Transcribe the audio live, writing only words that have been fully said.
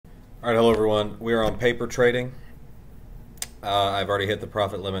Alright, hello everyone. We are on paper trading. I've already hit the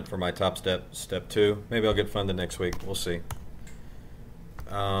profit limit for my top step 2. Maybe I'll get funded next week. We'll see.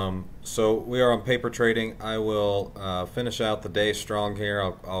 So we are on paper trading. I will finish out the day strong here.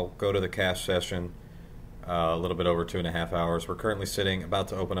 I'll go to the cash session a little bit over 2.5 hours. We're currently about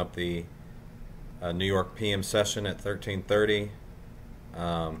to open up the New York PM session at 13:30.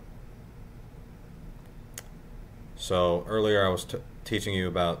 So earlier I was teaching you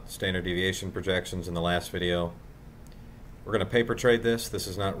about standard deviation projections in the last video. We're going to paper trade this. This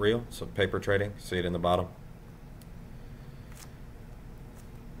is not real, so paper trading. See it in the bottom.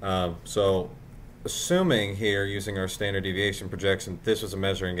 So assuming here, using our standard deviation projection, this was a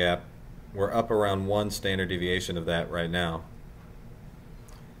measuring gap. We're up around 1 standard deviation of that right now.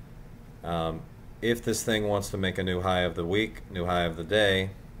 If this thing wants to make a new high of the week, new high of the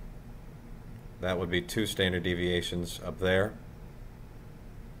day, that would be 2 standard deviations up there.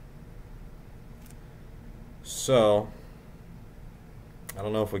 So I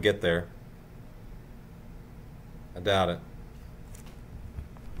don't know if we get there. I doubt it.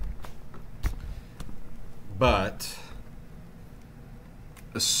 But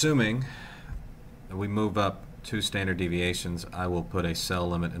assuming that we move up 2 standard deviations, I will put a sell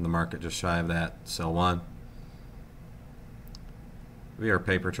limit in the market just shy of that. Sell 1. We are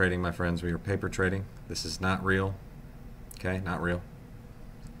paper trading, my friends. We are paper trading. This is not real. Okay, not real.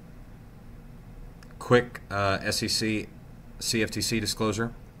 Quick SEC CFTC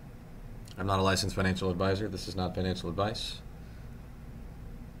disclosure. I'm not a licensed financial advisor. This is not financial advice.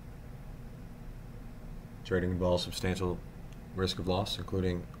 Trading involves substantial risk of loss,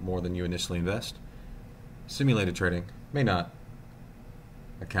 including more than you initially invest. Simulated trading may not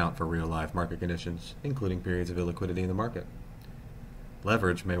account for real-life market conditions, including periods of illiquidity in the market.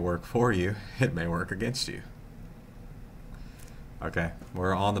 Leverage may work for you. It may work against you. Okay,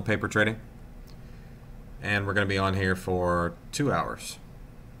 we're on the paper trading. And we're going to be on here for 2 hours.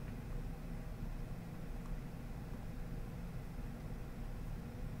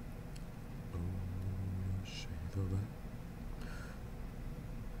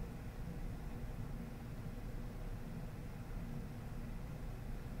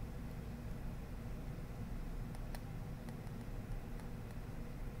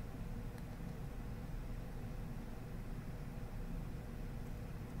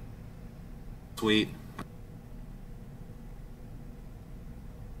 Sweet.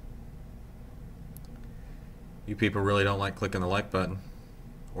 You people really don't like clicking the like button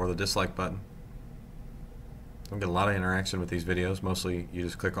or the dislike button. Don't get a lot of interaction with these videos. Mostly you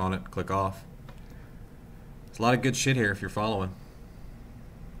just click on it, click off. There's a lot of good shit here if you're following.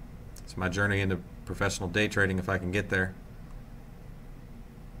 It's my journey into professional day trading if I can get there.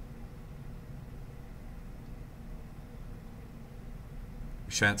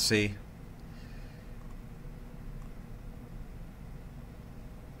 We shan't see.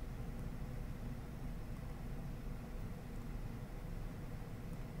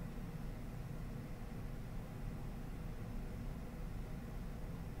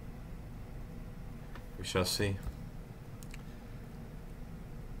 We shall see.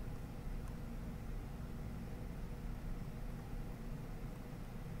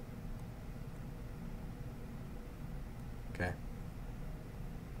 Okay.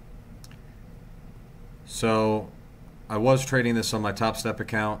 So I was trading this on my TOPSTEP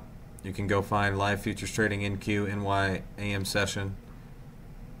account. You can go find live futures trading NQ NY AM session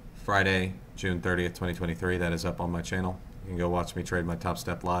Friday, June 30th, 2023. That is up on my channel. You can go watch me trade my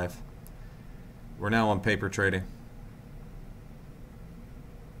TOPSTEP live. We're now on paper trading.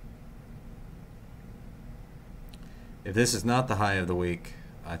 If this is not the high of the week,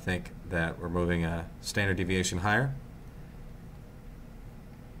 I think that we're moving a standard deviation higher.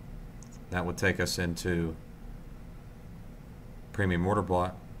 That would take us into premium order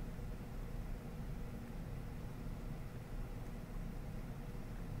block.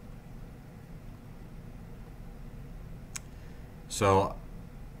 So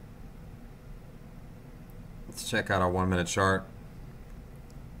let's check out our 1-minute chart.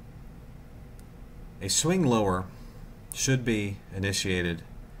 A swing lower should be initiated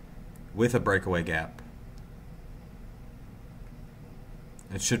with a breakaway gap.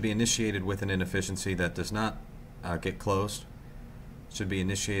 It should be initiated with an inefficiency that does not get closed. It should be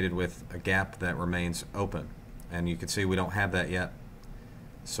initiated with a gap that remains open. And you can see we don't have that yet.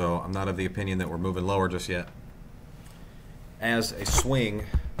 So I'm not of the opinion that we're moving lower just yet. As a swing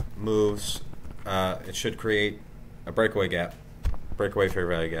moves, it should create a breakaway gap, breakaway fair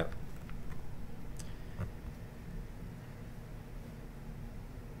value gap.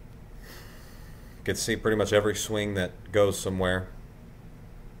 You can see pretty much every swing that goes somewhere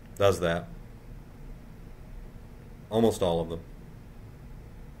does that. Almost all of them.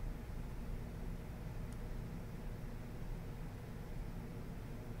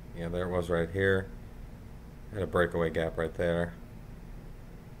 Yeah, there it was right here. Had a breakaway gap right there.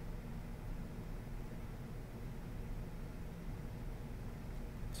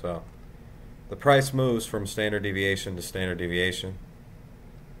 So the price moves from standard deviation to standard deviation.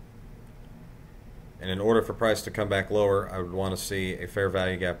 And in order for price to come back lower, I would want to see a fair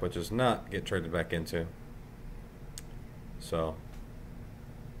value gap which does not get traded back into. So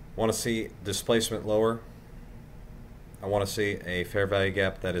want to see displacement lower. I want to see a fair value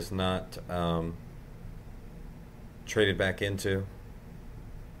gap that is not traded back into.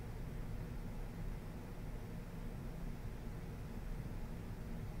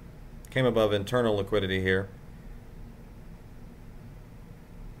 Came above internal liquidity here.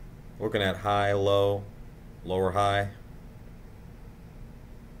 Looking at high, low, lower high.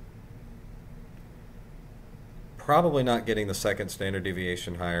 Probably not getting the second standard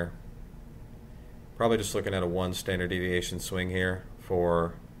deviation higher. Probably just looking at a 1 standard deviation swing here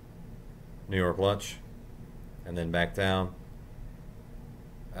for New York lunch and then back down.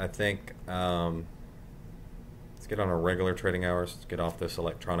 I think let's get on our regular trading hours. Let's get off this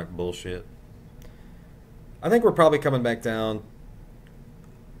electronic bullshit. I think we're probably coming back down.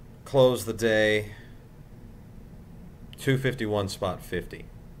 Close the day 251 spot 50.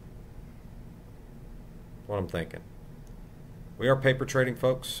 What I'm thinking. We are paper trading,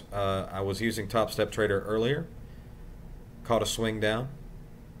 folks. I was using TOPSTEP Trader earlier. Caught a swing down.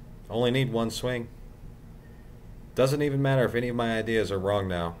 Only need 1 swing. Doesn't even matter if any of my ideas are wrong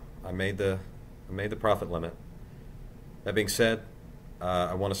now. I made the profit limit. That being said,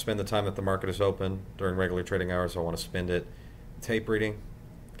 I want to spend the time that the market is open during regular trading hours. I want to spend it tape reading,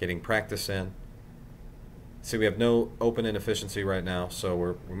 getting practice in. See, we have no open inefficiency right now,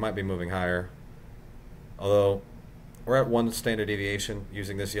 so we might be moving higher. Although we're at 1 standard deviation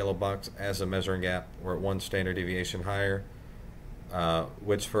using this yellow box as a measuring gap. We're at 1 standard deviation higher,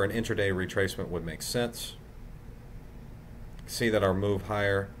 which for an intraday retracement would make sense. See that our move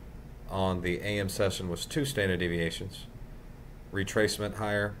higher on the AM session was 2 standard deviations. Retracement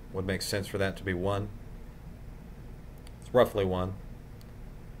higher would make sense for that to be 1. It's roughly 1.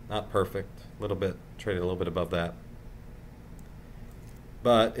 Not perfect. A little bit, traded a little bit above that.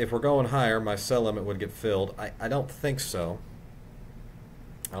 But if we're going higher, my sell limit would get filled. I don't think so.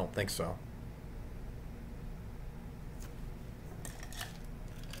 I don't think so.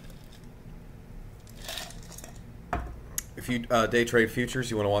 If you day trade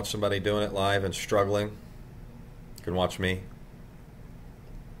futures, you want to watch somebody doing it live and struggling, you can watch me.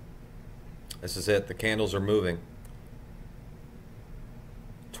 This is it. The candles are moving.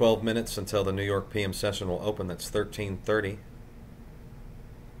 12 minutes until the New York PM session will open. That's 13:30.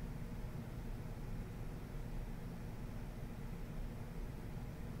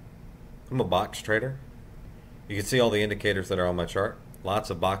 I'm a box trader. You can see all the indicators that are on my chart. Lots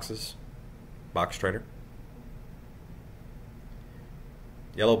of boxes. Box trader.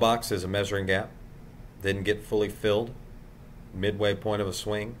 Yellow box is a measuring gap. Didn't get fully filled. Midway point of a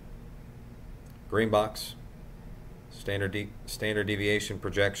swing. Green box. Standard deviation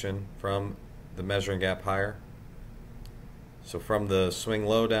projection from the measuring gap higher. So from the swing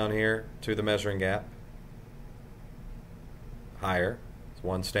low down here to the measuring gap higher.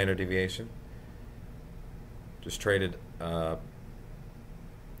 1 standard deviation. Just traded a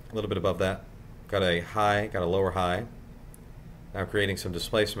little bit above that. Got a high, got a lower high. Now creating some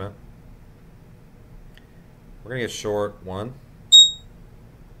displacement. We're going to get short 1.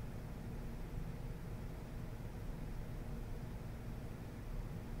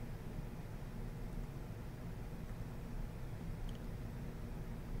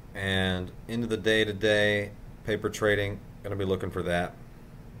 And into the day-to-day paper trading, going to be looking for that.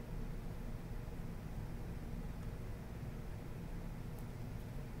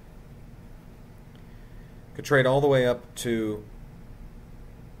 Could trade all the way up to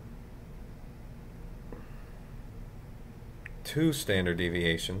 2 standard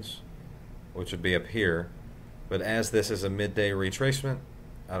deviations, which would be up here. But as this is a midday retracement,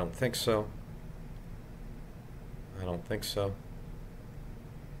 I don't think so. I don't think so.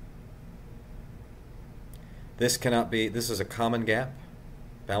 This cannot be, this is a common gap,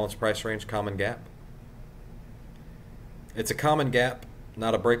 balanced price range common gap. It's a common gap,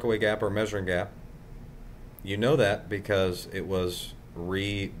 not a breakaway gap or measuring gap. You know that because it was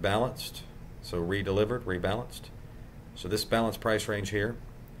rebalanced, so redelivered, rebalanced. So this balanced price range here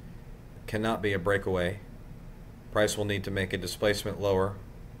cannot be a breakaway. Price will need to make a displacement lower,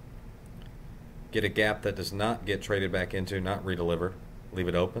 get a gap that does not get traded back into, not redelivered. leave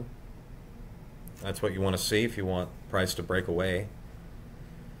it open. That's what you want to see if you want price to break away.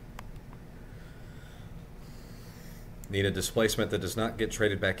 Need a displacement that does not get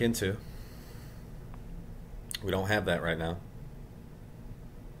traded back into. We don't have that right now.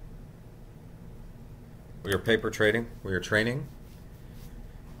 We are paper trading. We are training.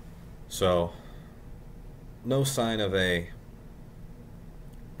 So no sign of a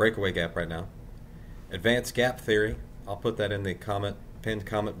breakaway gap right now. Advanced gap theory. I'll put that in the pinned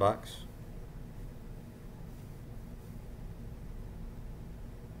comment box.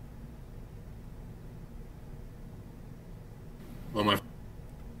 Well, my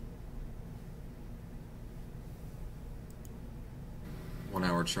 1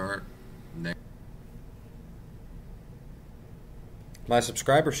 hour chart. My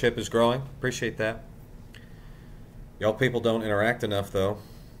subscribership is growing. Appreciate that. Y'all people don't interact enough, though.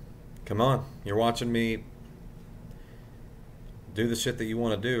 Come on. You're watching me do the shit that you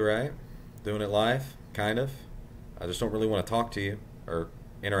want to do, right? Doing it live, kind of. I just don't really want to talk to you or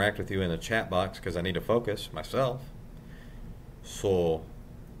interact with you in a chat box because I need to focus myself. So,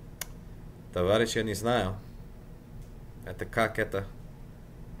 товарищ, я не знаю. Это как это?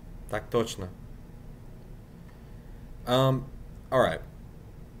 Так точно. Alright.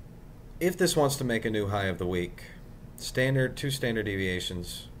 If this wants to make a new high of the week, two standard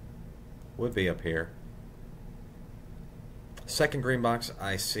deviations would be up here. Second green box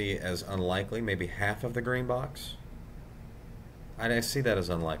I see as unlikely, maybe half of the green box. I see that as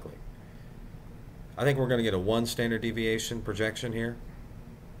unlikely. I think we're going to get a 1 standard deviation projection here.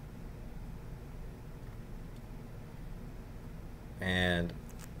 And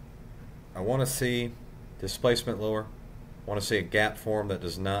I want to see displacement lower. I want to see a gap form that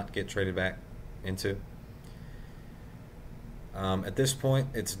does not get traded back into. At this point,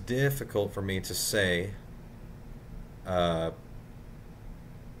 it's difficult for me to say, but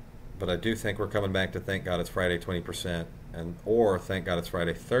I do think we're coming back to thank God it's Friday 20%, or thank God it's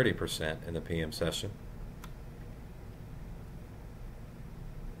Friday 30% in the PM session.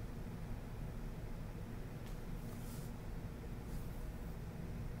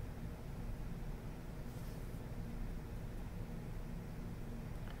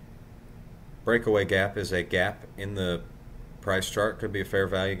 Breakaway gap is a gap in the price chart. Could be a fair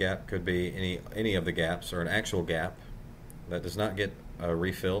value gap, could be any of the gaps, or an actual gap that does not get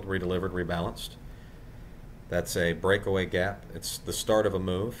refilled, redelivered, rebalanced. That's a breakaway gap. It's the start of a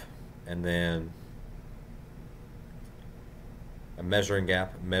move, and then a measuring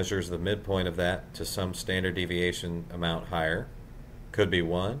gap measures the midpoint of that to some standard deviation amount higher. Could be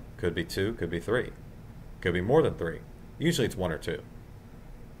 1, could be 2, could be 3, could be more than 3. Usually it's 1 or 2.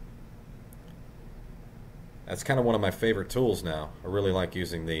 That's kind of one of my favorite tools now. I really like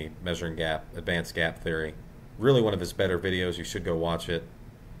using the measuring gap, advanced gap theory. Really one of his better videos. You should go watch it.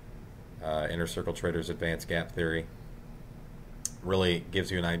 Inner Circle Trader's Advanced Gap Theory. Really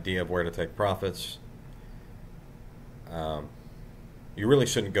gives you an idea of where to take profits. You really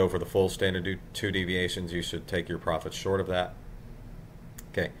shouldn't go for the full standard 2 deviations. You should take your profits short of that.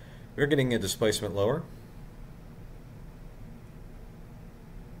 Okay, we're getting a displacement lower.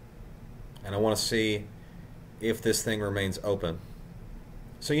 And I want to see if this thing remains open.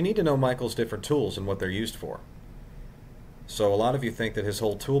 So you need to know Michael's different tools and what they're used for. So a lot of you think that his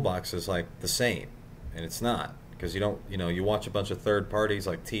whole toolbox is like the same, and it's not, because you watch a bunch of third parties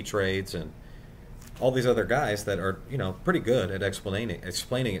like T-Trades and all these other guys that are, pretty good at explaining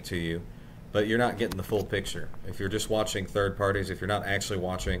it to you, but you're not getting the full picture. If you're just watching third parties, if you're not actually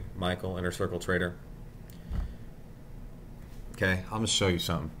watching Michael, Inner Circle Trader. Okay, I'm going to show you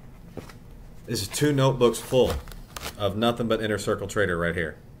something. This is 2 notebooks full of nothing but Inner Circle Trader right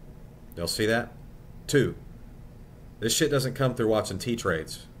here. Y'all see that? 2. This shit doesn't come through watching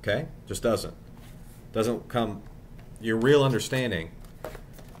T-Trades, okay? Just doesn't. Doesn't come, your real understanding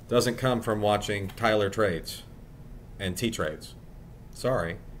doesn't come from watching Tyler Trades and T-Trades.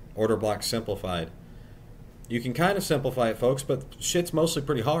 Sorry. Order block simplified. You can kind of simplify it, folks, but shit's mostly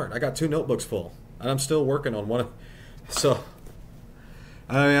pretty hard. I got 2 notebooks full, and I'm still working on one. So,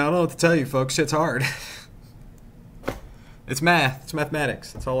 I don't know what to tell you, folks. Shit's hard. It's math. It's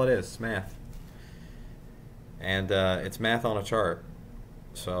mathematics. That's all it is. It's math. And it's math on a chart.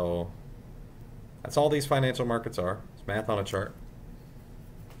 So that's all these financial markets are. It's math on a chart.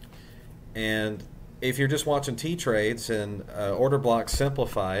 And if you're just watching T-Trades and order block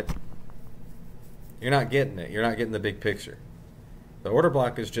simplified, you're not getting it. You're not getting the big picture. The order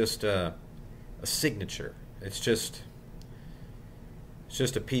block is just a signature. It's just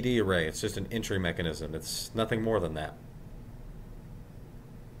a PD array. It's just an entry mechanism. It's nothing more than that.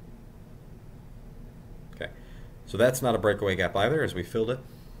 Okay. So that's not a breakaway gap either, as we filled it.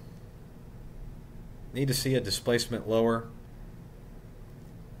 Need to see a displacement lower.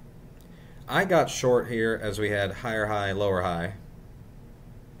 I got short here as we had higher high, lower high,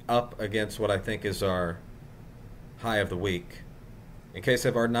 up against what I think is our high of the week. In case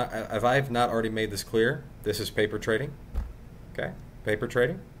if I've not already made this clear, this is paper trading. Okay, paper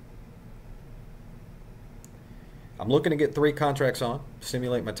trading. I'm looking to get 3 contracts on,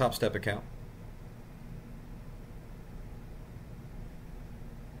 simulate my TOPSTEP account.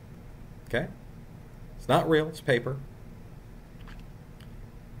 Okay, it's not real, it's paper.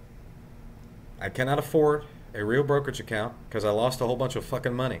 I cannot afford a real brokerage account because I lost a whole bunch of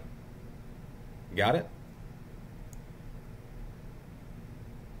fucking money. Got it?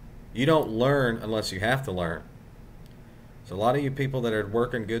 You don't learn unless you have to learn. So a lot of you people that are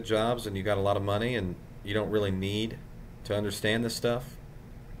working good jobs and you got a lot of money and you don't really need to understand this stuff,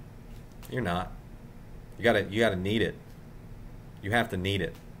 you're not. You gotta need it. You have to need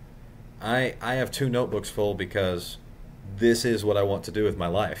it. I have 2 notebooks full because this is what I want to do with my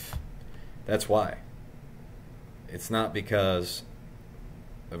life. That's why. It's not because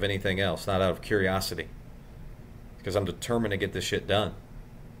of anything else, not out of curiosity. Because I'm determined to get this shit done.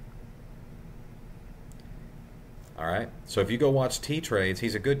 Alright? So if you go watch T-Trades,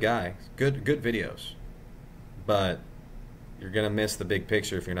 he's a good guy. Good videos. But you're going to miss the big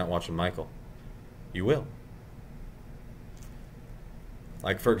picture if you're not watching Michael. You will.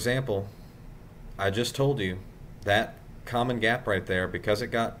 Like, for example, I just told you that common gap right there, because it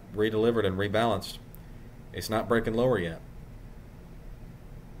got redelivered and rebalanced, it's not breaking lower yet.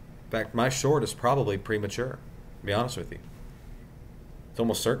 In fact, my short is probably premature, to be honest with you. It's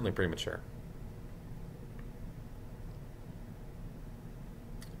almost certainly premature.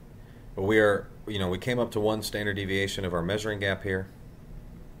 But we came up to 1 standard deviation of our measuring gap here,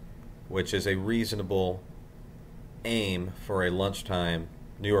 which is a reasonable aim for a lunchtime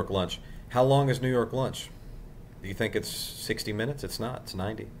New York lunch. How long is New York lunch? Do you think it's 60 minutes? It's not. It's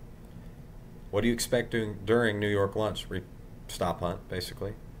 90. What do you expect during New York lunch? Stop hunt,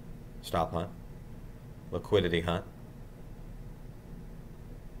 basically. Stop hunt. Liquidity hunt.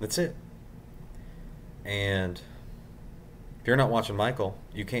 That's it. And if you're not watching Michael,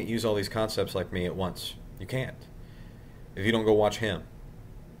 you can't use all these concepts like me at once. You can't. If you don't go watch him.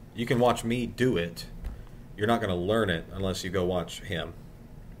 You can watch me do it. You're not going to learn it unless you go watch him.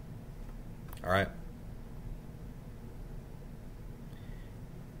 Alright?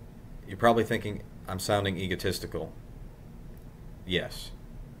 You're probably thinking I'm sounding egotistical. Yes.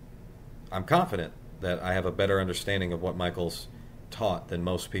 I'm confident that I have a better understanding of what Michael's taught than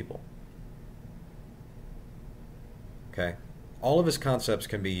most people. Okay? All of his concepts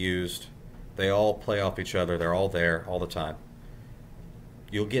can be used. They all play off each other. They're all there all the time.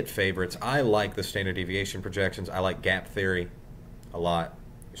 You'll get favorites. I like the standard deviation projections. I like gap theory a lot.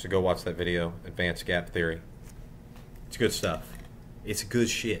 You should go watch that video, Advanced Gap Theory. It's good stuff. It's good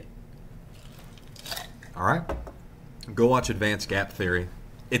shit. Alright? Go watch Advanced Gap Theory.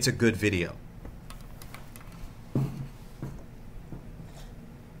 It's a good video.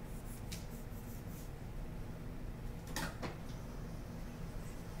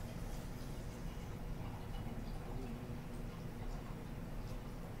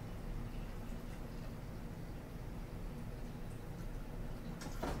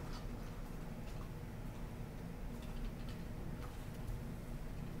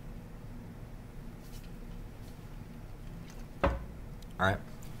 Alright.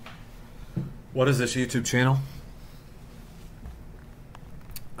 What is this YouTube channel?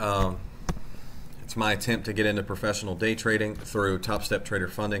 It's my attempt to get into professional day trading through TOPSTEP trader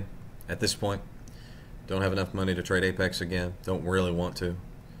funding. At this point, don't have enough money to trade Apex again. Don't really want to.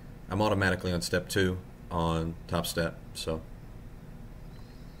 I'm automatically on step 2 on TOPSTEP, so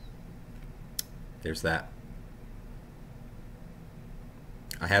there's that.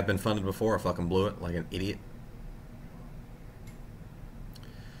 I have been funded before. I fucking blew it like an idiot.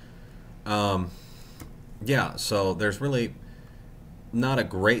 Yeah, so there's really not a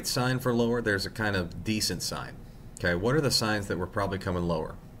great sign for lower. There's a kind of decent sign. Okay, what are the signs that we're probably coming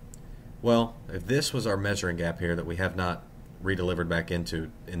lower? Well, if this was our measuring gap here that we have not redelivered back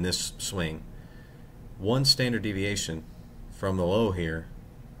into in this swing, 1 standard deviation from the low here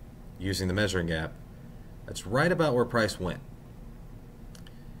using the measuring gap, that's right about where price went.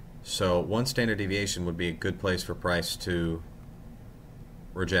 So 1 standard deviation would be a good place for price to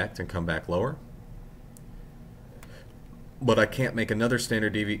reject and come back lower. But I can't make another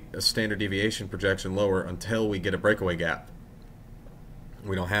standard deviation projection lower until we get a breakaway gap.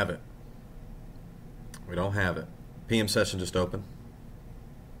 We don't have it. We don't have it. PM session just opened.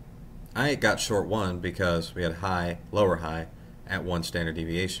 I got short one because we had high, lower high at 1 standard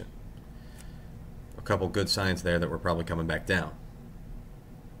deviation. A couple good signs there that we're probably coming back down.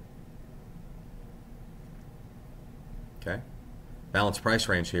 Okay. Balanced price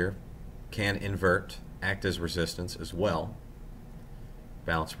range here can invert, act as resistance as well.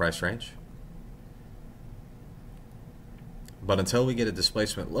 Balanced price range. But until we get a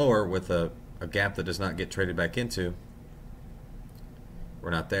displacement lower with a gap that does not get traded back into, we're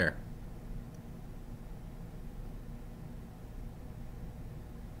not there.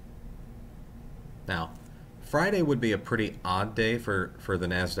 Now, Friday would be a pretty odd day for the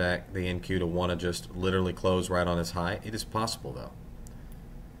NASDAQ, the NQ, to want to just literally close right on its high. It is possible, though.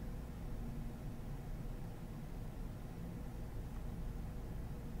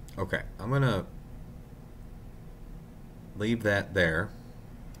 Okay, I'm going to leave that there.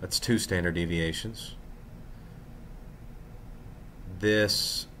 That's 2 standard deviations.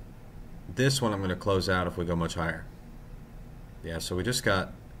 This one I'm going to close out if we go much higher. Yeah, so we just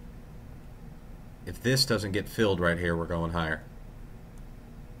got, if this doesn't get filled right here, we're going higher.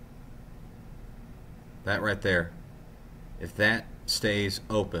 That right there, if that stays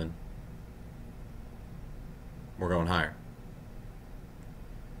open, we're going higher.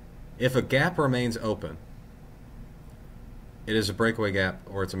 If a gap remains open, it is a breakaway gap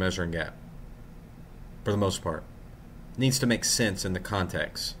or it's a measuring gap, for the most part. It needs to make sense in the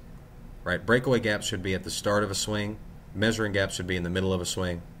context, right? Breakaway gap should be at the start of a swing. Measuring gap should be in the middle of a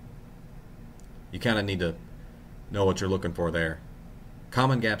swing. You kind of need to know what you're looking for there.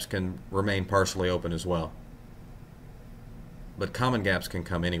 Common gaps can remain partially open as well, but common gaps can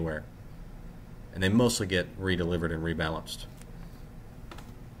come anywhere, and they mostly get redelivered and rebalanced.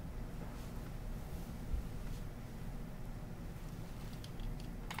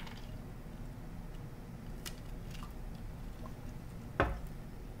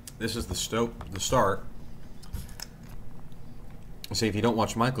 This is the start. See, if you don't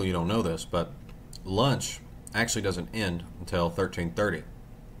watch Michael, you don't know this, but lunch actually doesn't end until 13:30,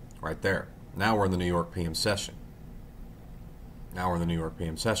 right there. Now we're in the New York PM session.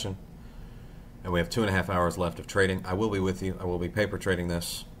 And we have 2.5 hours left of trading. I will be with you. I will be paper trading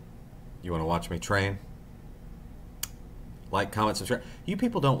this. You want to watch me train? Like, comment, subscribe. You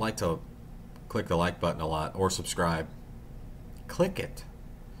people don't like to click the like button a lot or subscribe. Click it.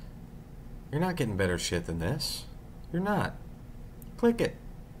 You're not getting better shit than this. You're not. Click it.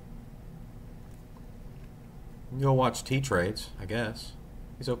 You'll watch T-Trades, I guess.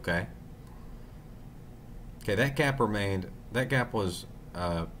 He's okay. Okay, that gap remained. That gap was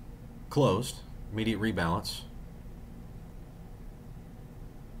closed. Immediate rebalance.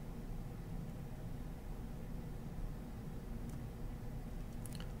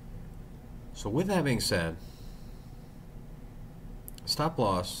 So with that being said, stop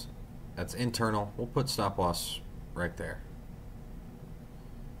loss, that's internal. We'll put stop loss right there.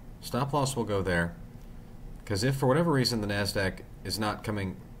 Stop loss will go there, because if for whatever reason the NASDAQ is not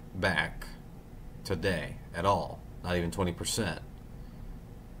coming back today at all, not even 20%,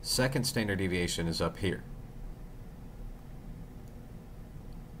 second standard deviation is up here.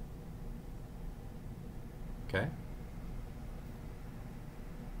 Okay?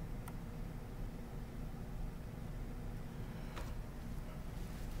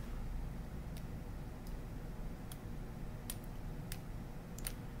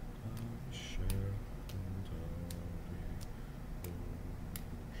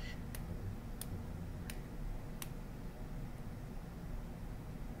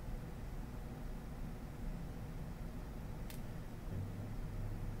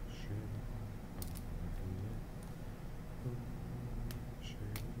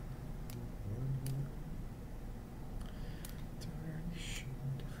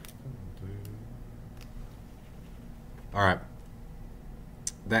 All right,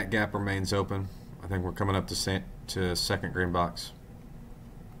 that gap remains open. I think we're coming up to second green box.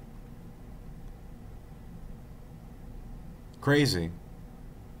 Crazy,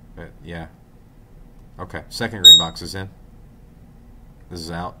 but yeah. Okay, second green box is in. This is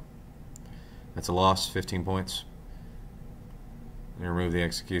out. That's a loss, 15 points. And remove the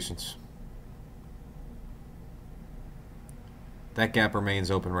executions. That gap remains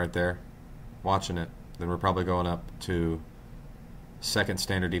open right there. Watching it. Then we're probably going up to second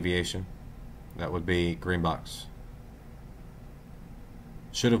standard deviation. That would be green box.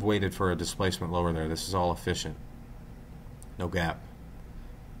 Should have waited for a displacement lower there. This is all efficient. No gap.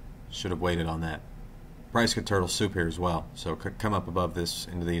 Should have waited on that. Price could turtle soup here as well. So come up above this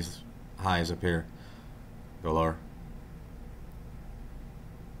into these highs up here. Go lower.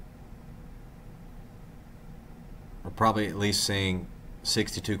 We're probably at least seeing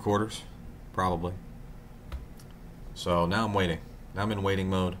 62 quarters, probably. So now I'm waiting. Now I'm in waiting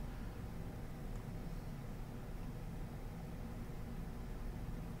mode.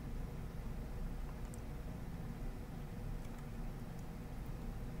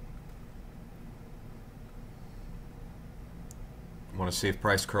 I want to see if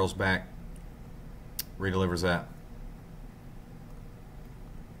price curls back, redelivers that.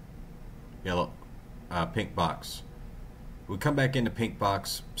 Yellow, pink box. If we come back into pink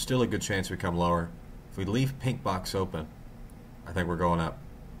box, still a good chance we come lower. If we leave pink box open, I think we're going up.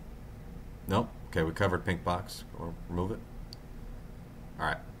 Nope. Okay, we covered pink box. We'll remove it. All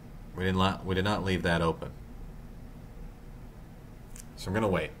right. We did not leave that open. So I'm gonna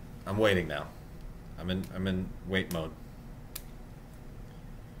wait. I'm waiting now. I'm in wait mode.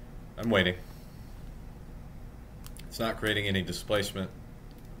 I'm waiting. It's not creating any displacement.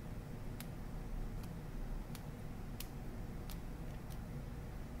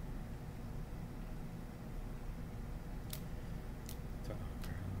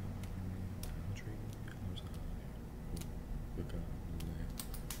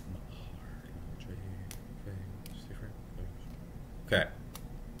 Okay,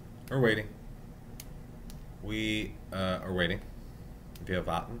 we're waiting. We are waiting. Wir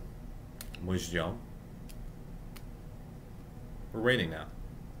warten. We're waiting now.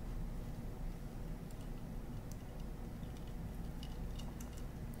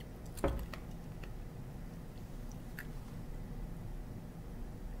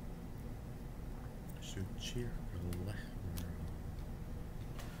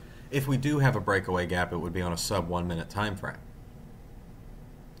 If we do have a breakaway gap, it would be on a sub 1 minute time frame.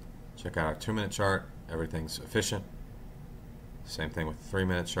 Check out our 2 minute chart. Everything's efficient. Same thing with the 3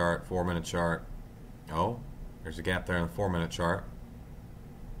 minute chart, 4 minute chart. Oh, there's a gap there in the 4 minute chart.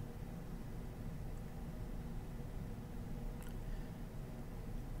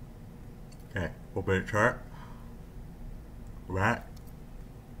 Okay, 4 minute chart. Right.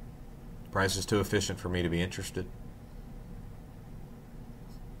 Price is too efficient for me to be interested.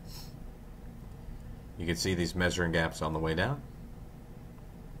 You can see these measuring gaps on the way down.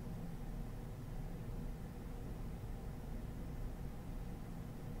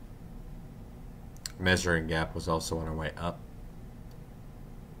 Measuring gap was also on our way up.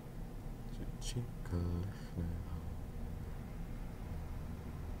 All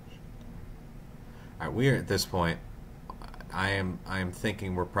right, we are at this point. I am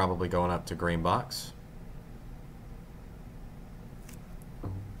thinking we're probably going up to green box.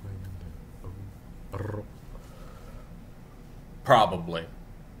 Probably.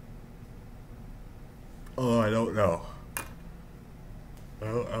 Oh, I don't know.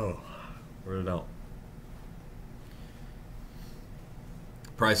 Oh. Really don't.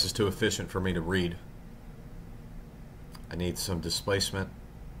 Price is too efficient for me to read. I need some displacement.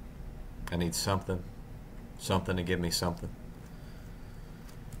 I need something to give me something.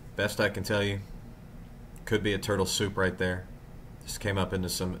 Best I can tell you, could be a turtle soup right there. Just came up into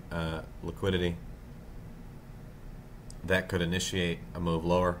some liquidity. That could initiate a move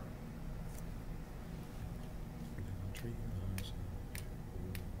lower.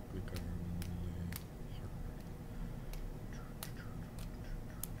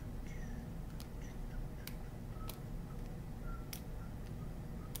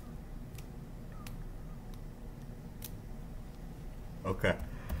 Okay.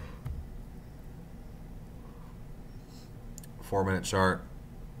 4 minute chart.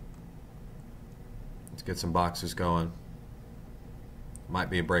 Let's get some boxes going. Might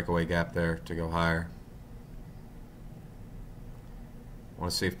be a breakaway gap there to go higher.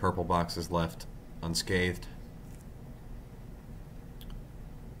 Want to see if purple box is left unscathed.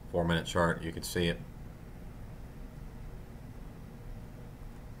 4 minute chart, you can see it.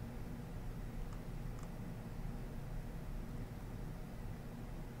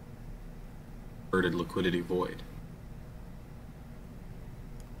 Inverted liquidity void.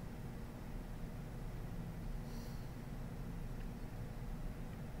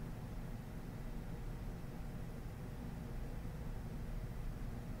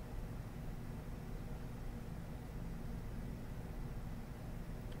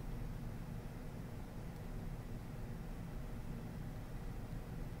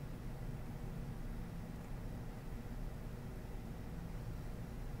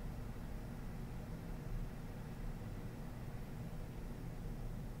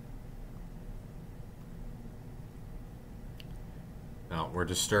 Now we're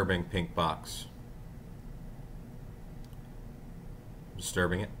disturbing pink box.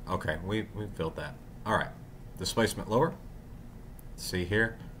 Disturbing it. Okay, we filled that. All right, displacement lower. See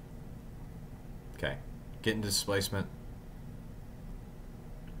here. Okay, getting displacement.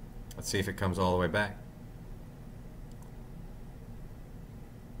 Let's see if it comes all the way back.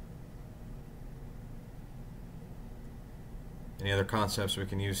 Any other concepts we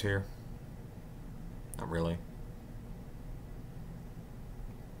can use here? Not really.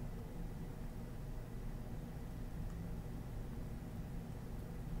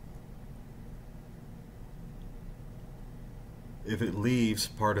 If it leaves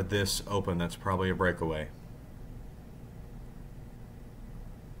part of this open, that's probably a breakaway.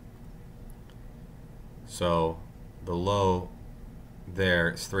 So the low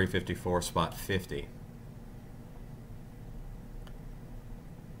there is 354.50.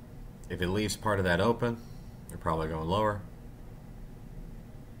 If it leaves part of that open, you're probably going lower.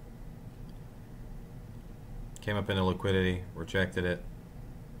 Came up into liquidity, rejected it,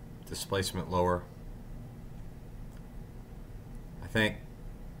 displacement lower. I think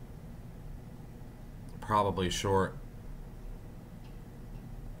probably short.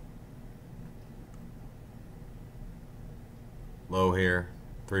 Low here,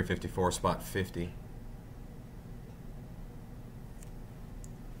 354.50.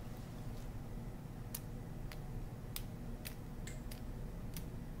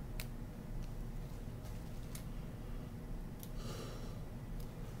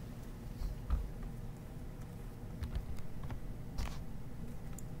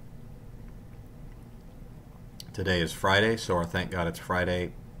 Today is Friday, so our Thank God It's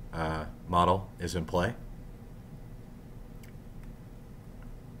Friday model is in play.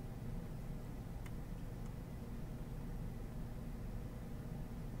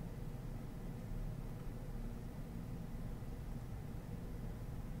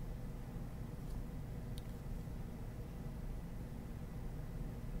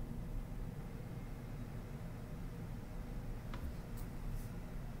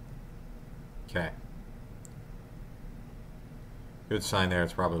 Okay. Good sign there.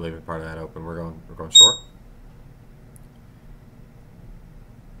 It's probably leaving part of that open. We're going short.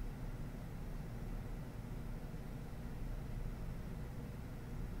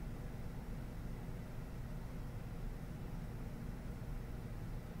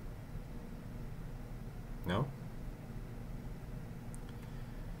 No?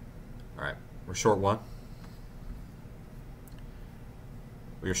 All right. We're short one.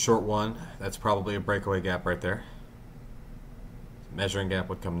 We're short one. That's probably a breakaway gap right there. Measuring gap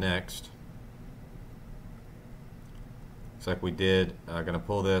would come next. Looks like we did. Going to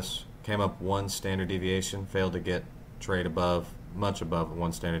pull this. Came up one standard deviation. Failed to get trade above, much above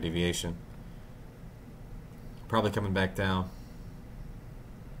one standard deviation. Probably coming back down.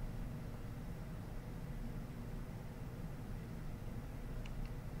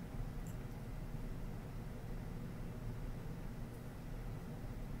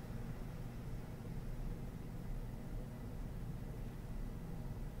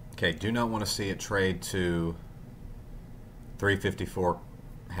 Okay, do not want to see it trade to 354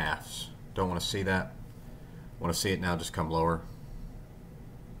 halves. Don't want to see that. Want to see it now just come lower.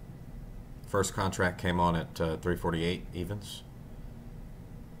 First contract came on at 348 evens.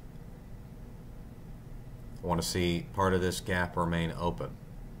 I want to see part of this gap remain open.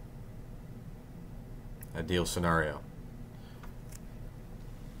 Ideal scenario.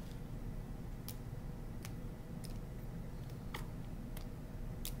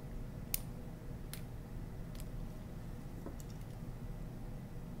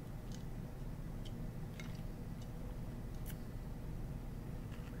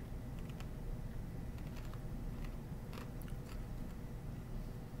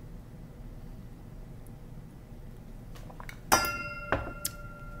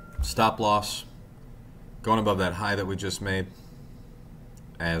 Stop loss going above that high that we just made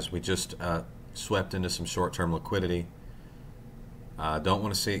as we just swept into some short-term liquidity. Don't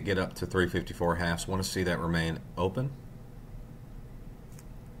want to see it get up to 354 halves. Want to see that remain open.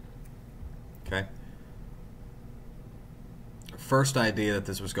 Okay. First idea that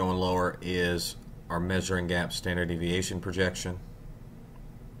this was going lower is our measuring gap standard deviation projection.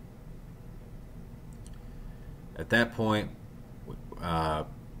 At that point,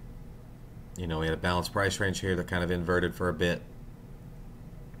 you know, we had a balanced price range here that kind of inverted for a bit.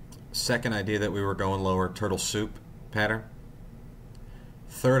 Second idea that we were going lower, turtle soup pattern.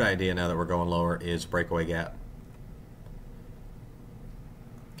 Third idea now that we're going lower is breakaway gap.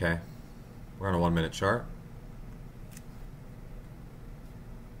 Okay, we're on a 1 minute chart.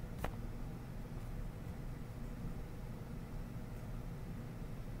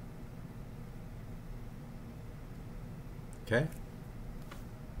 Okay.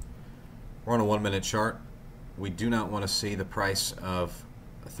 We're on a 1 minute chart. We do not want to see the price of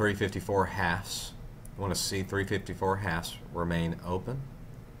 354 halves. We want to see 354 halves remain open.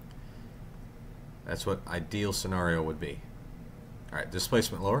 That's what ideal scenario would be. All right,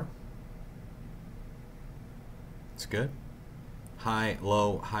 displacement lower. It's good. High,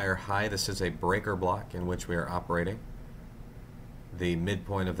 low, higher, high. This is a breaker block in which we are operating. The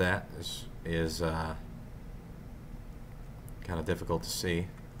midpoint of that is kind of difficult to see.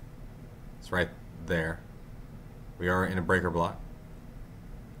 It's right there. We are in a breaker block.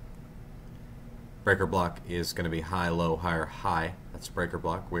 Breaker block is going to be high, low, higher, high. That's breaker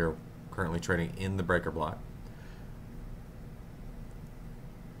block. We are currently trading in the breaker block.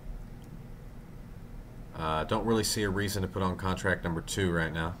 Don't really see a reason to put on contract number 2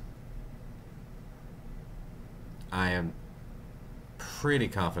 right now. I am pretty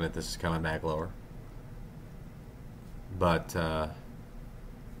confident this is coming back lower, but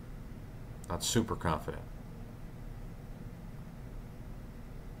not super confident.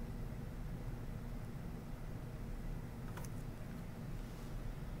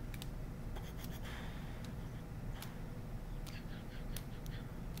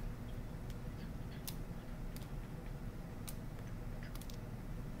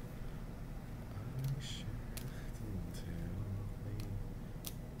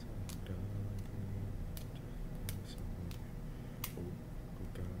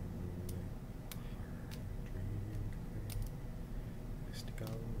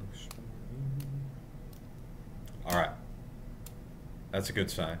 All right, that's a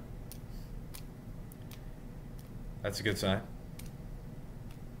good sign. That's a good sign.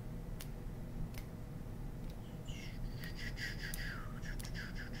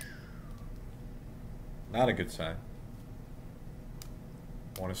 Not a good sign.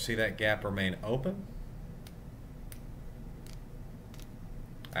 Want to see that gap remain open?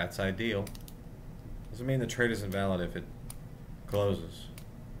 That's ideal. Doesn't mean the trade is invalid if it closes.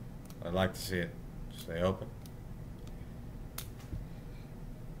 I'd like to see it stay open.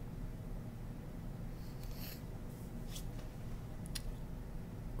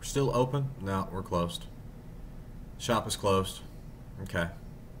 We're still open? No, we're closed. Shop is closed. Okay.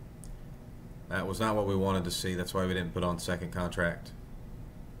 That was not what we wanted to see. That's why we didn't put on second contract.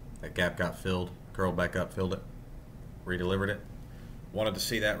 That gap got filled, curled back up, filled it, redelivered it. Wanted to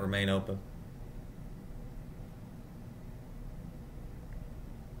see that remain open.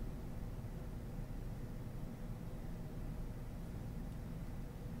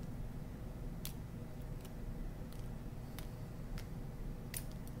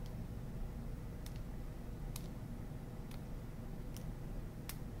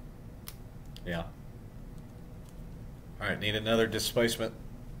 Yeah. All right, need another displacement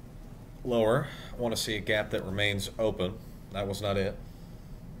lower. I want to see a gap that remains open. That was not it.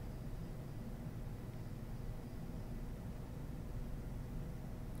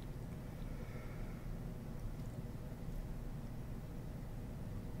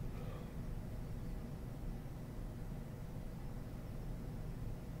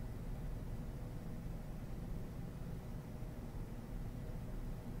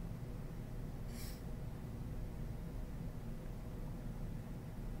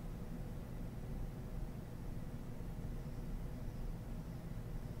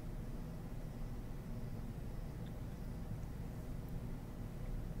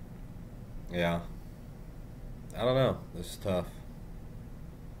 Yeah. I don't know. This is tough.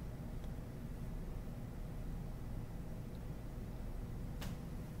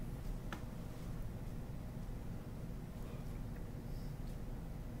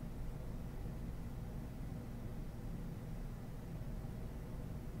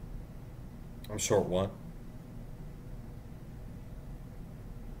 I'm short one.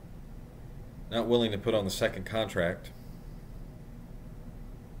 Not willing to put on the second contract.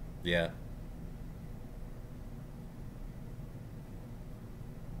 Yeah.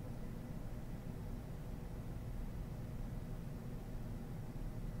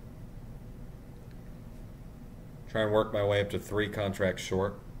 Try and work my way up to 3 contracts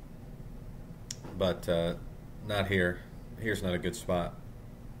short, but not here. Here's not a good spot.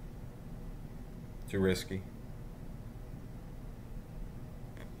 Too risky.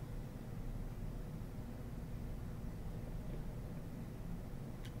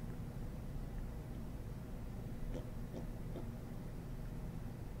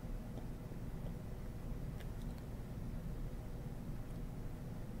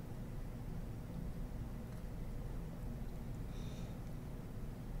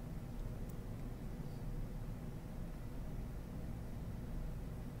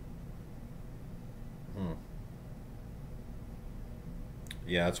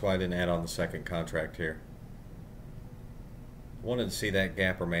 Yeah, that's why I didn't add on the second contract here. Wanted to see that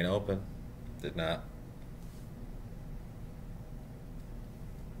gap remain open. Did not.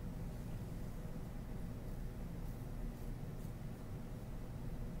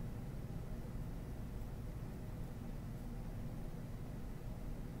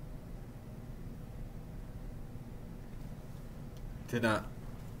 Did not.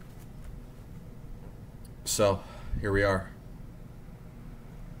 So, here we are.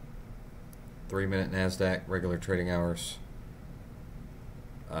 3-minute NASDAQ, regular trading hours.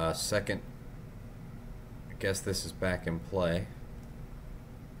 Second, I guess this is back in play.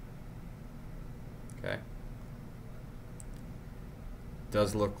 Okay.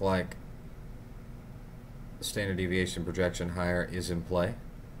 Does look like the standard deviation projection higher is in play.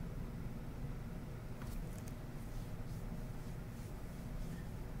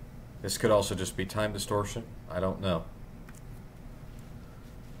 This could also just be time distortion. I don't know.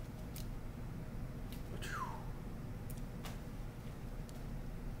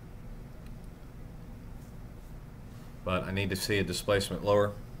 But I need to see a displacement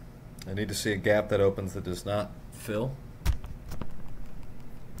lower. I need to see a gap that opens that does not fill in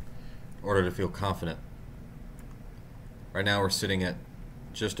order to feel confident. Right now we're sitting at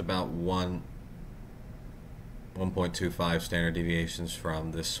just about 1.25 standard deviations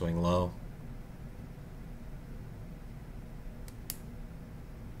from this swing low.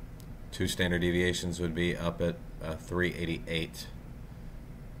 Two standard deviations would be up at 388.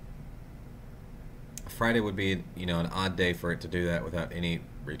 Friday would be, an odd day for it to do that without any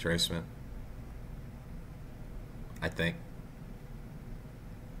retracement, I think.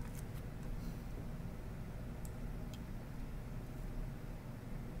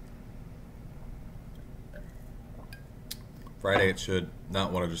 Friday it should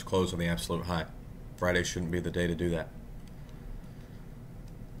not want to just close on the absolute high. Friday shouldn't be the day to do that.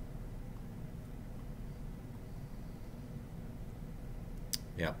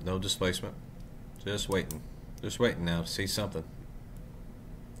 Yeah, no displacement. Just waiting. Just waiting now to see something.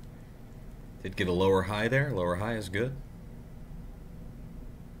 Did get a lower high there. Lower high is good.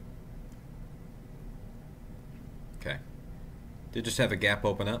 Okay. Did just have a gap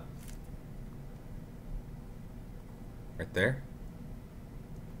open up. Right there.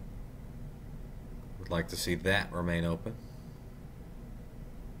 Would like to see that remain open.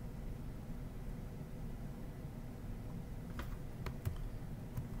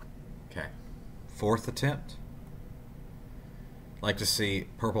 Okay. Fourth attempt. Like to see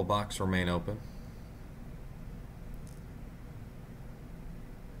purple box remain open.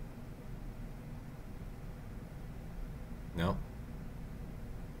 No.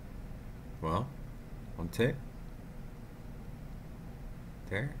 Well, one tick.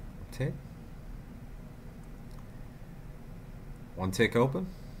 There, one tick. One tick open.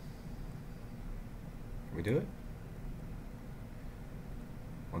 Can we do it?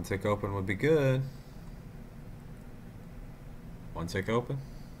 One tick open would be good. One tick open.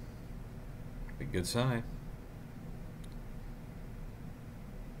 Be a good sign.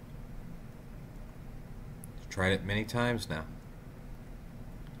 Tried it many times now.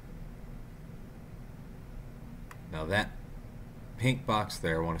 Now that pink box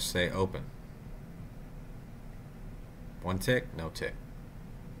there, I want to stay open. One tick, no tick.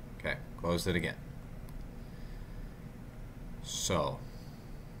 Okay, closed it again. So,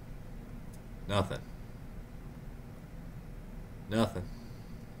 nothing. Nothing.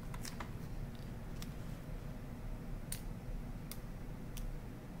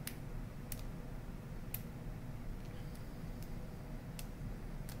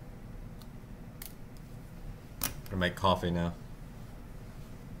 Gonna make coffee now.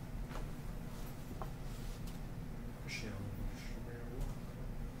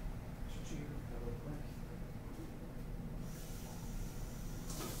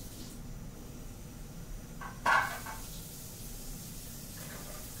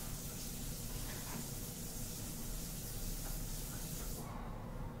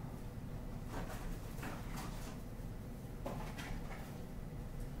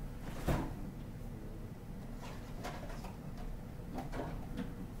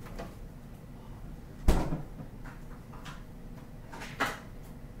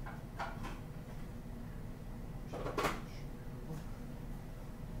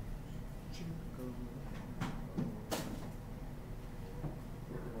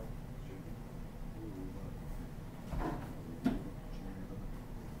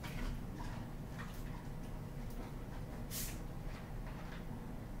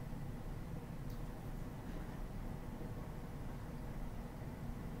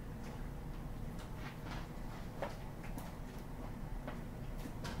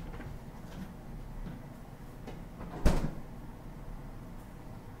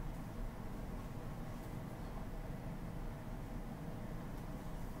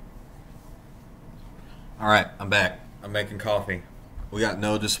 Alright, I'm back. I'm making coffee. We got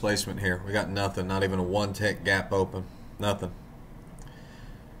no displacement here. We got nothing. Not even a one tick gap open. Nothing.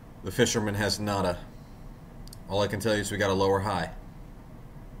 The fisherman has nada. All I can tell you is we got a lower high.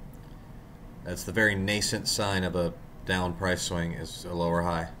 That's the very nascent sign of a down price swing, is a lower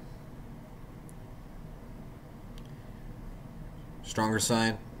high. Stronger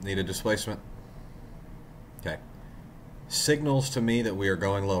sign, need a displacement. Okay. Signals to me that we are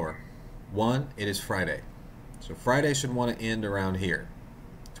going lower. One, it is Friday. So Friday should want to end around here.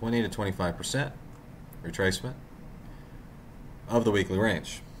 20 to 25% retracement of the weekly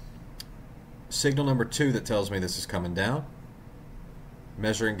range. Signal number two that tells me this is coming down.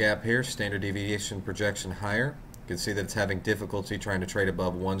 Measuring gap here, standard deviation projection higher. You can see that it's having difficulty trying to trade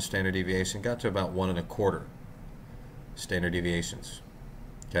above one standard deviation. Got to about 1.25 standard deviations.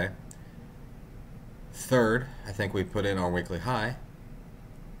 Okay. Third, I think we put in our weekly high.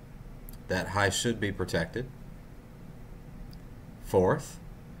 That high should be protected. Fourth,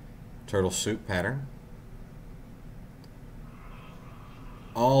 turtle soup pattern.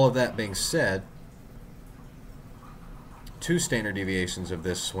 All of that being said, 2 standard deviations of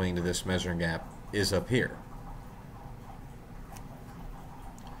this swing to this measuring gap is up here.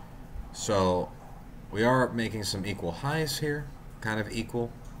 So we are making some equal highs here, kind of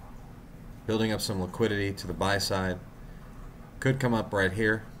equal, building up some liquidity to the buy side. Could come up right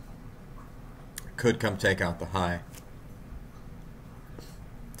here, could come take out the high.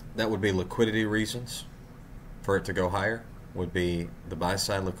 That would be liquidity reasons for it to go higher, would be the buy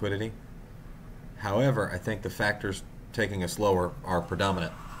side liquidity. However, I think the factors taking us lower are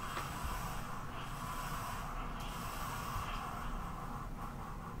predominant.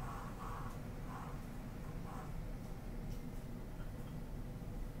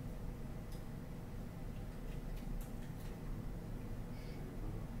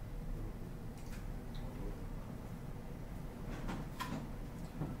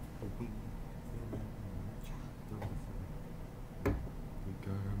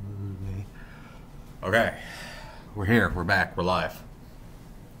 Okay, we're here, we're back, we're live.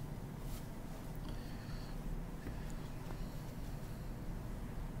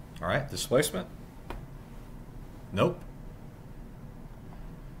 All right, displacement? Nope.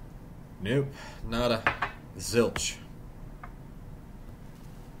 Nope, nada, zilch.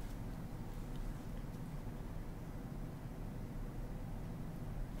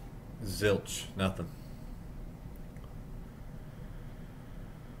 Zilch, nothing.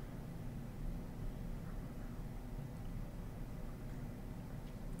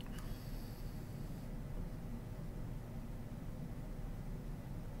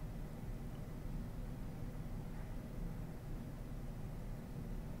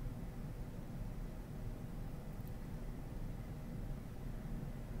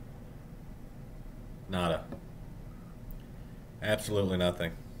 Nada. Absolutely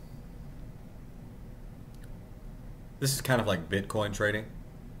nothing. This is kind of like Bitcoin trading,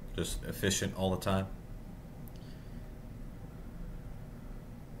 just efficient all the time.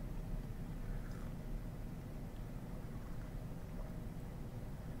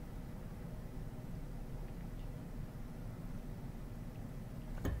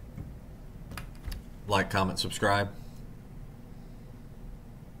 Like, comment, subscribe.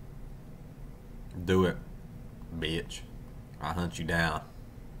 Do it, bitch. I'll hunt you down.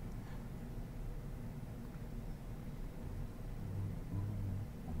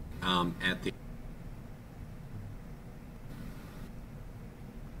 At the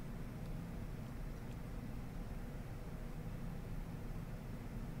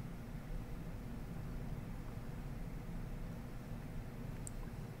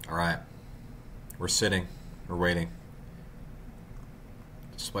All right, we're sitting, we're waiting.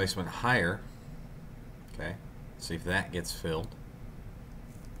 Displacement higher. Okay, see if that gets filled.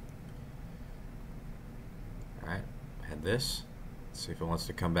 All right, had this. Let's see if it wants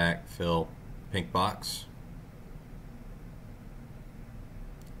to come back, fill pink box.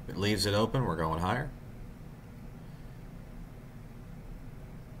 If it leaves it open, we're going higher.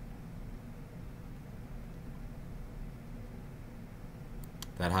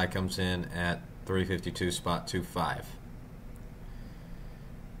 That high comes in at 352.25.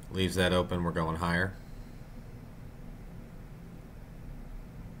 Leaves that open, we're going higher.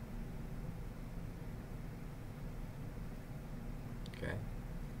 Okay.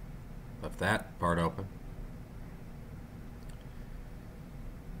 Left that part open.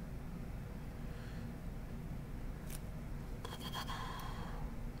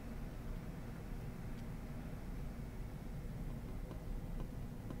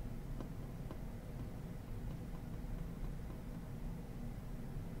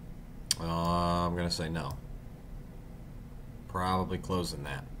 I'm going to say no. Probably closing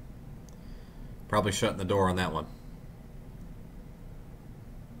that. Probably shutting the door on that one.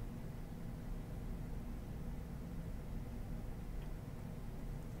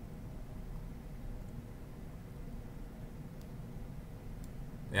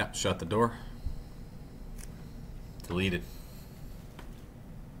 Yeah, shut the door. Deleted.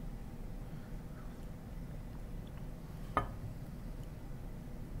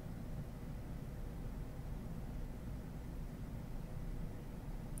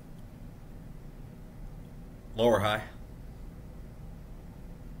 Lower high.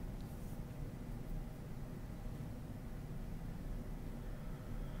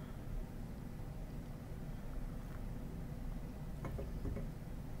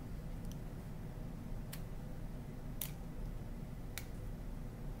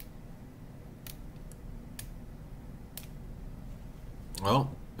 Oh,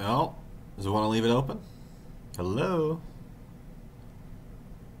 no. Does it want to leave it open? Hello?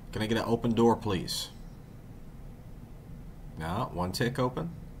 Can I get an open door, please? No, one tick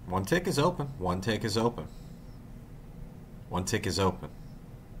open. One tick is open. One tick is open. One tick is open.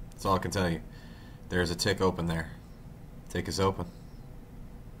 That's all I can tell you. There's a tick open there. Tick is open.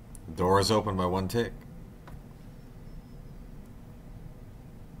 The door is open by one tick.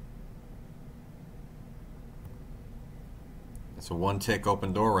 That's a one tick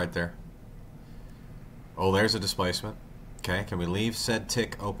open door right there. Oh, there's a displacement. Okay, can we leave said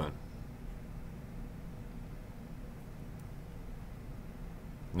tick open?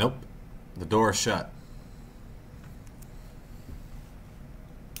 Nope. The door is shut.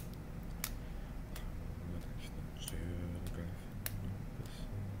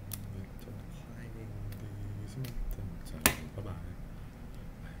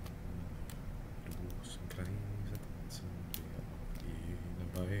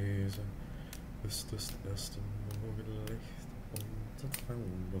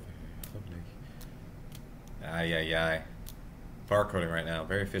 Ay, ay, ay. Barcoding right now.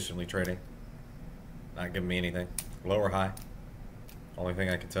 Very efficiently trading. Not giving me anything. Lower high. Only thing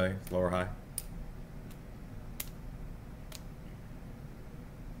I can tell you is lower high.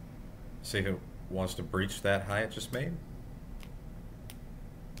 See if it wants to breach that high it just made.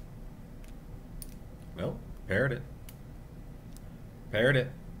 Nope. Paired it. Paired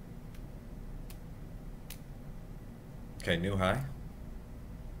it. Okay, new high.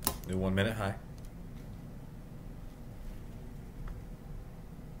 New 1 minute high.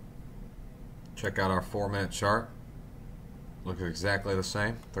 Check out our 4 minute chart. Looks exactly the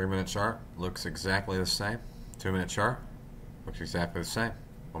same. 3 minute chart looks exactly the same. 2 minute chart looks exactly the same.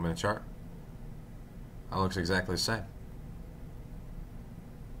 1 minute chart. That looks exactly the same.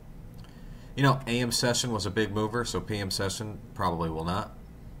 You know, AM session was a big mover, so PM session probably will not.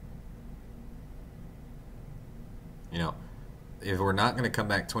 You know, if we're not going to come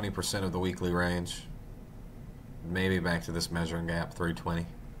back 20% of the weekly range, maybe back to this measuring gap, 320.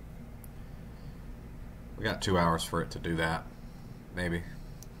 We got 2 hours for it to do that. Maybe.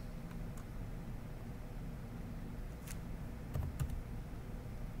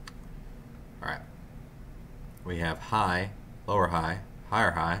 Alright. We have high, lower high,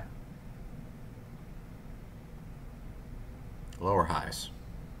 higher high, lower highs.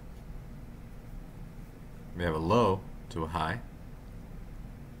 We have a low to a high.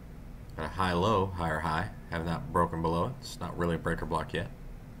 Got a high low, higher high. Have not broken below it. It's not really a breaker block yet.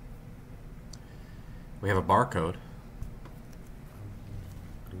 We have a barcode.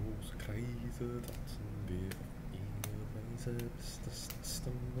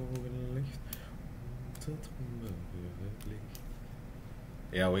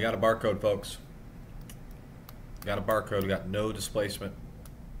 Yeah, we got a barcode, folks. Got a barcode. We got no displacement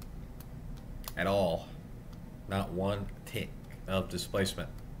at all. Not one tick of displacement.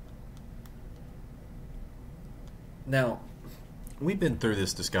 Now, we've been through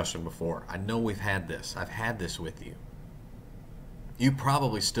this discussion before. I know we've had this. I've had this with you. You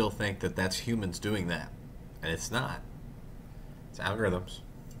probably still think that that's humans doing that. And it's not. It's algorithms.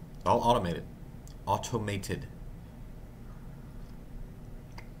 It's all automated. Automated.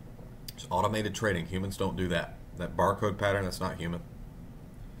 It's automated trading. Humans don't do that. That barcode pattern, that's not human.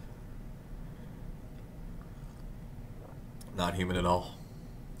 Not human at all.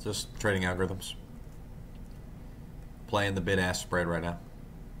 It's just trading algorithms. Playing the bid-ask spread right now.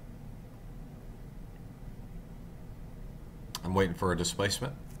 I'm waiting for a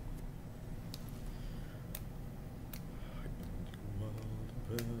displacement.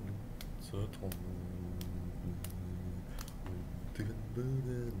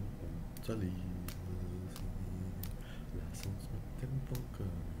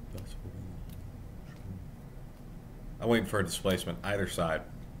 I'm waiting for a displacement either side.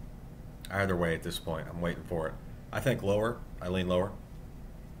 Either way at this point, I'm waiting for it. I think lower. I lean lower.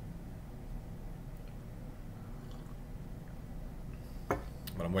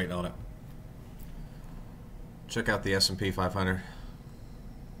 But I'm waiting on it. Check out the S&P 500.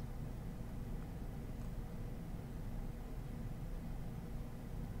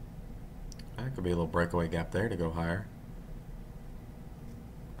 Okay, could be a little breakaway gap there to go higher.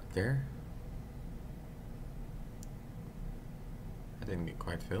 Right there. That didn't get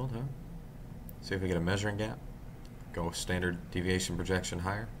quite filled, huh? See if we get a measuring gap. Go standard deviation projection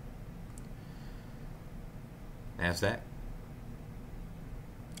higher. NASDAQ.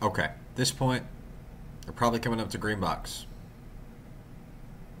 Okay, at this point, they're probably coming up to green box.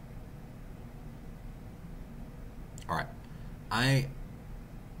 All right,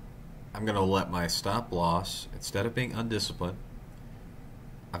 I'm going to let my stop loss, instead of being undisciplined,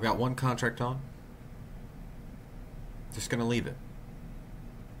 I've got one contract on. Just going to leave it.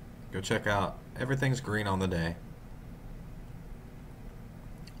 Go check out. Everything's green on the day.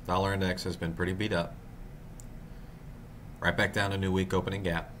 Dollar index has been pretty beat up. Right back down to new week opening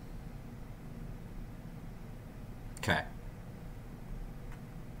gap. Okay.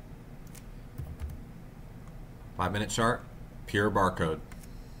 5-minute chart, pure barcode.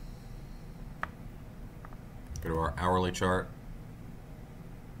 Go to our hourly chart.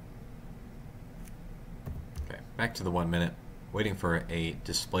 Okay, back to the 1 minute. Waiting for a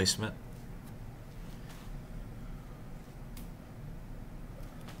displacement.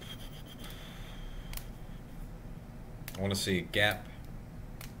 I want to see a gap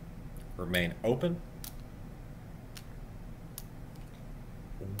remain open.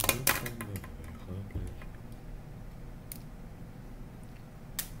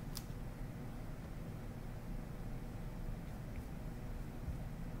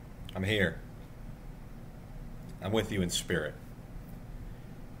 I'm here. I'm with you in spirit.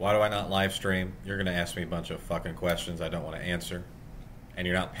 Why do I not live stream? You're going to ask me a bunch of fucking questions I don't want to answer. And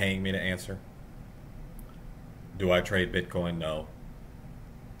you're not paying me to answer. Do I trade Bitcoin? No.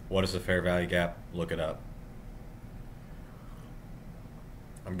 What is the fair value gap? Look it up.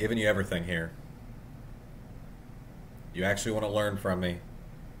 I'm giving you everything here. You actually want to learn from me?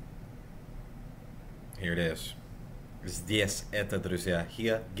 Here it is. Здесь это, друзья.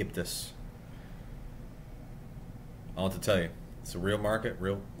 Here gibt es. I want to tell you, it's a real market,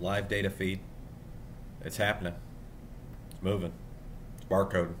 real live data feed. It's happening. It's moving. It's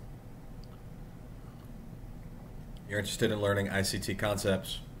barcoding. You're interested in learning ICT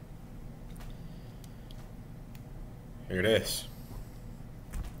concepts? Here it is.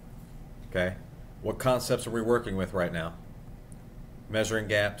 Okay. What concepts are we working with right now? Measuring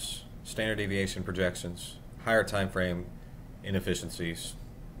gaps, standard deviation projections, higher time frame inefficiencies.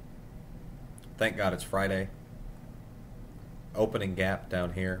 Thank God it's Friday. Opening gap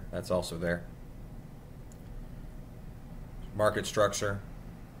down here, that's also there. Market structure,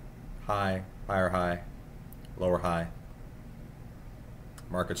 high, higher high, lower high.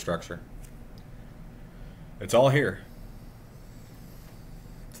 Market structure. It's all here.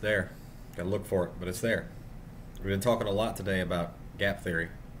 It's there. Gotta look for it, but it's there. We've been talking a lot today about gap theory.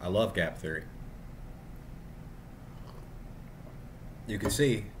 I love gap theory. You can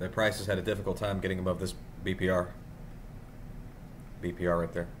see that price has had a difficult time getting above this BPR. BPR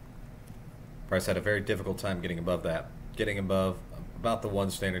right there. Price had a very difficult time getting above that. Getting above about the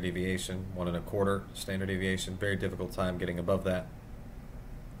 1 standard deviation, 1 1/4 standard deviation. Very difficult time getting above that.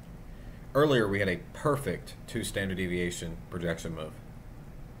 Earlier we had a perfect 2 standard deviation projection move.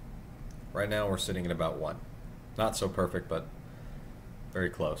 Right now we're sitting at about 1. Not so perfect, but very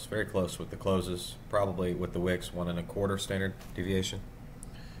close. Very close with the closes. Probably with the wicks, 1 1/4 standard deviation.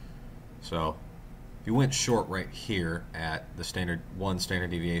 So if you went short right here at the standard 1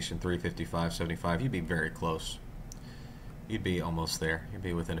 standard deviation, 355.75, you'd be very close. You'd be almost there. You'd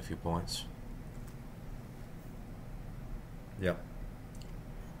be within a few points. Yep.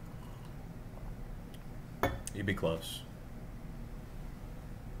 You'd be close.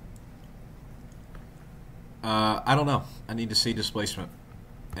 I don't know. I need to see displacement.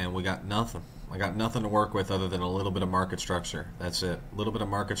 And we got nothing. I got nothing to work with other than a little bit of market structure. That's it. A little bit of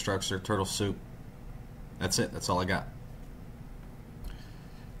market structure, turtle soup. That's it. That's all I got.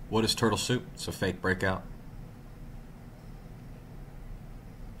 What is turtle soup? It's a fake breakout.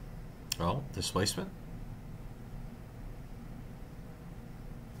 Well, displacement.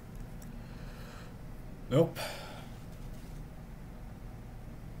 Nope.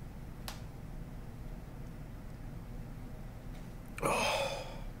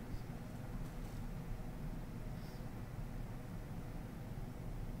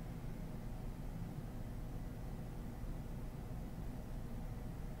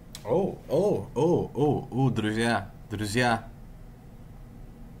 Друзья, друзья.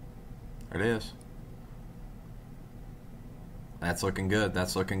 There it is. That's looking good.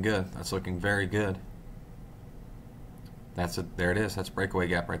 That's looking good. That's looking very good. That's it. There it is. That's breakaway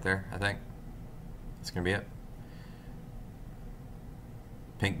gap right there, I think. That's going to be it.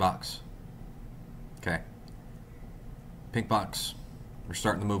 Pink box. pink box. We're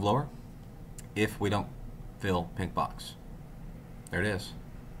starting to move lower if we don't fill pink box. There it is.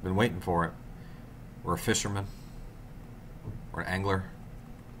 Been waiting for it. We're a fisherman. We're an angler.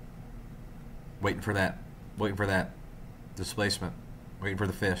 Waiting for that displacement. Waiting for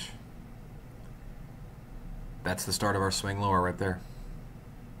the fish. That's the start of our swing lower right there.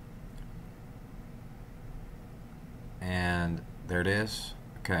 And there it is.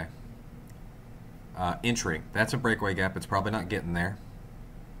 Okay. Entry. That's a breakaway gap. It's probably not getting there.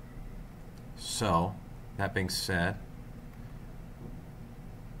 So, that being said,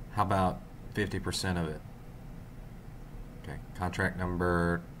 how about 50% of it? Okay, contract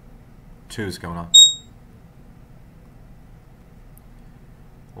number 2 is going on.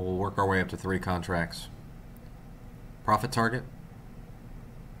 We'll work our way up to 3 contracts. Profit target.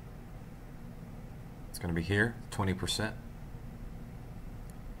 It's going to be here, 20%.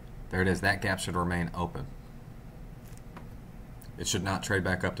 There it is. That gap should remain open. It should not trade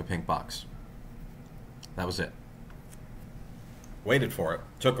back up to pink box. That was it. Waited for it.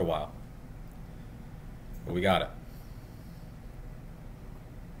 Took a while. But we got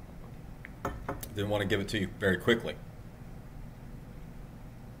it. Didn't want to give it to you very quickly.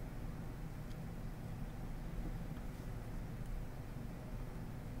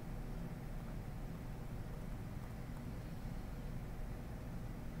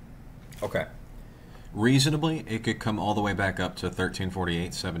 Okay. Reasonably, it could come all the way back up to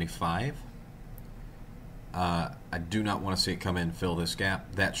 1348.75. I do not want to see it come in and fill this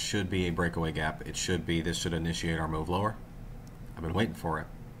gap. That should be a breakaway gap. It should be. This should initiate our move lower. I've been waiting for it.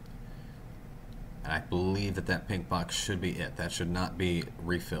 And I believe that that pink box should be it. That should not be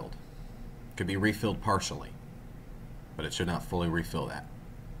refilled. It could be refilled partially, but it should not fully refill that.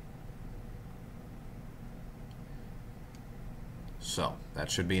 So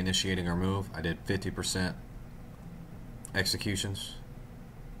that should be initiating our move. I did 50% executions.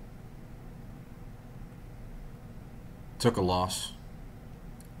 Took a loss.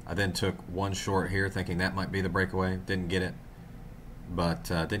 I then took one short here thinking that might be the breakaway. Didn't get it, but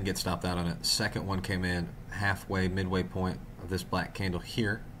didn't get stopped out on it. Second one came in halfway, midway point of this black candle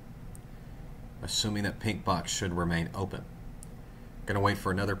here, assuming that pink box should remain open. Gonna wait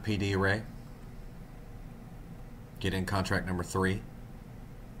for another PD array. Get in contract number 3.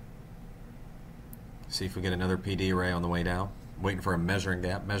 See if we get another PD array on the way down. Waiting for a measuring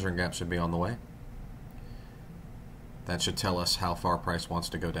gap. Measuring gap should be on the way. That should tell us how far price wants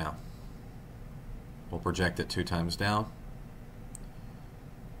to go down. We'll project it 2 times down.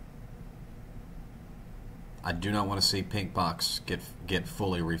 I do not want to see pink box get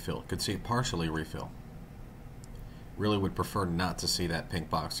fully refilled. Could see it partially refill. Really would prefer not to see that pink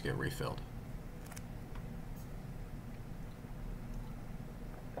box get refilled.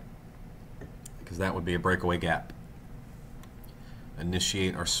 Because that would be a breakaway gap.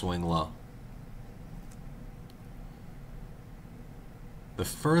 Initiate our swing low. The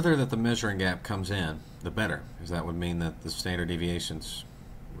further that the measuring gap comes in, the better, because that would mean that the standard deviations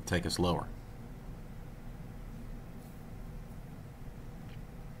would take us lower.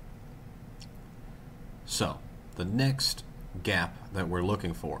 So, the next gap that we're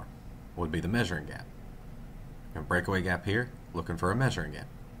looking for would be the measuring gap. A breakaway gap here, looking for a measuring gap.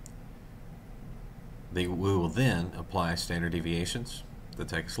 We will then apply standard deviations that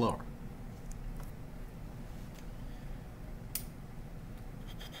take us lower.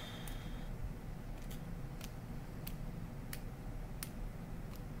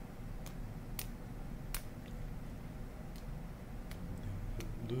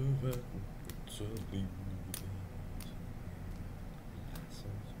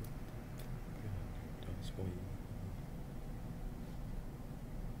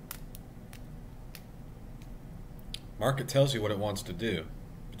 Market tells you what it wants to do,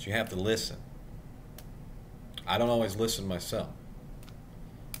 but you have to listen. I don't always listen myself.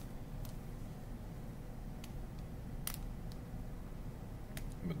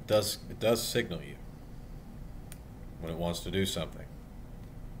 But it does signal you when it wants to do something.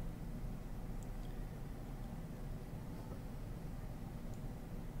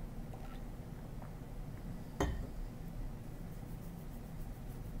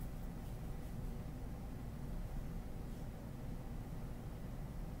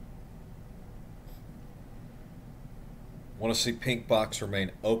 Want to see pink box remain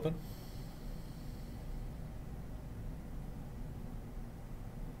open.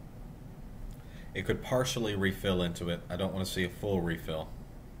 It could partially refill into it. I don't want to see a full refill.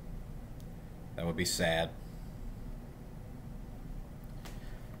 That would be sad.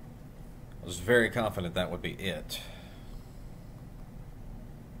 I was very confident that would be it.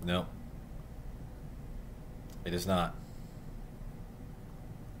 No. It is not.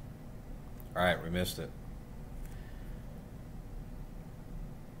 Alright, we missed it.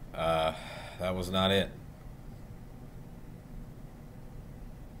 That was not it.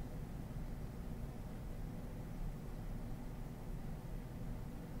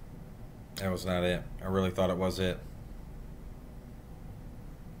 That was not it. I really thought it was it.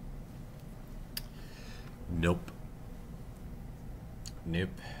 Nope. Nope.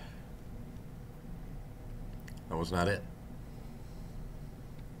 That was not it.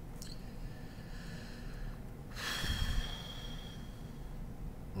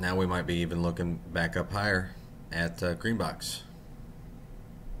 Now we might be even looking back up higher at Greenbox.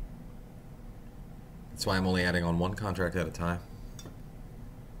 That's why I'm only adding on one contract at a time.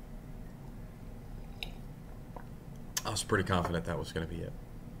 I was pretty confident that was going to be it.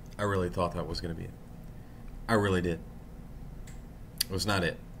 I really thought that was going to be it. I really did. It was not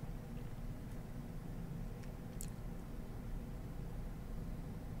it.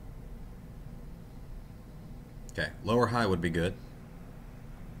 Okay, lower high would be good.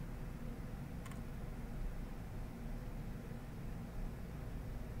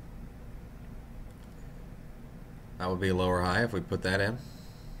 That would be a lower high if we put that in.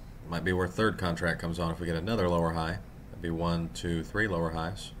 Might be where third contract comes on if we get another lower high. That'd be 1, 2, 3 lower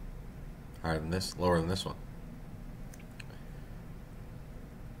highs. Higher than this, lower than this one.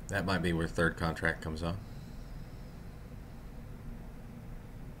 That might be where third contract comes on.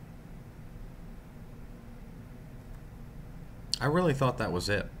 I really thought that was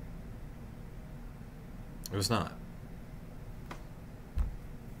it. It was not.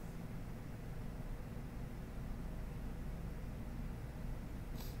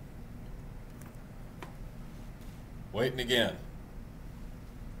 Waiting again.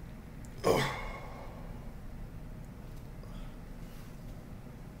 Ugh.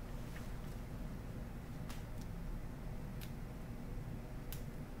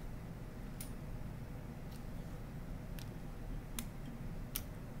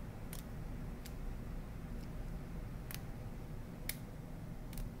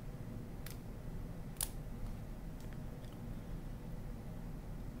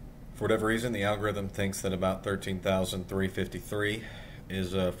 For whatever reason, the algorithm thinks that about 13,353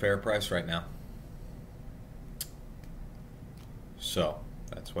 is a fair price right now. So,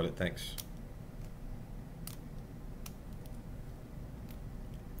 that's what it thinks.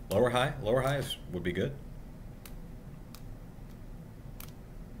 Lower highs would be good.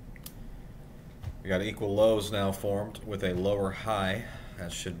 We got equal lows now formed with a lower high.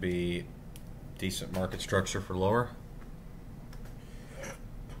 That should be decent market structure for lower.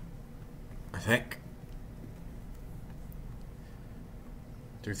 I think.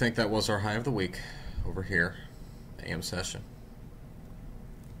 Do you think that was our high of the week over here, AM session?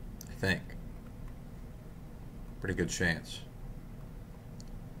 I think. Pretty good chance.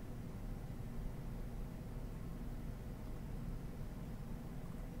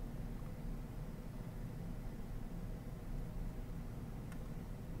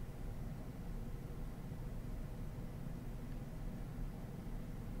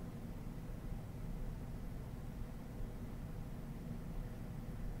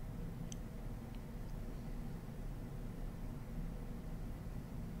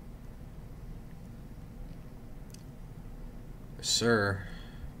 Sir,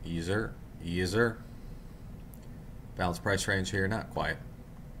 easer. Balanced price range here, not quite.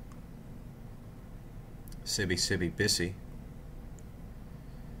 Sibby, bissy.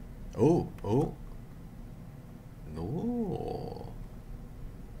 Oh. No.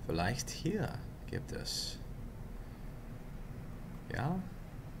 Vielleicht hier gibt es. Ja,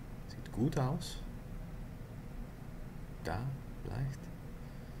 sieht gut aus. Da, vielleicht.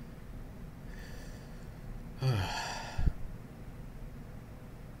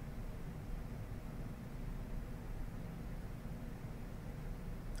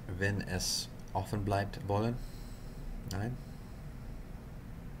 Wenn es offen bleibt wollen. Nein.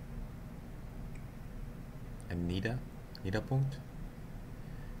 Ein Niederpunkt.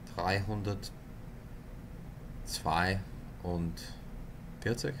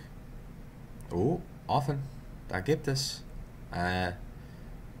 342. Oh, offen. Da gibt es 3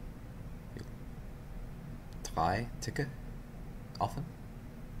 Ticket. Offen.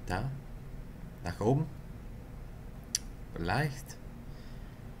 Da. Nach oben. Vielleicht.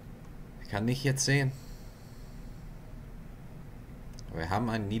 Kann nicht jetzt sehen. Wir haben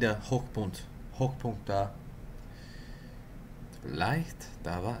einen Hochpunkt da. Vielleicht,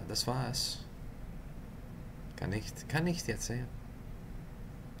 das war es. Kann nicht jetzt sehen.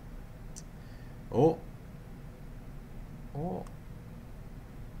 Oh.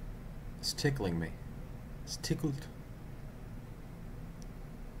 It's tickling me. It's tickled.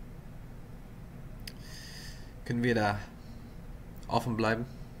 Können wir da offen bleiben?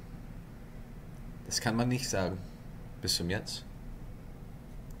 Das kann man nicht sagen. Bis zum jetzt.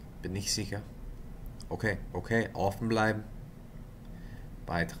 Bin nicht sicher. Okay, okay, offen bleiben.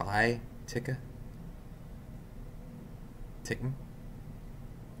 Bei 3 Ticken.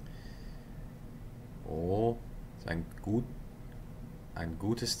 Oh, ist ein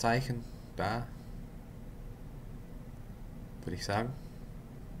gutes Zeichen da. Würde ich sagen.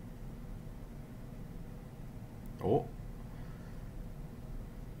 Oh.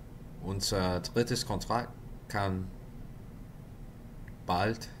 Unser drittes Kontrakt kann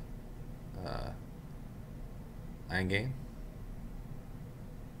bald eingehen.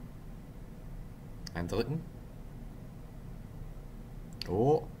 Ein dritten.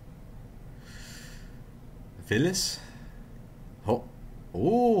 Oh. Will es? Oh.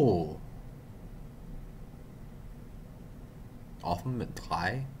 Oh. Offen mit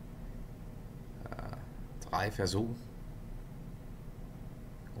 3. 3 Versuchen,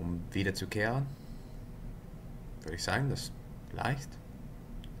 um wieder zu kehren. Würde ich sagen, das leicht.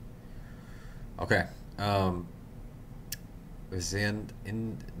 Okay. Wir sind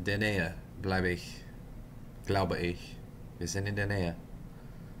in der Nähe, glaube ich. Wir sind in der Nähe.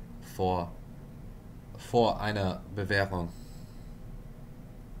 Vor einer Bewährung.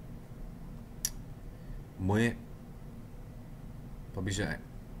 Мы приближаем.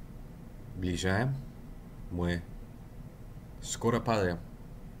 Мы скоро падаем,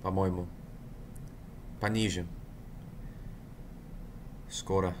 по-моему. Понижем.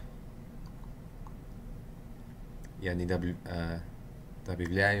 Скоро. Я не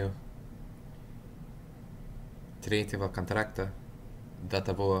добавляю третьего контракта до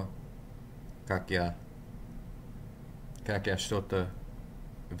того, как я что-то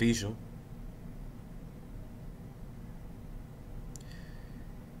вижу.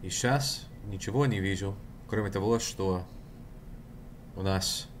 И сейчас ничего не вижу, кроме того, что у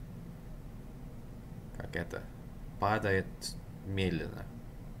нас падает медленно.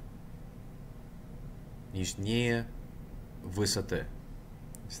 Нижнее высоты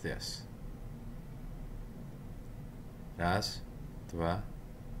здесь. 1, 2,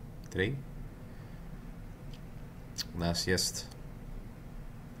 3. У нас есть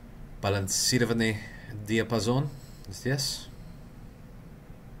балансированный диапазон здесь.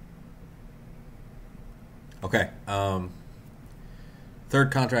 Okay,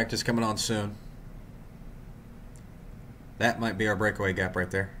 third contract is coming on soon. That might be our breakaway gap right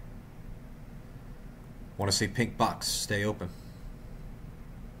there. Want to see pink box stay open.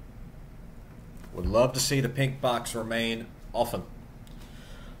 Would love to see the pink box remain open.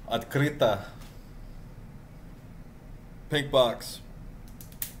 Открыто. Pink box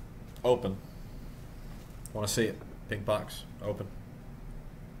open. Want to see it. Pink box open.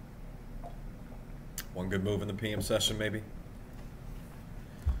 One good move in the PM session, maybe.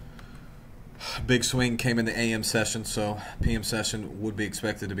 Big swing came in the AM session, so PM session would be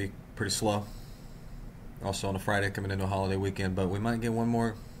expected to be pretty slow. Also on a Friday, coming into a holiday weekend, but we might get one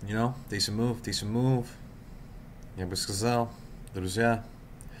more, decent move. Я бы сказал, друзья,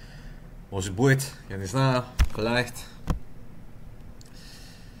 может быть, я не знаю, vielleicht.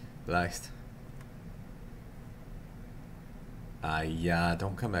 Yeah,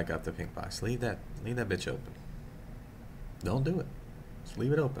 don't come back up the pink box. Leave that bitch open. Don't do it. Just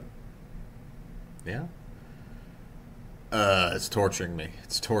leave it open. Yeah? It's torturing me.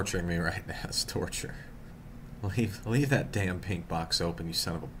 It's torturing me right now. It's torture. Leave that damn pink box open, you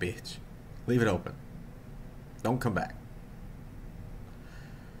son of a bitch. Leave it open. Don't come back.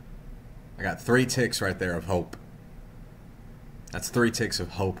 I got 3 ticks right there of hope. That's 3 ticks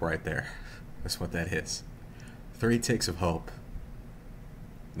of hope right there. That's what that is. 3 ticks of hope.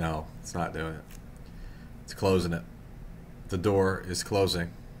 No, it's not doing it. It's closing it. The door is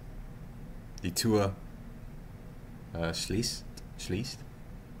closing. Die Tür schließt.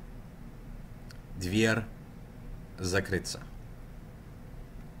 Dверь закрыта.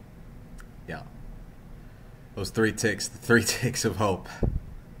 Yeah. Those 3 ticks, the 3 ticks of hope.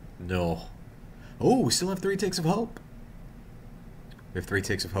 No. Oh, we still have 3 ticks of hope. We have 3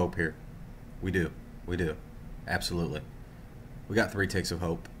 ticks of hope here. We do. Absolutely. We got 3 ticks of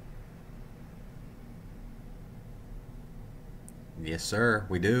hope. Yes, sir,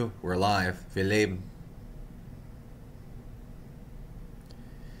 we do. We're alive. Wir leben.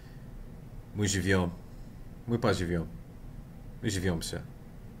 Мы живем. Мы поживем. Мы живемся.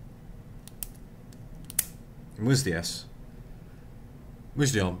 Мы здесь. Мы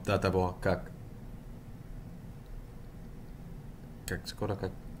ждем до того, как скоро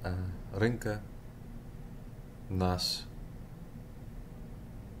как рынка нас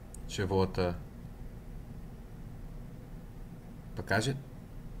чего-то Покажет.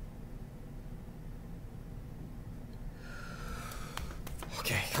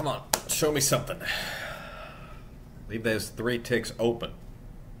 Okay, come on. Show me something. Leave those 3 ticks open.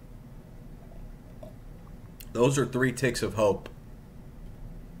 Those are 3 ticks of hope.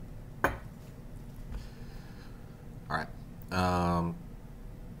 All right.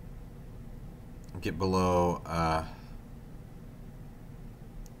 Get below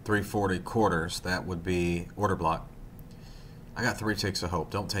 340 quarters. That would be order block. I got 3 ticks of hope.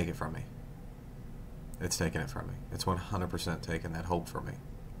 Don't take it from me. It's taking it from me. It's 100% taking that hope from me.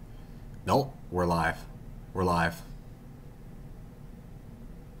 Nope. We're live. We're live.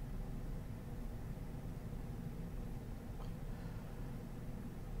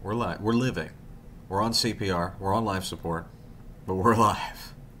 We're live. We're living. We're on CPR. We're on life support. But we're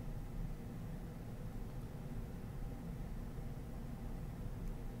live.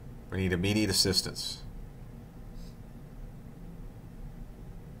 We need immediate assistance.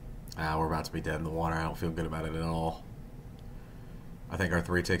 We're about to be dead in the water. I don't feel good about it at all. I think our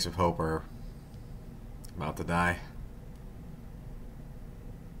 3 ticks of hope are about to die.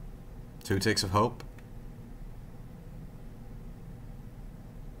 2 ticks of hope.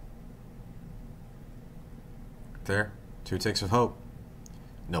 There. 2 ticks of hope.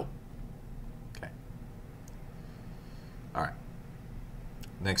 Nope. Okay. Alright.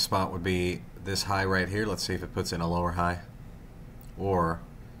 Next spot would be this high right here. Let's see if it puts in a lower high. Or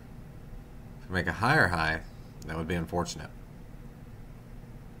if we make a higher high, that would be unfortunate.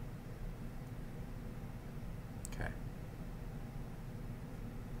 Okay.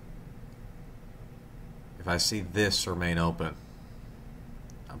 If I see this remain open,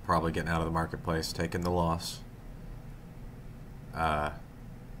 I'm probably getting out of the marketplace, taking the loss. Because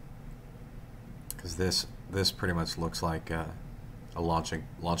this pretty much looks like a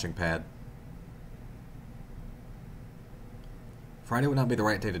launching pad. Friday would not be the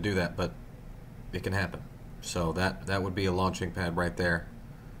right day to do that, but it can happen. So that would be a launching pad right there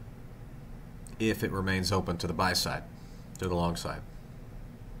if it remains open to the buy side, to the long side.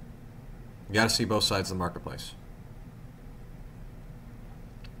 You got to see both sides of the marketplace.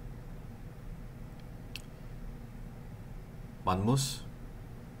 Man muss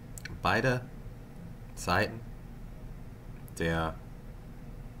beide Seiten der,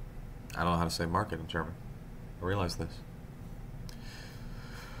 I don't know how to say market in German. I realize this.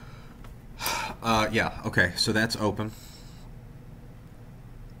 Yeah, okay, so that's open.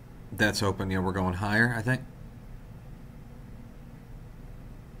 That's open. Yeah, we're going higher, I think.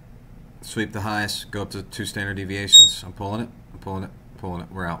 Sweep the highs, go up to 2 standard deviations. I'm pulling it. I'm pulling it. Pulling it.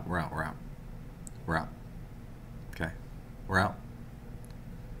 We're out. We're out. We're out. We're out. Okay. We're out.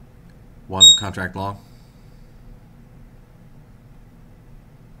 1 contract long.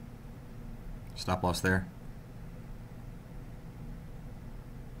 Stop loss there.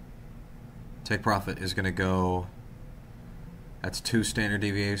 Take profit is going to go, that's 2 standard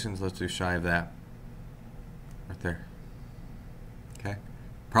deviations. Let's do shy of that. Right there. Okay.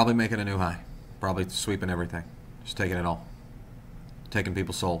 Probably making a new high. Probably sweeping everything. Just taking it all. Taking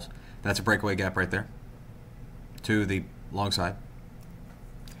people's souls. That's a breakaway gap right there. To the long side.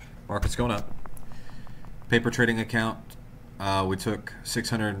 Market's going up. Paper trading account, we took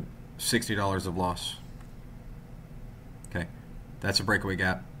 $660 of loss. Okay. That's a breakaway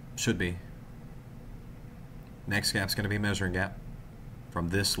gap. Should be. Next gap's going to be a measuring gap from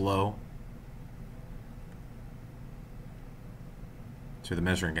this low to the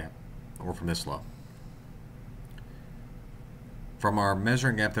measuring gap, or from this low. From our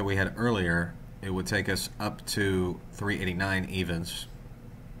measuring gap that we had earlier, it would take us up to 389 evens.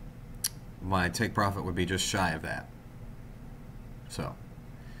 My take profit would be just shy of that. So,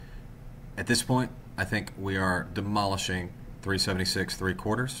 at this point, I think we are demolishing 376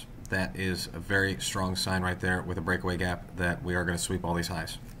 3/4. That is a very strong sign right there with a breakaway gap that we are going to sweep all these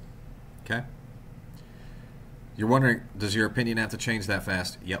highs. Okay? You're wondering, does your opinion have to change that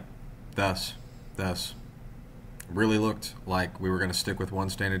fast? Yep. Does. Really looked like we were going to stick with 1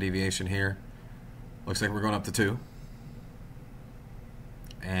 standard deviation here. Looks like we're going up to 2.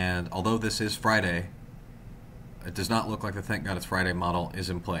 And although this is Friday, it does not look like the thank God it's Friday model is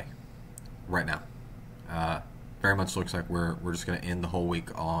in play right now. Very much looks like we're just going to end the whole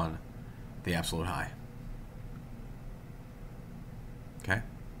week on the absolute high. Okay?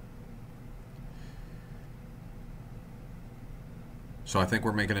 So I think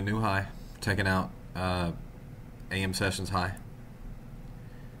we're making a new high, taking out AM sessions high.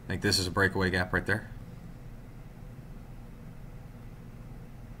 I think this is a breakaway gap right there.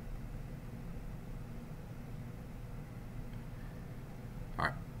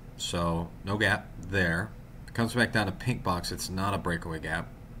 Alright, so no gap there. it comes back down to pink box, it's not a breakaway gap.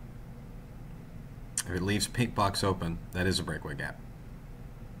 If it leaves pink box open, that is a breakaway gap.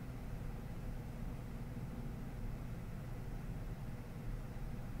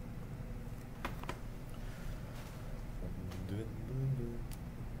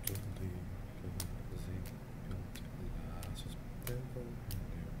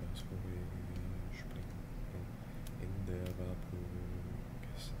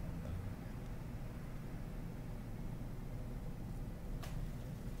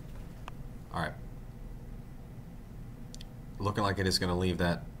 Alright. Looking like it is going to leave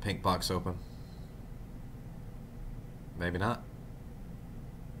that pink box open. Maybe not.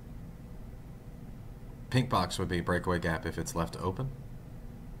 Pink box would be breakaway gap if it's left open.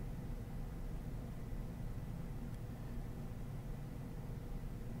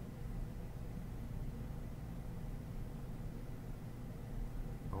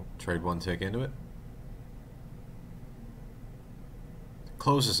 Oh, trade one tick into it.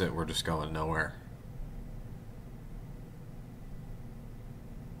 Closes it, we're just going nowhere.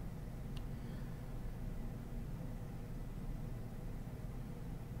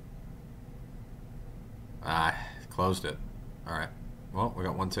 Ah, closed it. Alright. Well, we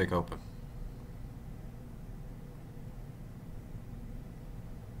got one tick open.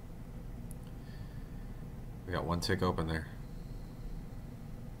 We got one tick open there.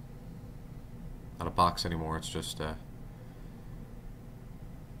 Not a box anymore, it's just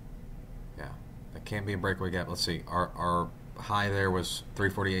yeah, that can be a breakaway gap. Let's see, our high there was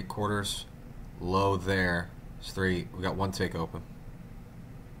 348 quarters, low there is 3. We got one tick open.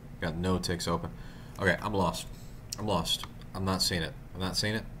 We got no ticks open. Okay, I'm lost. I'm lost. I'm not seeing it. I'm not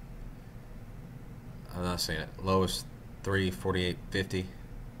seeing it. I'm not seeing it. Low is 348.50.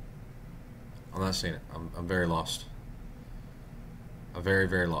 I'm not seeing it. I'm very lost. I'm very,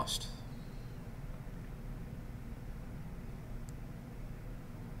 very lost.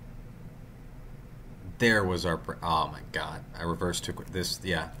 There was our. Oh my God! I reversed too quick. This,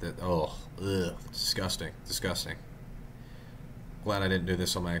 yeah. Oh, ugh, disgusting, disgusting. Glad I didn't do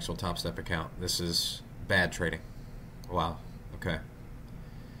this on my actual TOPSTEP account. This is bad trading. Wow. Okay.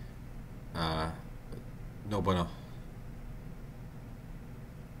 No bueno.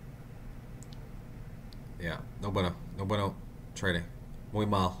 Yeah. No bueno. No bueno trading. Muy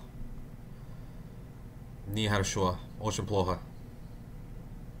mal. Не хорошо. Очень плохо.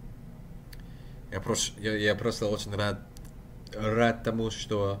 Я просто очень рад тому,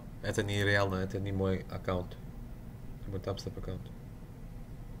 что это не реально, это не мой аккаунт. Мой TOPSTEP аккаунт.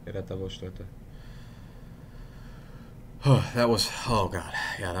 Я рад того, что это. That was, oh God,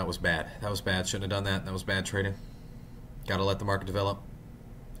 yeah, that was bad. That was bad. Shouldn't have done that. That was bad trading. Gotta let the market develop.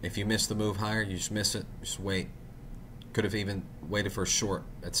 If you miss the move higher, you just miss it. Just wait. Could have even waited for a short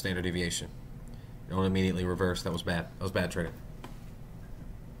at standard deviation. Don't immediately reverse. That was bad. That was bad trading.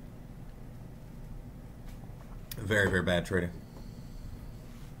 Very, very bad trading.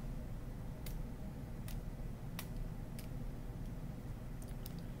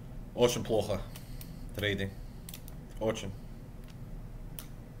 Очень плохо trading. Очень.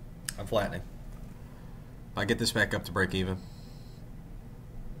 I'm flattening. If I get this back up to break even,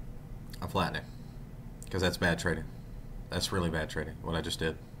 I'm flattening. Because that's bad trading. That's really bad trading, what I just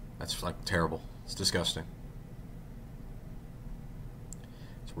did. That's like terrible. It's disgusting.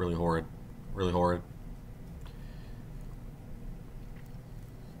 It's really horrid. Really horrid.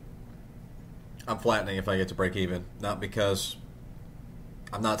 I'm flattening if I get to break even. Not because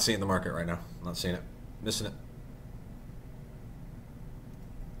I'm not seeing the market right now. I'm not seeing it. Missing it.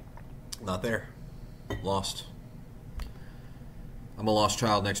 Not there. Lost. I'm a lost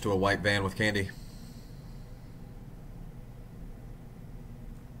child next to a white van with candy.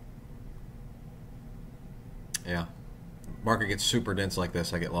 Yeah. Market gets super dense like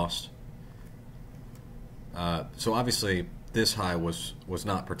this, I get lost. So obviously this high was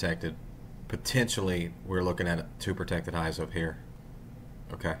not protected. Potentially we're looking at 2 protected highs up here.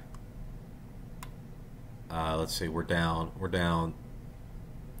 Okay. Let's see, we're down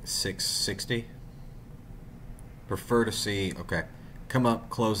 660. Prefer to see, okay, come up,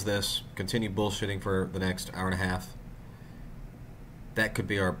 close this, continue bullshitting for the next hour and a half. That could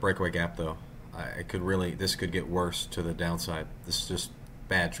be our breakaway gap though. It could really, this could get worse to the downside. This is just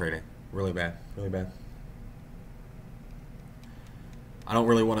bad trading. Really bad, really bad. I don't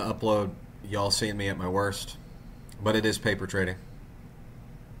really want to upload y'all seeing me at my worst, but it is paper trading.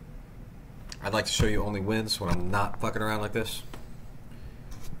 I'd like to show you only wins when I'm not fucking around like this,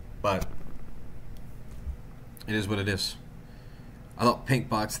 but it is what it is. I thought pink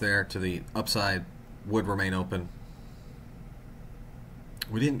box there to the upside would remain open.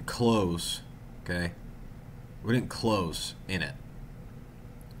 We didn't close, okay? We didn't close in it.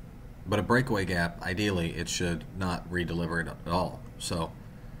 But a breakaway gap, ideally, it should not redeliver it at all. So,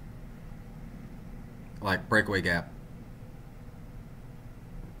 like breakaway gap,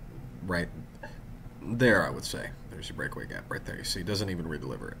 right there, I would say. There's your breakaway gap right there. You see, it doesn't even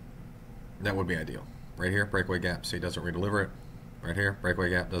redeliver it. That would be ideal. Right here, breakaway gap, see, it doesn't redeliver it. Right here, breakaway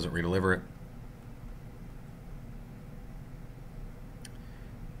gap, doesn't redeliver it.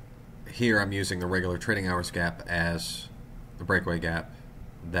 Here, I'm using the regular trading hours gap as the breakaway gap.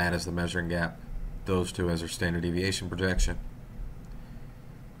 That is the measuring gap. Those two as our standard deviation projection.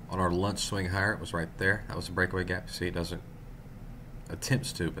 On our lunch swing higher, it was right there. That was a breakaway gap. See, it doesn't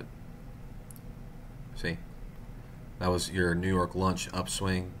attempts to, but see, that was your New York lunch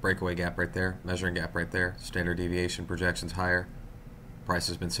upswing, breakaway gap right there, measuring gap right there, standard deviation projections higher. Price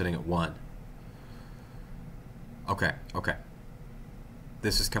has been sitting at 1. Okay.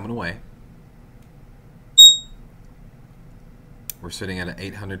 This is coming away. We're sitting at an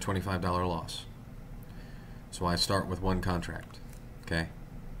 $825 loss. So I start with one contract, okay?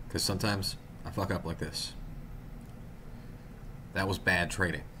 Because sometimes I fuck up like this. That was bad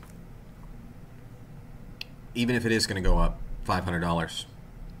trading. Even if it is going to go up $500,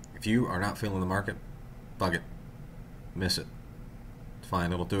 if you are not feeling the market, fuck it. Miss it. It's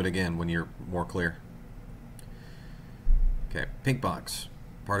fine. It'll do it again when you're more clear. Okay, pink box.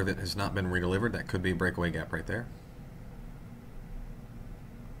 Part of it has not been redelivered. That could be a breakaway gap right there.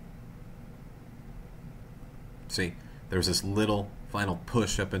 See, there's this little final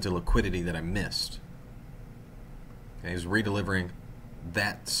push up into liquidity that I missed. Okay, he's redelivering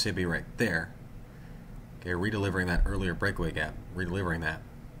that SIBI right there. Okay, redelivering that earlier breakaway gap, redelivering that,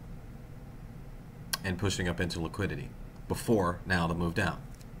 and pushing up into liquidity before now to move down.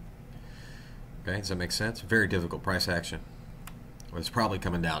 Okay, does that make sense? Very difficult price action. Well, it's probably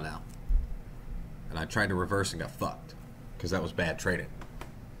coming down now. And I tried to reverse and got fucked because that was bad trading.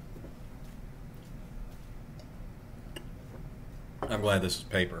 I'm glad this is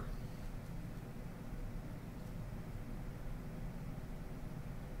paper.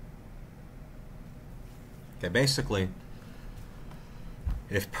 Okay, basically,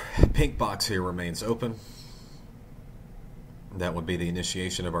 if pink box here remains open, that would be the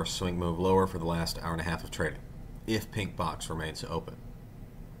initiation of our swing move lower for the last hour and a half of trading. If pink box remains open.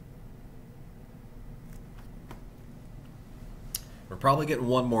 We're probably getting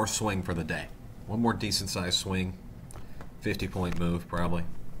one more swing for the day. One more decent sized swing. 50-point move, probably.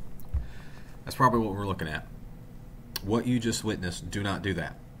 That's probably what we're looking at. What you just witnessed, do not do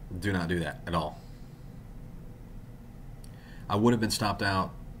that. Do not do that at all. I would have been stopped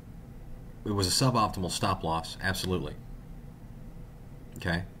out. It was a suboptimal stop loss, absolutely.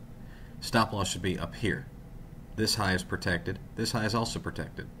 Okay? Stop loss should be up here. This high is protected. This high is also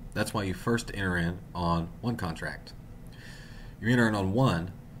protected. That's why you first enter in on one contract. You enter in on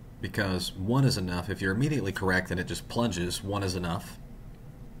one because one is enough. If you're immediately correct and it just plunges, one is enough.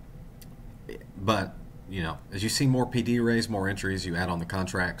 But, you know, as you see more PD raise, more entries, you add on the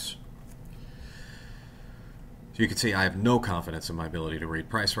contracts. So you can see I have no confidence in my ability to read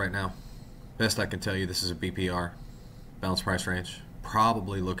price right now. Best I can tell you, this is a BPR, balanced price range.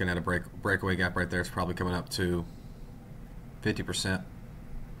 Probably looking at a breakaway gap right there. It's probably coming up to 50%. I'm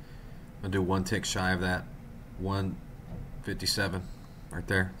going to do one tick shy of that. 157 right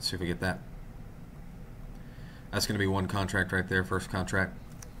there. Let's see if we get that. That's going to be one contract right there, first contract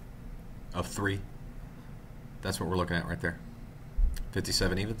of 3. That's what we're looking at right there.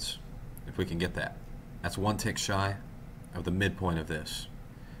 57 evens, if we can get that. That's one tick shy of the midpoint of this.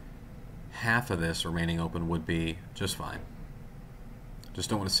 Half of this remaining open would be just fine. Just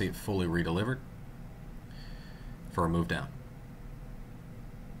don't want to see it fully redelivered for a move down.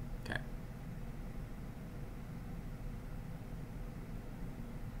 Okay.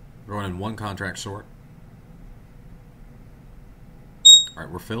 We're running one contract short. All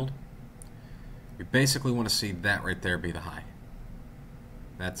right, we're filled. We basically want to see that right there be the high.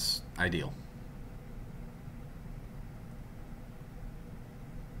 That's ideal.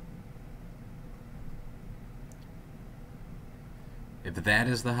 If that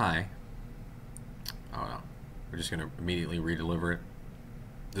is the high, oh no, we're just going to immediately redeliver it.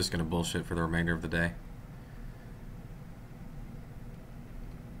 Just going to bullshit for the remainder of the day.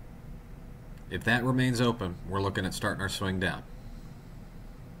 If that remains open, we're looking at starting our swing down.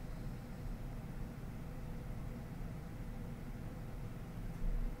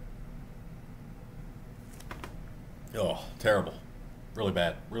 Oh, terrible. Really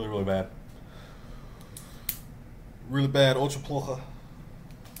bad. Really, really bad. Really bad. Очень плохо.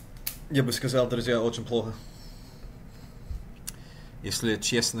 Я бы сказал, друзья, очень плохо. Если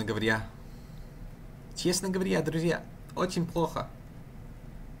честно говоря. Честно говоря, друзья, очень плохо.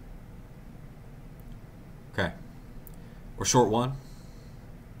 Okay. We're short one.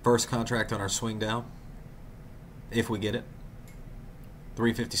 First contract on our swing down. If we get it.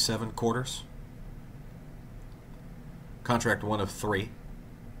 357 quarters. Contract one of 3.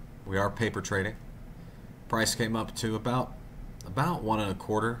 We are paper trading. Price came up to about 1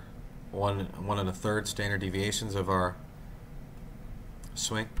 1/4, 1 1/3 standard deviations of our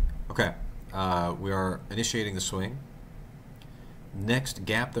swing. Okay, we are initiating the swing. Next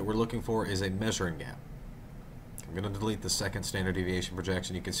gap that we're looking for is a measuring gap. I'm going to delete the second standard deviation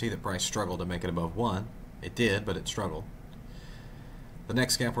projection. You can see that price struggled to make it above 1. It did, but it struggled. The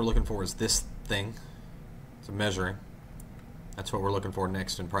next gap we're looking for is this thing. It's a measuring. That's what we're looking for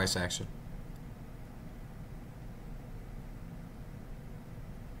next in price action.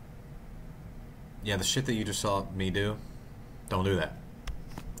 Yeah, the shit that you just saw me do, don't do that.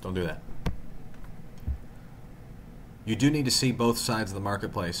 Don't do that. You do need to see both sides of the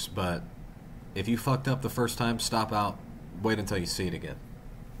marketplace, but if you fucked up the first time, stop out, wait until you see it again.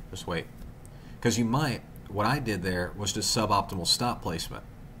 Just wait. Because you might, what I did there was just suboptimal stop placement.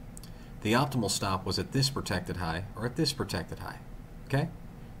 The optimal stop was at this protected high or at this protected high. Okay?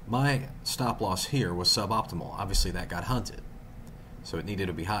 My stop loss here was suboptimal. Obviously that got hunted. So it needed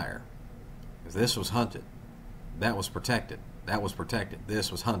to be higher. Because this was hunted. That was protected. That was protected.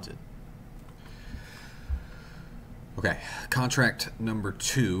 This was hunted. Okay, contract number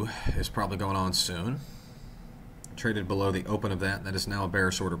 2 is probably going on soon. Traded below the open of that. That is now a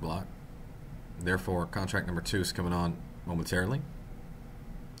bearish order block. Therefore, contract number 2 is coming on momentarily.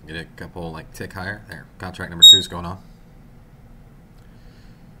 Get a couple like tick higher. There, contract number 2 is going on.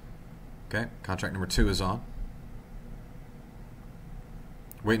 Okay, contract number 2 is on.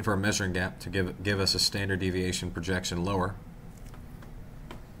 Waiting for a measuring gap to give us a standard deviation projection lower.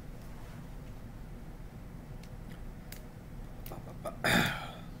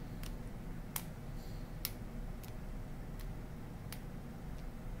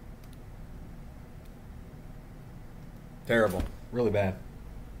 Terrible. Really bad.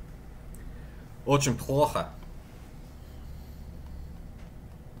 Очень плохо.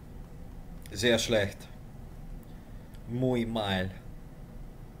 Sehr schlecht. Muy mal.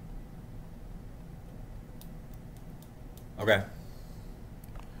 Okay.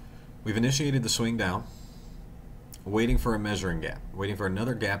 We've initiated the swing down, waiting for a measuring gap, waiting for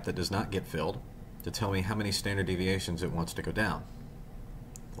another gap that does not get filled to tell me how many standard deviations it wants to go down.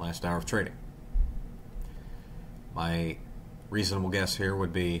 Last hour of trading. My reasonable guess here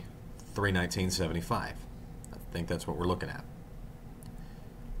would be 319.75. I think that's what we're looking at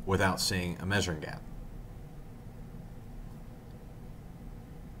without seeing a measuring gap.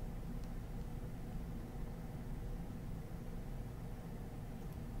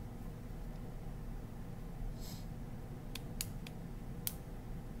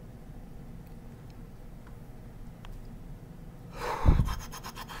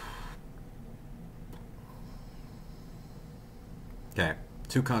 Okay,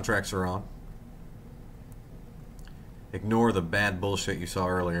 2 contracts are on. Ignore the bad bullshit you saw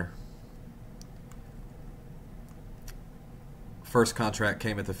earlier. First contract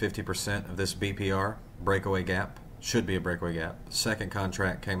came at the 50% of this BPR, breakaway gap. Should be a breakaway gap. Second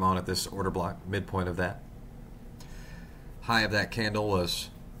contract came on at this order block, midpoint of that. High of that candle was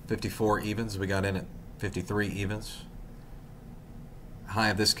 54 evens. We got in at 53 evens. High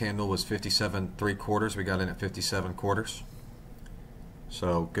of this candle was 57 3/4. We got in at 57 quarters.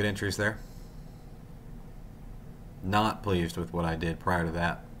 So good entries there. Not pleased with what I did prior to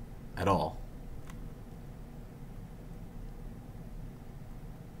that at all.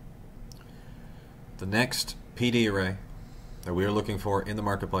 The next PD array that we are looking for in the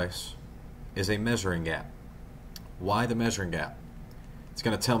marketplace is a measuring gap. Why the measuring gap? It's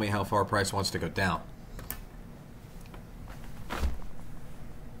going to tell me how far price wants to go down.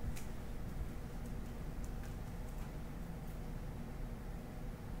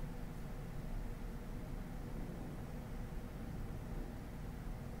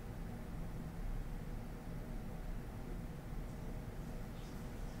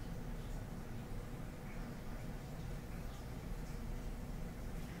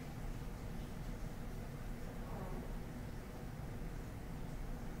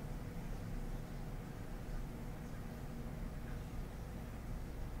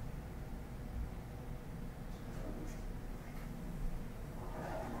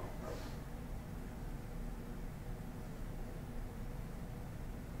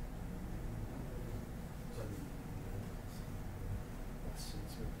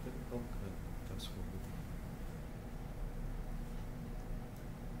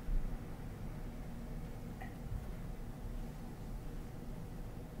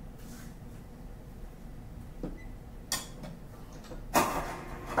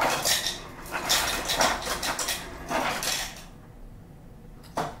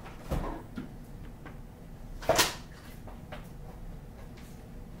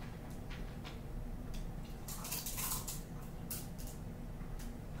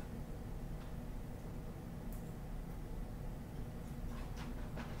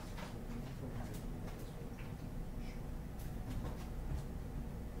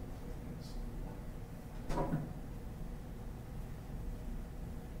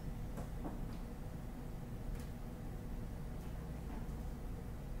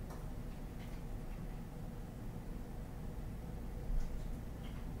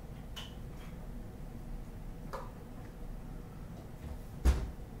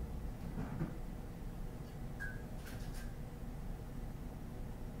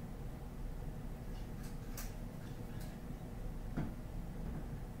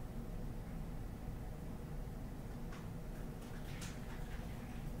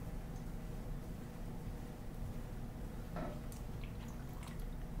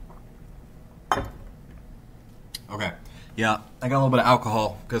 Yeah, I got a little bit of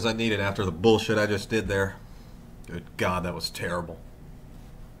alcohol because I need it after the bullshit I just did there. Good God, that was terrible.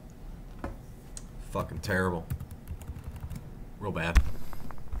 Fucking terrible. Real bad.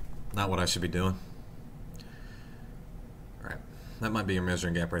 Not what I should be doing. Alright, that might be your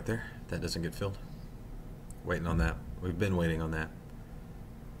measuring gap right there. That doesn't get filled. Waiting on that. We've been waiting on that.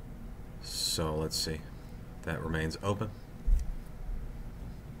 So let's see. That remains open.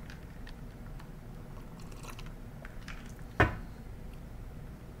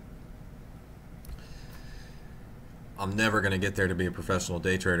 I'm never going to get there to be a professional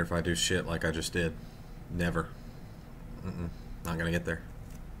day trader if I do shit like I just did. Never. Not going to get there.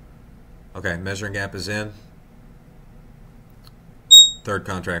 Okay, measuring gap is in. Third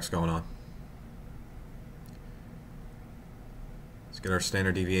contract's going on. Let's get our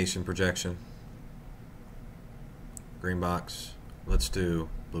standard deviation projection. Green box. Let's do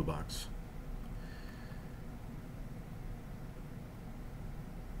blue box.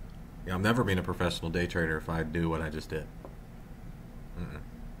 Yeah, I'm never being a professional day trader if I do what I just did.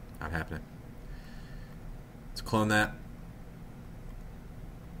 Not happening. Let's clone that.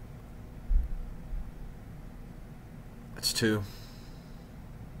 That's 2.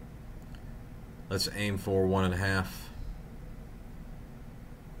 Let's aim for 1.5.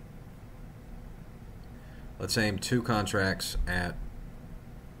 Let's aim 2 contracts at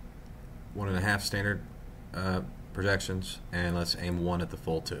 1.5 standard projections, and let's aim 1 at the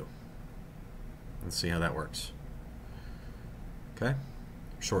full 2. Let's see how that works. Okay,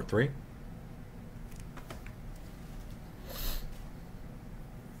 short 3.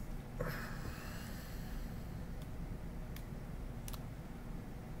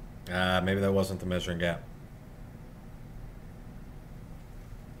 Maybe that wasn't the measuring gap.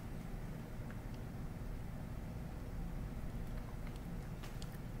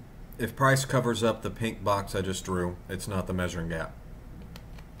 If price covers up the pink box I just drew, it's not the measuring gap.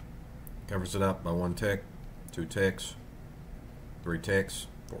 Covers it up by 1 tick, 2 ticks, 3 ticks,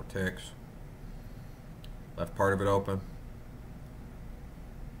 4 ticks. Left part of it open.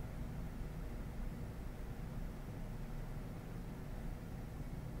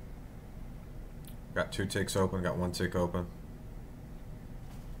 Got 2 ticks open, got 1 tick open.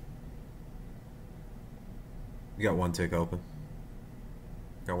 You got 1 tick open.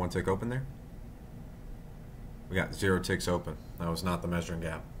 Got 1 tick open there? We got 0 ticks open. That was not the measuring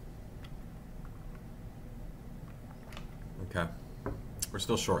gap. Okay. We're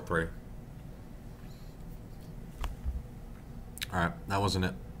still short 3. Alright, that wasn't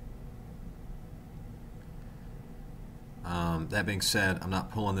it. That being said, I'm not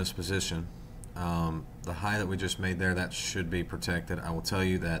pulling this position. The high that we just made there, that should be protected. I will tell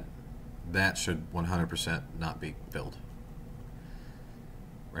you that that should 100% not be filled.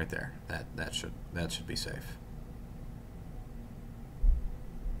 Right there. That should be safe.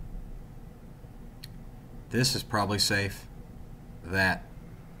 This is probably safe. That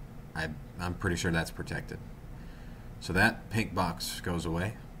I'm pretty sure that's protected. So that pink box goes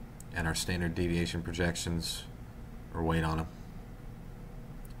away, and our standard deviation projections are wait on them.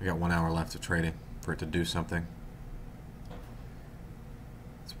 We got 1 hour left of trading for it to do something.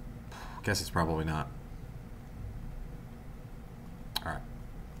 I guess it's probably not. All right,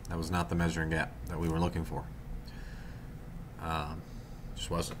 that was not the measuring gap that we were looking for. Just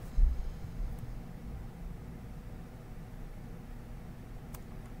wasn't.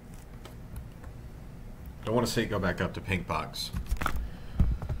 Don't want to see it go back up to pink box.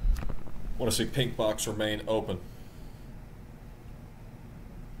 Want to see pink box remain open.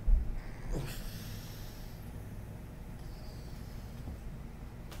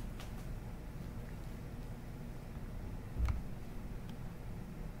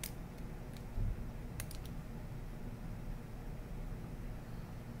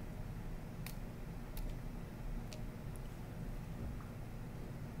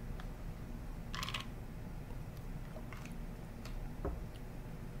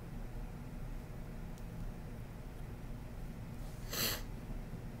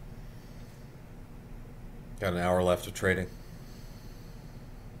 Got an hour left of trading.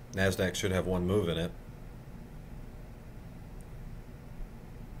 NASDAQ should have 1 move in it.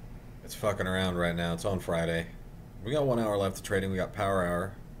 It's fucking around right now. It's on Friday. We got 1 hour left of trading. We got power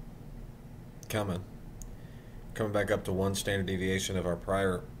hour coming. Coming back up to 1 standard deviation of our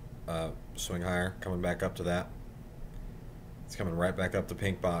prior swing higher. Coming back up to that. It's coming right back up to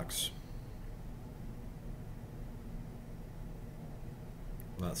pink box.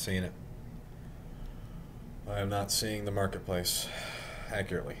 Not seeing it. I am not seeing the marketplace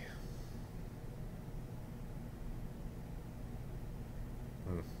accurately.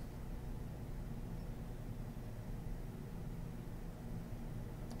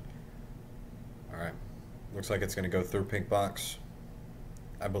 Looks like it's going to go through pink box.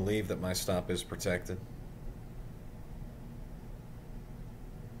 I believe that my stop is protected.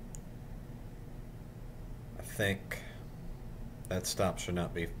 I think that stop should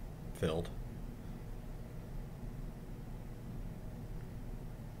not be filled.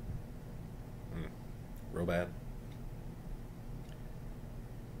 Real bad.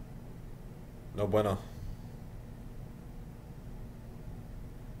 No bueno.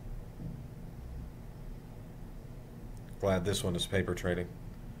 Glad this one is paper trading.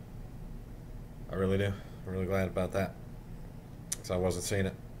 I really do. I'm really glad about that, because I wasn't seeing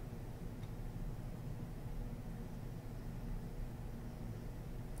it.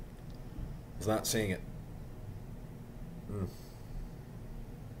 Was not seeing it.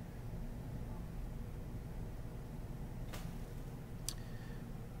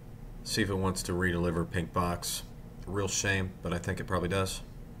 See if it wants to redeliver pink box. Real shame, but I think it probably does.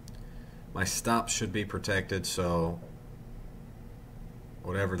 My stop should be protected, so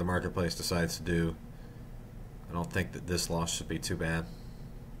whatever the marketplace decides to do, I don't think that this loss should be too bad.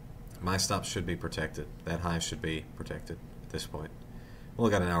 My stop should be protected. That high should be protected at this point. We've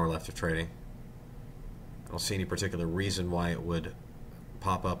only got an hour left of trading. I don't see any particular reason why it would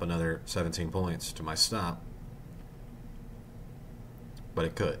pop up another 17 points to my stop, but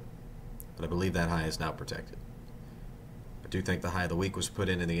it could. But I believe that high is now protected. I do think the high of the week was put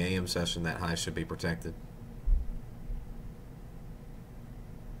in the AM session. That high should be protected.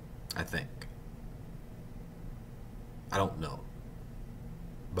 I think. I don't know,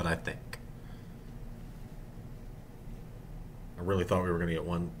 but I think. I really thought we were going to get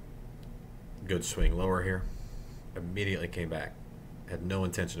one good swing lower here. Immediately came back. Had no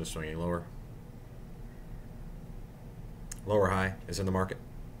intention of swinging lower. Lower high is in the market.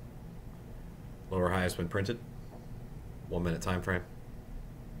 Lower high has been printed. 1 minute time frame.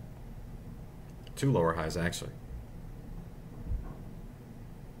 2 lower highs actually.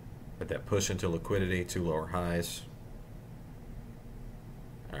 But that push into liquidity, 2 lower highs.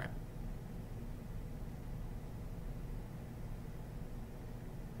 All right.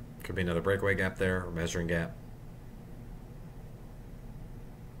 Could be another breakaway gap there, or measuring gap.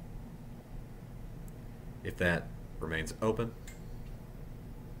 If that remains open,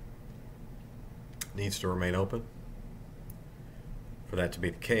 needs to remain open. For that to be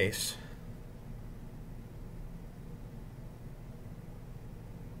the case,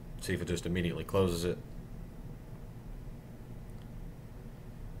 see if it just immediately closes it.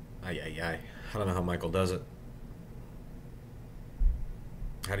 I don't know how Michael does it.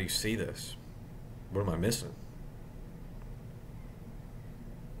 How do you see this? What am I missing?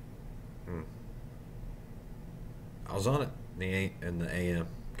 I was on it in the AM.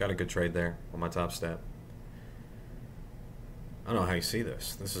 Got a good trade there on my top step. I don't know how you see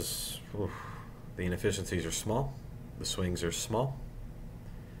this. This is, the inefficiencies are small. The swings are small.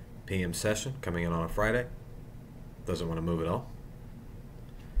 PM session coming in on a Friday. Doesn't want to move at all.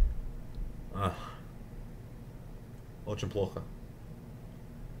 Очень плохо.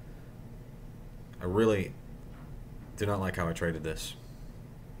 I really do not like how I traded this.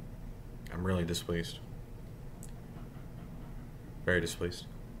 I'm really displeased. Very displeased.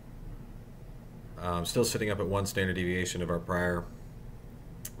 Still sitting up at 1 standard deviation of our prior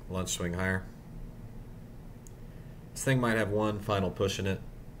lunch swing higher. This thing might have one final push in it.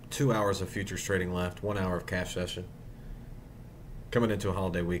 2 hours of futures trading left. 1 hour of cash session. Coming into a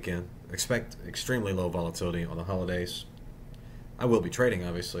holiday weekend. Expect extremely low volatility on the holidays. I will be trading,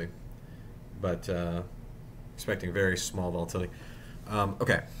 obviously, but expecting very small volatility.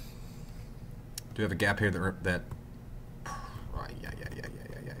 Okay. Do we have a gap here that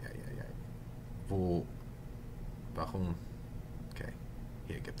Warum? Okay.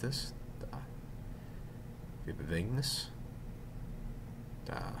 Hier gibt es. Da. Wir bewegen es.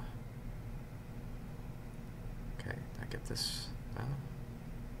 Da. Okay, I get this.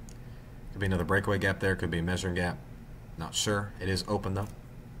 Could be another breakaway gap there. Could be a measuring gap. Not sure. It is open though.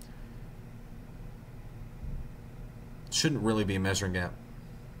 Shouldn't really be a measuring gap.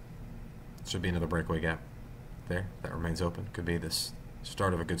 Should be another breakaway gap there. That remains open. Could be this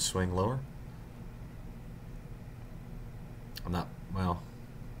start of a good swing lower. I'm not, well,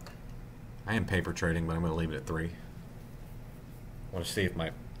 I am paper trading, but I'm going to leave it at 3. I want to see if my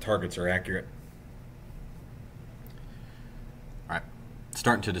targets are accurate. All right,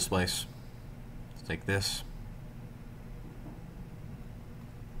 starting to displace. Let's take this.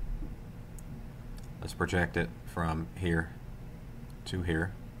 Let's project it from here to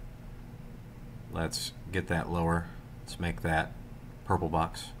here. Let's get that lower. Let's make that purple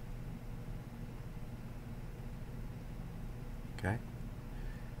box. Okay.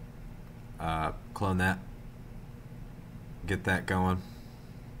 Clone that. get that going.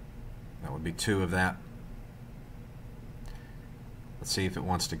 That would be 2 of that. Let's see if it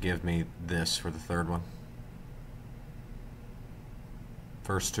wants to give me this for the third one.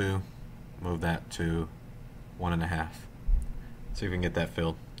 First 2, move that to 1.5. See if we can get that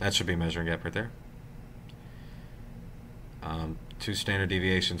filled. That should be a measuring gap right there. 2 standard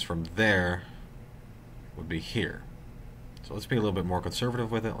deviations from there would be here. So let's be a little bit more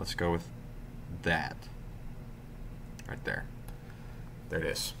conservative with it. Let's go with that. Right there. There it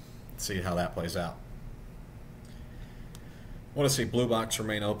is. Let's see how that plays out. I want to see blue box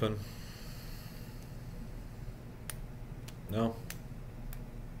remain open. No?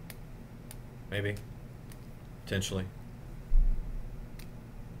 Maybe. Potentially.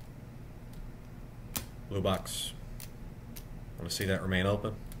 Blue box. Want to see that remain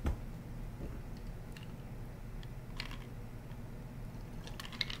open.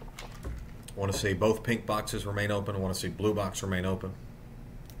 Want to see both pink boxes remain open. I want to see blue box remain open.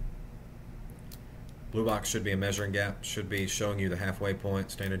 Blue box should be a measuring gap. Should be showing you the halfway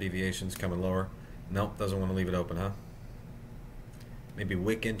point. Standard deviations coming lower. Nope, doesn't want to leave it open, huh? Maybe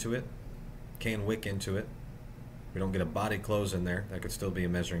wick into it. Can wick into it. We don't get a body close in there. That could still be a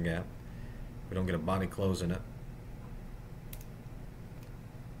measuring gap. We don't get a body close in it.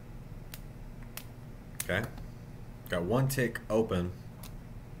 Okay. Got 1 tick open.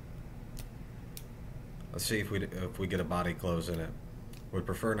 Let's see if we get a body close in it. Would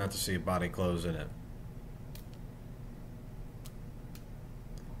prefer not to see a body close in it.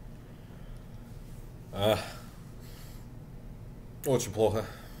 Очень плохо.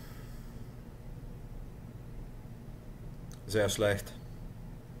 Sehr schlecht.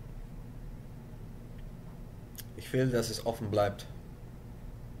 Ich will, dass es offen bleibt.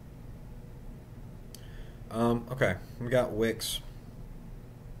 Okay, we got wicks.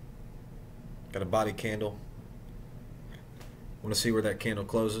 Got a body candle. Want to see where that candle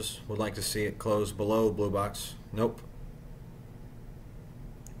closes. Would like to see it close below blue box. Nope.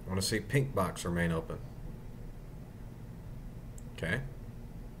 Want to see pink box remain open. Okay.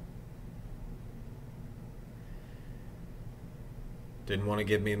 Didn't want to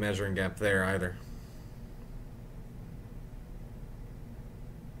give me a measuring gap there either.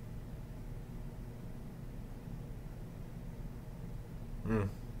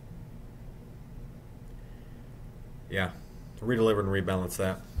 Yeah, redeliver and rebalance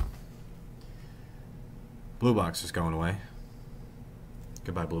that. Blue box is going away.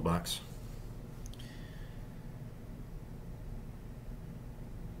 Goodbye, blue box.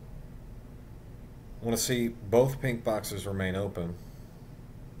 I want to see both pink boxes remain open.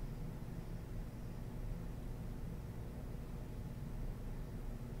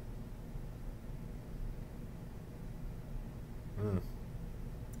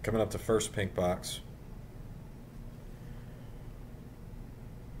 Coming up to first pink box.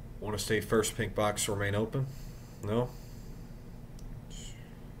 Want to see first pink box remain open? No?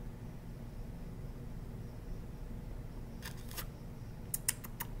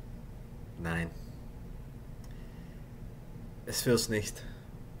 Nein. Es will's nicht.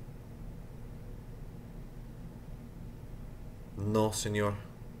 No, señor.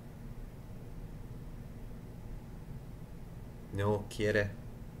 No quiere.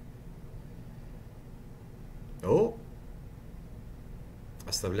 О!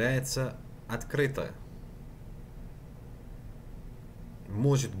 Оставляется открыто.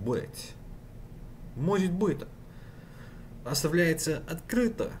 Может быть. Может быть. Оставляется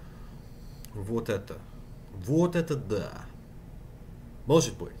открыто. Вот это. Вот это да.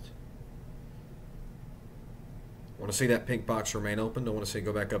 Может быть. Want to see that pink box remain open? Don't want to see it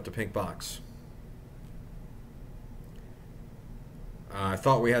go back up to pink box. I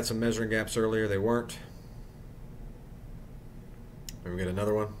thought we had some measuring gaps earlier. They weren't. Maybe we get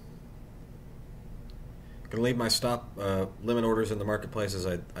another one. Gonna leave my stop limit orders in the marketplace, as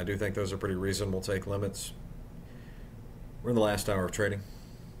I do think those are pretty reasonable take limits. We're in the last hour of trading.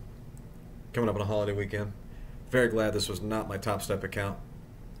 Coming up on a holiday weekend. Very glad this was not my TOPSTEP account.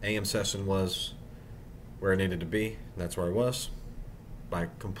 AM session was where I needed to be. That's where I was. By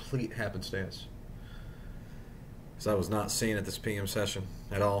complete happenstance. Because I was not seen at this PM session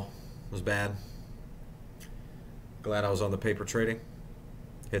at all. It was bad. Glad I was on the paper trading.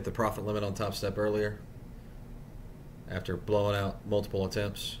 Hit the profit limit on TOPSTEP earlier. After blowing out multiple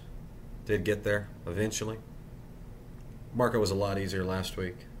attempts. Did get there eventually. Market was a lot easier last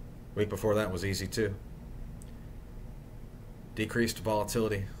week. Week before that was easy too. Decreased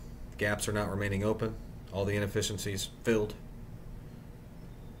volatility. Gaps are not remaining open. All the inefficiencies filled.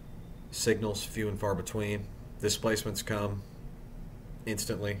 Signals few and far between. Displacements come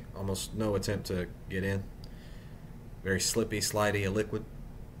instantly. Almost no attempt to get in. Very slippy, slidey, illiquid.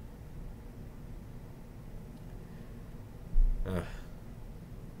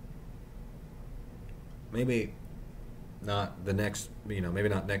 Maybe not the next, maybe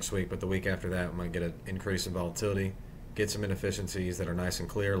not next week, but the week after that, we might get an increase in volatility, get some inefficiencies that are nice and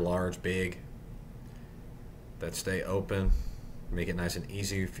clear, large, big, that stay open, make it nice and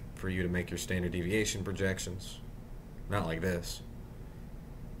easy for you to make your standard deviation projections. Not like this.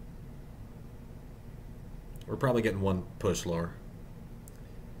 We're probably getting one push lower.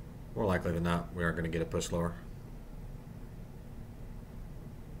 More likely than not, we aren't going to get a push lower.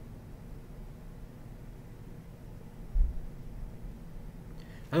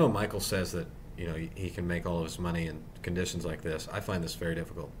 I know Michael says that, he can make all of his money in conditions like this. I find this very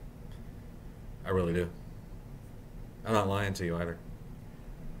difficult. I really do. I'm not lying to you either.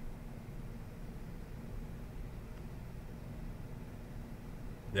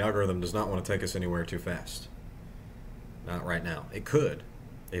 The algorithm does not want to take us anywhere too fast. Not right now. It could,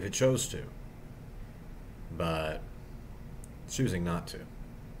 if it chose to. But it's choosing not to.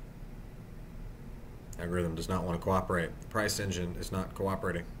 The algorithm does not want to cooperate. The price engine is not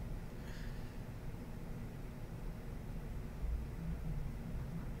cooperating.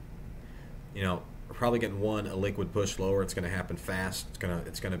 We're probably getting one illiquid push lower. It's going to happen fast.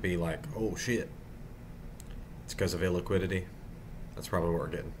 It's going to be like, oh shit. It's because of illiquidity. That's probably what we're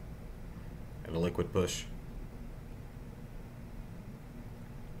getting. An illiquid push.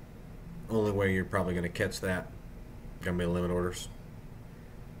 Only way you're probably going to catch that going to be limit orders.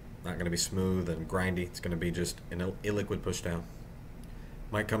 Not going to be smooth and grindy. It's going to be just an illiquid push down.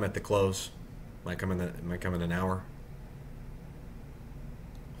 Might come at the close. Might come in an hour.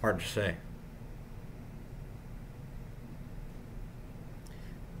 Hard to say.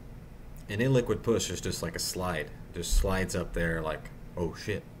 An illiquid push is just like a slide. It just slides up there like, oh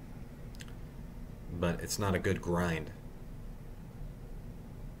shit. But it's not a good grind.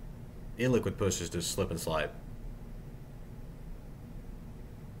 Illiquid push is just slip and slide.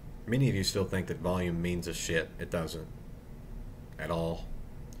 Many of you still think that volume means a shit. It doesn't. At all.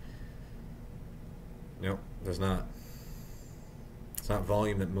 Nope, does not. It's not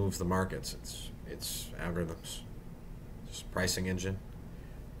volume that moves the markets. It's algorithms. Just pricing engine.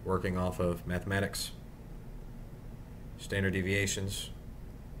 Working off of mathematics, standard deviations,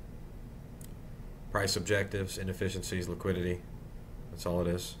 price objectives, inefficiencies, liquidity. That's all it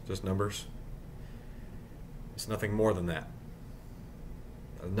is. Just numbers. It's nothing more than that.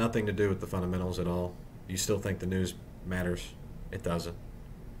 Nothing to do with the fundamentals at all. You still think the news matters. It doesn't.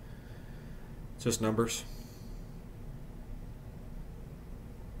 It's just numbers.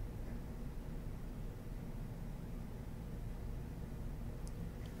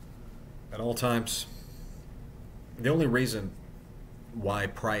 At all times, the only reason why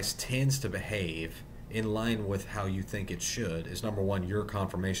price tends to behave in line with how you think it should is, number one, your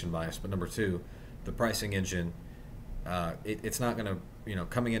confirmation bias, but number two, the pricing engine, it's not going to,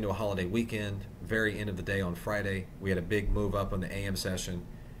 coming into a holiday weekend, very end of the day on Friday, we had a big move up on the AM session.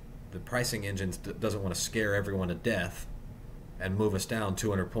 The pricing engine doesn't want to scare everyone to death and move us down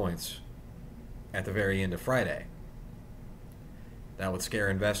 200 points at the very end of Friday. That would scare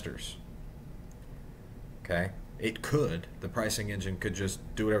investors. Okay? It could. The pricing engine could just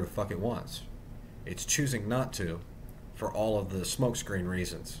do whatever the fuck it wants. It's choosing not to for all of the smokescreen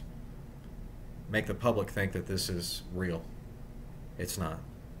reasons. Make the public think that this is real. It's not.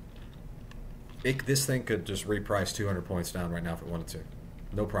 This thing could just reprice 200 points down right now if it wanted to.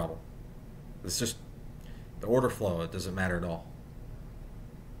 No problem. It's just the order flow. It doesn't matter at all.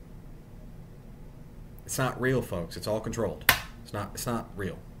 It's not real, folks. It's all controlled. It's not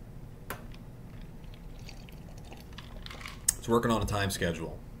real. It's working on a time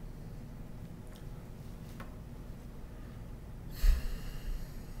schedule.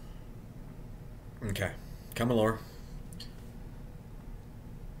 Okay, coming lower.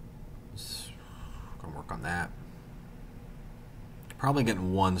 Gonna work on that. Probably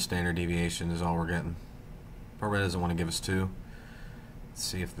getting one standard deviation is all we're getting. Probably doesn't want to give us two. Let's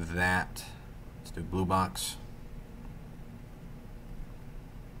see if that. Let's do blue box.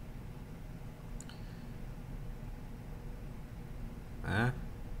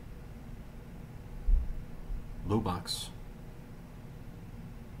 Blue box.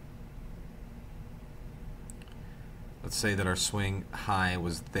 Let's say that our swing high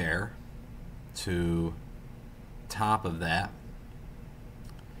was there to top of that.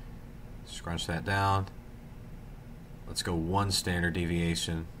 Scrunch that down. Let's go one standard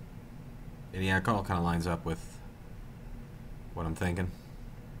deviation. And yeah, it all kind of lines up with what I'm thinking.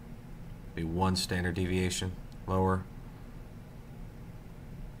 Be one standard deviation lower.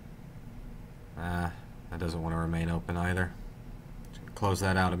 That doesn't want to remain open either. Close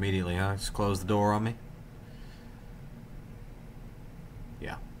that out immediately, huh? Just close the door on me.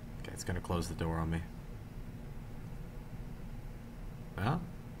 Yeah. Okay, it's going to close the door on me. Well,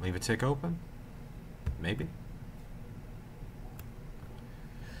 leave a tick open. Maybe.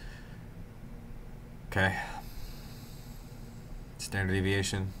 Okay. Standard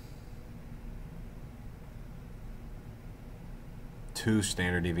deviation. 2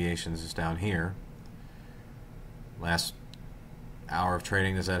 standard deviations is down here. Last hour of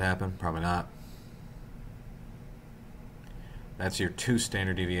trading, does that happen? Probably not. That's your 2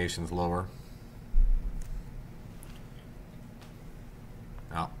 standard deviations lower.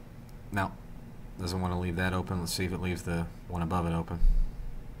 Oh, no. Doesn't want to leave that open. Let's see if it leaves the one above it open.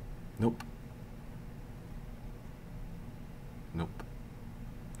 Nope. Nope.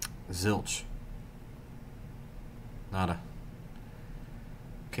 Zilch. Nada.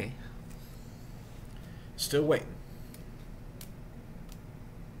 Okay. Still waiting.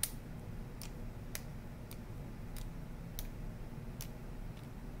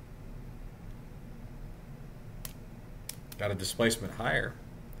 Got a displacement higher.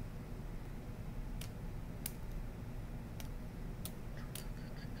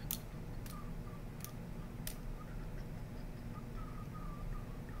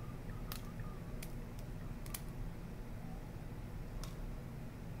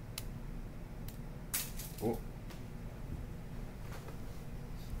 Oh.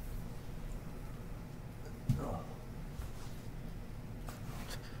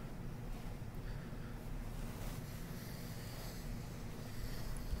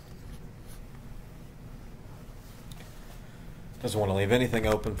 Doesn't want to leave anything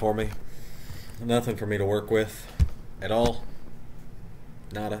open for me. Nothing for me to work with at all.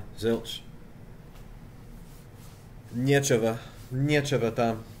 Nada. Zilch. Niczego. Niczego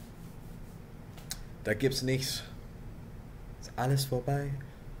tam. Da gibt's nichts. Ist alles vorbei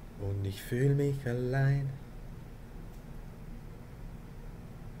und ich fühle mich allein.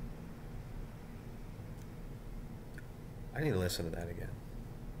 I need to listen to that again.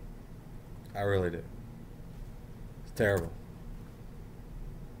 I really do. It's terrible.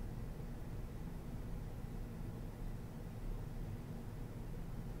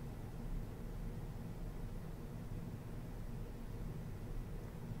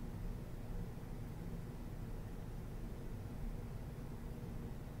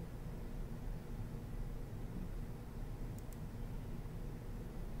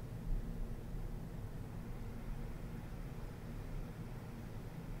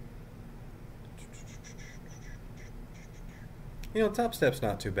 You know, TOPSTEP's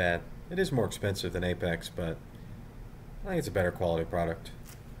not too bad. It is more expensive than Apex, but I think it's a better quality product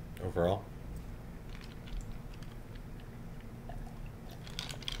overall.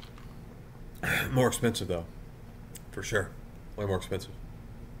 More expensive, though. For sure. Way more expensive.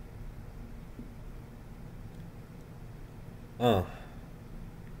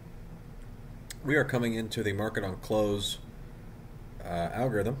 We are coming into the market on close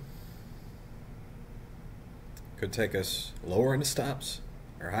algorithm. Could take us lower into stops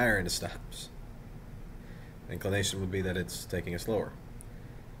or higher into stops. The inclination would be that it's taking us lower.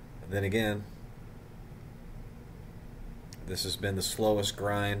 And then again, this has been the slowest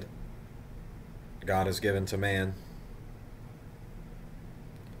grind God has given to man.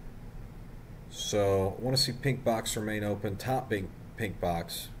 So I want to see pink box remain open. Top pink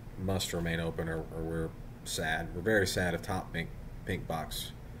box must remain open, or we're sad. We're very sad if top pink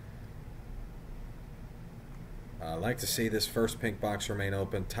box. I'd like to see this first pink box remain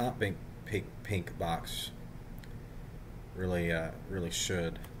open. Top pink box really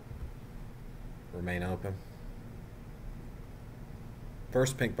should remain open.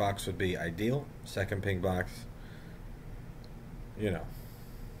 First pink box would be ideal. Second pink box, you know,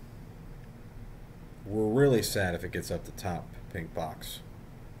 we're really sad if it gets up to top pink box.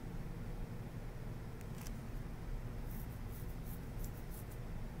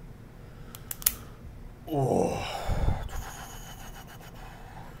 Oh.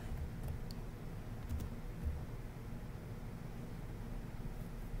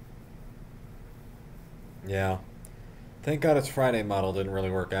 Yeah. Thank God it's Friday model didn't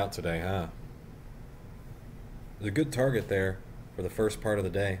really work out today, huh? There's a good target there for the first part of the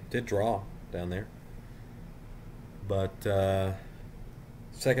day. Did draw down there. But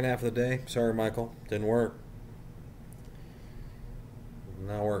second half of the day, sorry Michael, didn't work. Did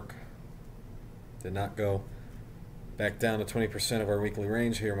not work. Did not go back down to 20% of our weekly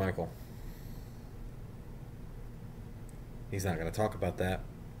range here, Michael. He's not going to talk about that.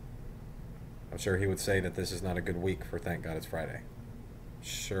 I'm sure he would say that this is not a good week for Thank God It's Friday.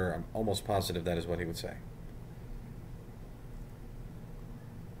 Sure, I'm almost positive that is what he would say.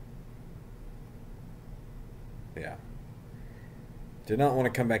 Yeah. Did not want to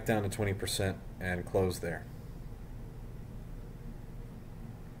come back down to 20% and close there.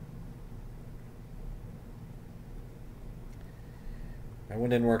 That one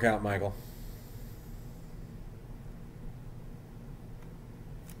didn't work out, Michael.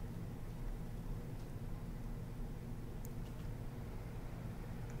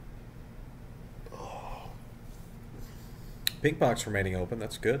 Pink box remaining open.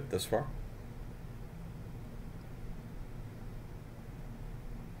 That's good thus far.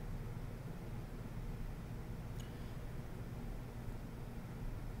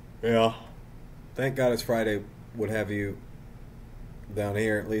 Yeah. Thank God it's Friday. Would have you down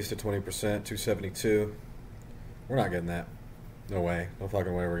here at least at 20%, 272. We're not getting that. No way. No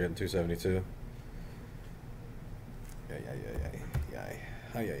fucking way we're getting 272.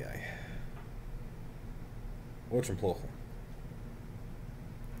 Ay. Очень плохо.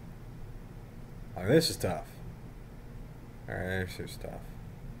 Oh, this is tough. Alright, this is tough.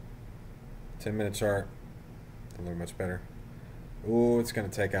 10-minute chart. Doesn't look much better. Ooh, it's going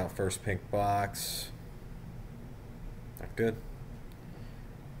to take out first pink box. Not good.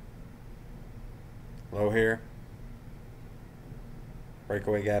 Low here.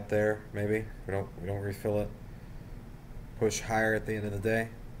 Breakaway gap there, maybe. We don't refill it. Push higher at the end of the day.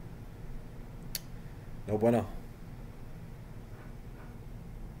 No bueno.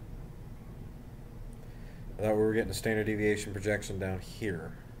 I thought we were getting a standard deviation projection down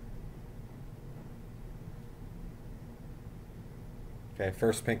here. Okay,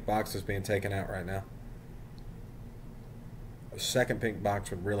 first pink box is being taken out right now. A second pink box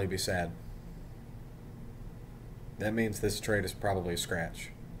would really be sad. That means this trade is probably a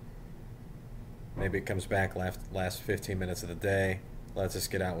scratch. Maybe it comes back last 15 minutes of the day. Lets us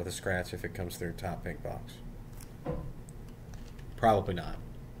get out with a scratch if it comes through top pink box. Probably not.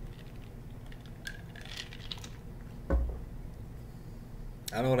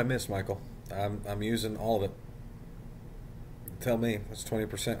 I know what I missed, Michael. I'm using all of it. Tell me, that's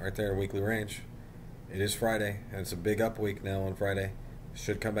 20% right there, weekly range. It is Friday, and it's a big up week now on Friday.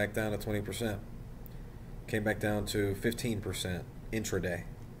 Should come back down to 20%. Came back down to 15% intraday.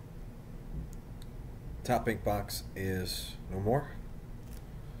 Top pink box is no more.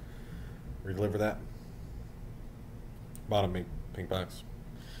 Redeliver that. Bottom pink box.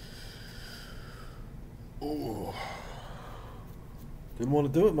 Ooh. Didn't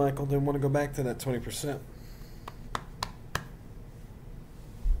want to do it, Michael. Didn't want to go back to that 20%.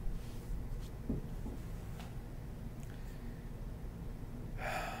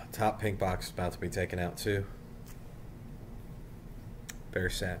 Top pink box is about to be taken out too. Very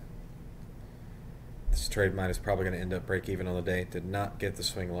sad. This trade mine is probably going to end up break even on the day. Did not get the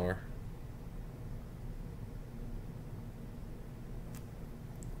swing lower.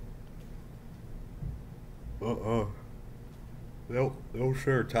 No,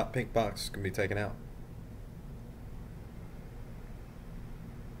 sure. Top pink box is going to be taken out.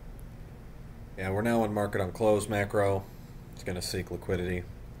 Yeah, we're now in market on close macro. It's going to seek liquidity.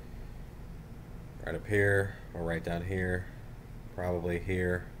 Right up here, or right down here. Probably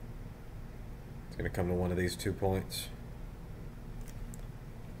here. It's going to come to one of these 2 points.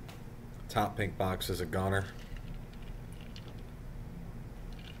 Top pink box is a goner.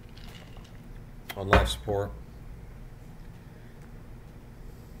 On life support.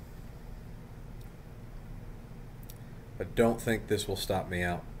 I don't think this will stop me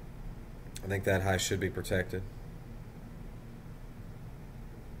out. I think that high should be protected.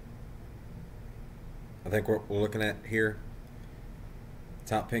 I think what we're looking at here,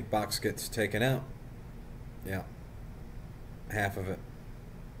 top pink box gets taken out. Yeah. Half of it.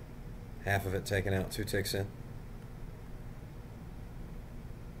 Half of it taken out, 2 ticks in.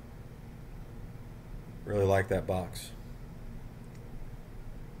 Really like that box.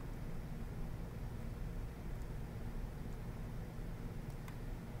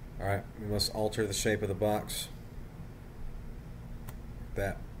 Alright, we must alter the shape of the box.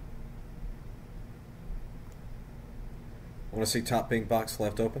 That. I want to see top pink box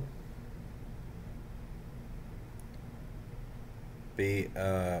left open. Be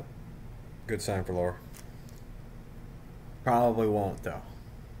a good sign for lower. Probably won't though.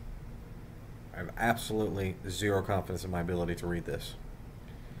 I have absolutely zero confidence in my ability to read this.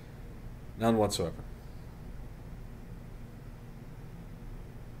 None whatsoever.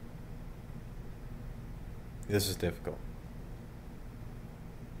 This is difficult.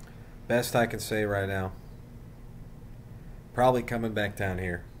 Best I can say right now, probably coming back down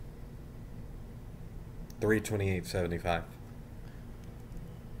here. 328.75.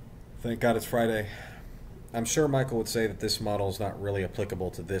 Thank God it's Friday. I'm sure Michael would say that this model is not really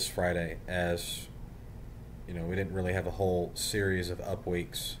applicable to this Friday, as you know, we didn't really have a whole series of up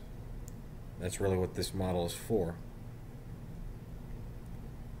weeks. That's really what this model is for.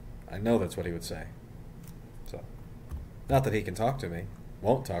 I know that's what he would say. So, not that he can talk to me,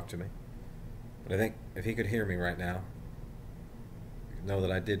 won't talk to me, but I think if he could hear me right now, he'd know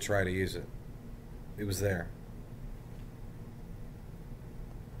that I did try to use it. It was there.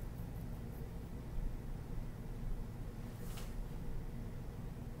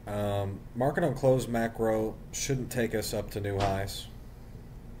 Market on close macro shouldn't take us up to new highs.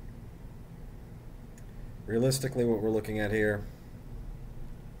 Realistically, what we're looking at here,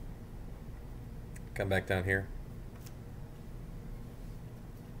 come back down here.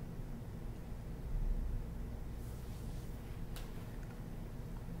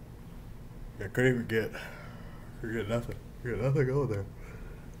 I couldn't even get nothing. Get nothing over there.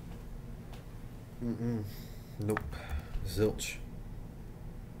 Nope. Zilch.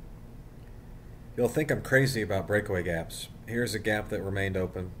 You'll think I'm crazy about breakaway gaps. Here's a gap that remained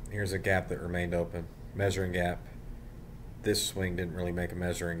open. Here's a gap that remained open. Measuring gap. This swing didn't really make a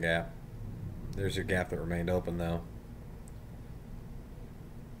measuring gap. There's your gap that remained open though.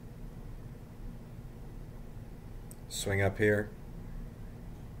 Swing up here.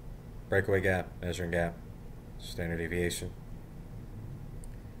 Breakaway gap, measuring gap, standard deviation.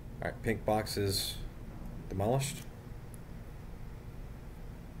 Alright, pink box is demolished.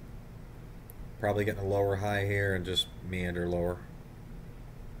 Probably getting a lower high here and just meander lower.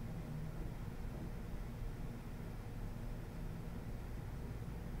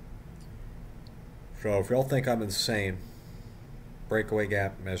 So if y'all think I'm insane, breakaway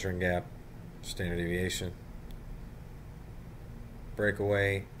gap, measuring gap, standard deviation.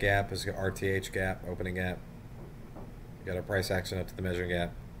 Breakaway gap is RTH gap, opening gap. You got a price action up to the measuring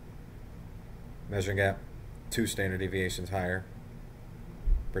gap. Measuring gap, 2 standard deviations higher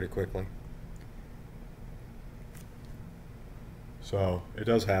pretty quickly. So it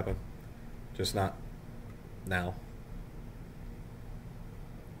does happen, just not now.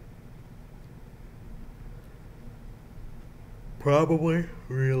 Probably,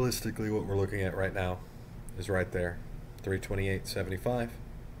 realistically, what we're looking at right now is right there, 328.75.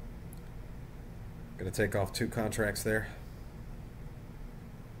 Gonna take off 2 contracts there.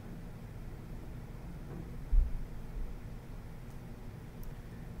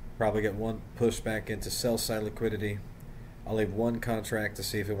 Probably get 1 push back into sell side liquidity. I'll leave 1 contract to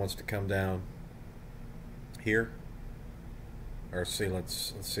see if it wants to come down here, or see.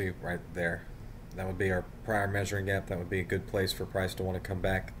 Let's see right there. That would be our prior measuring gap. That would be a good place for price to want to come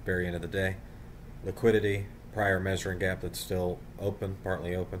back at the very end of the day. Liquidity, prior measuring gap that's still open,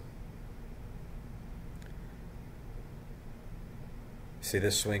 partly open. See,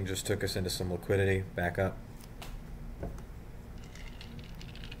 this swing just took us into some liquidity, back up.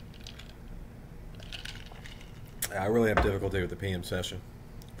 I really have difficulty with the PM session.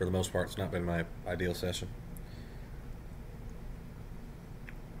 For the most part, it's not been my ideal session.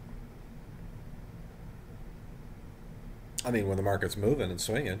 I mean, when the market's moving and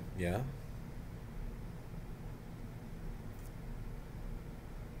swinging, yeah.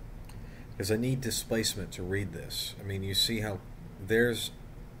 Because I need displacement to read this. I mean, you see how there's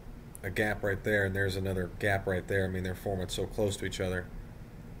a gap right there and there's another gap right there. I mean, they're forming so close to each other.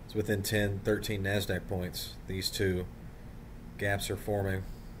 It's within 10, 13 NASDAQ points. These 2 gaps are forming.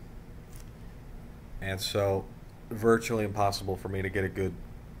 And so, virtually impossible for me to get a good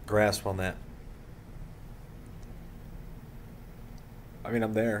grasp on that. I mean,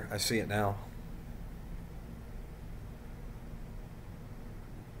 I'm there. I see it now.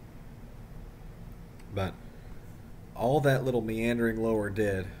 But all that little meandering lower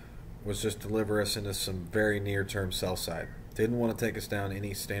did was just deliver us into some very near-term sell side. Didn't want to take us down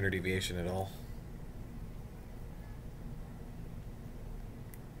any standard deviation at all.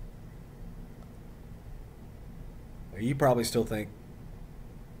 You probably still think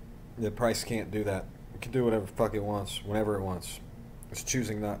the price can't do that. It can do whatever the fuck it wants, whenever it wants. It's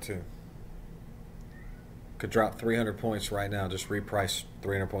choosing not to. Could drop 300 points right now, just reprice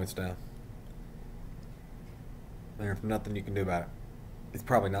 300 points down. There's nothing you can do about it. It's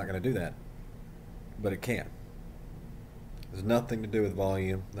probably not going to do that, but it can. There's nothing to do with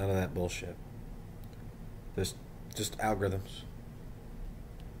volume, none of that bullshit. Just algorithms.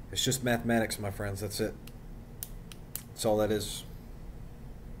 It's just mathematics, my friends, that's it. That's all that is.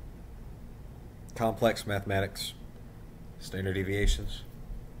 Complex mathematics, standard deviations,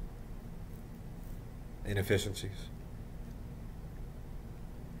 inefficiencies.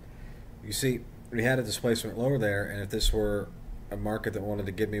 You see, we had a displacement lower there, and if this were a market that wanted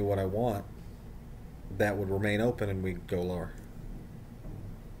to give me what I want, that would remain open and we'd go lower.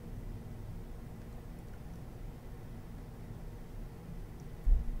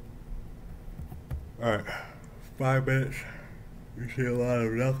 Alright, 5 minutes. You see a lot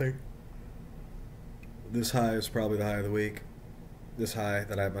of nothing. This high is probably the high of the week. This high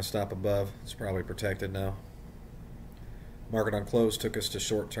that I have my stop above is probably protected now. Market on close took us to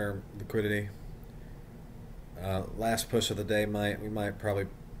short-term liquidity. Last push of the day, we might probably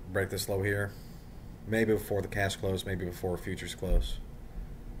break this low here. Maybe before the cash close, maybe before futures close.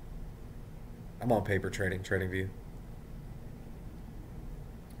 I'm on paper trading, TradingView.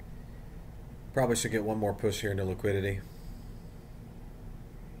 Probably should get one more push here into liquidity.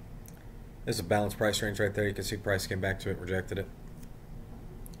 There's a balanced price range right there. You can see price came back to it, rejected it.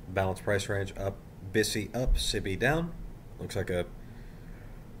 Balanced price range up, BISI up, SIBI down. Looks like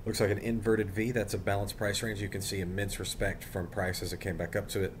an inverted V. That's a balanced price range. You can see immense respect from price as it came back up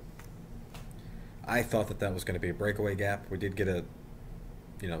to it. I thought that was going to be a breakaway gap. We did get a,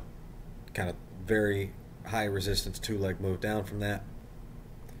 kind of very high resistance 2-leg move down from that.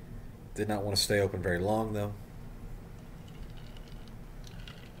 Did not want to stay open very long though.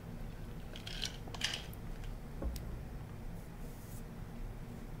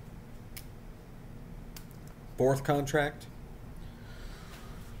 Fourth contract?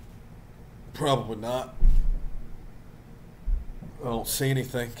 Probably not. I don't see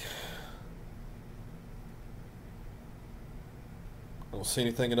anything. I don't see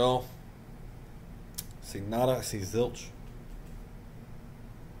anything at all. I see nada. I see zilch.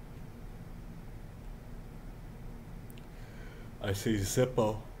 I see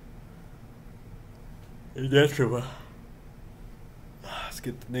Zippo. Indestructible. Let's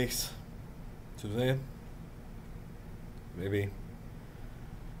get Denise. Suzanne. Maybe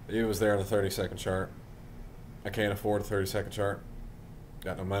it was there on the 30-second chart. I can't afford a 30-second chart.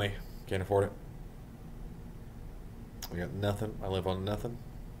 Got no money. Can't afford it. I got nothing. I live on nothing.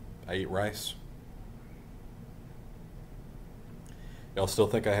 I eat rice. Y'all still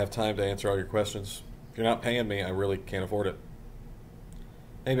think I have time to answer all your questions? If you're not paying me, I really can't afford it.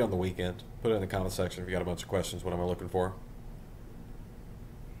 Maybe on the weekend. Put it in the comment section if you got a bunch of questions. What am I looking for?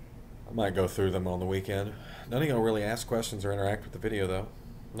 I might go through them on the weekend. None of y'all really ask questions or interact with the video, though.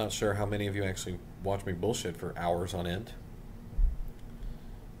 I'm not sure how many of you actually watch me bullshit for hours on end.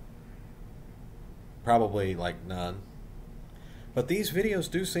 Probably like none. But these videos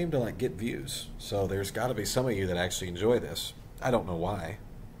do seem to like get views. So there's got to be some of you that actually enjoy this. I don't know why.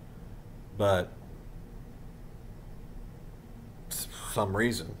 But for some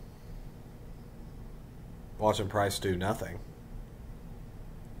reason, watching price do nothing.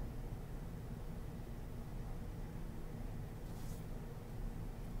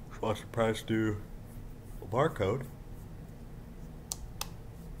 Watching price do a barcode.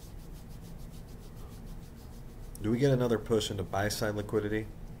 Do we get another push into buy-side liquidity?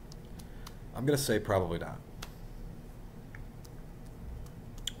 I'm going to say probably not.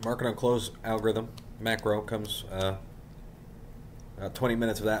 Market on close algorithm, macro, comes 20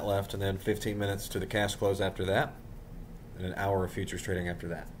 minutes of that left, and then 15 minutes to the cash close after that, and an hour of futures trading after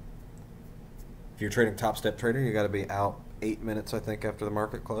that. If you're trading TOPSTEP trader, you got to be out 8 minutes, I think, after the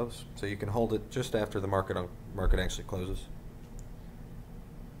market close, so you can hold it just after the market actually closes.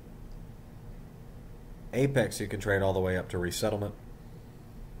 Apex, you can trade all the way up to resettlement.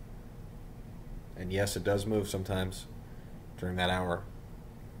 And yes, it does move sometimes during that hour.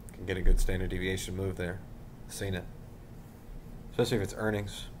 You can get a good standard deviation move there. Seen it. Especially if it's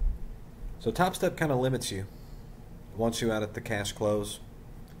earnings. So TOPSTEP kind of limits you. Wants you out at the cash close.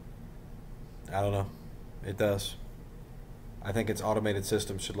 I don't know. It does. I think its automated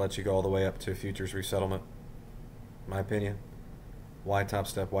system should let you go all the way up to futures resettlement. My opinion. Why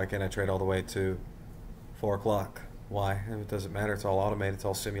TOPSTEP? Why can't I trade all the way to 4 o'clock? Why? It doesn't matter. It's all automated. It's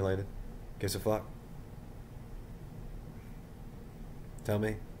all simulated. Gives a fuck. Tell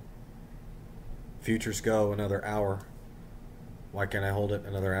me. Futures go another hour. Why can't I hold it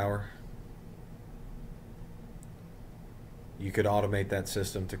another hour? You could automate that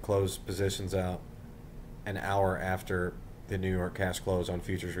system to close positions out an hour after the New York cash close on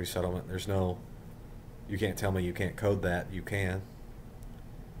futures resettlement. There's no, you can't tell me you can't code that. You can.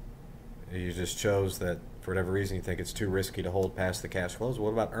 You just chose that for whatever reason you think it's too risky to hold past the cash close. What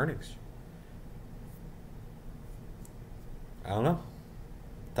about earnings? I don't know.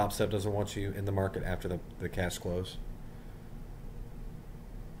 TOPSTEP doesn't want you in the market after the cash close.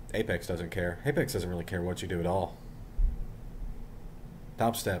 Apex doesn't care. Apex doesn't really care what you do at all.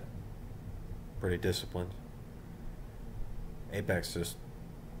 TOPSTEP, pretty disciplined. Apex just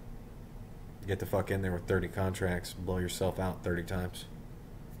Get the fuck in there with 30 contracts, blow yourself out 30 times.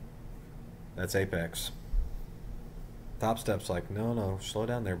 That's Apex. TOPSTEP's like, no, slow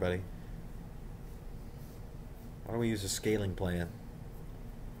down there, buddy. Why don't we use a scaling plan?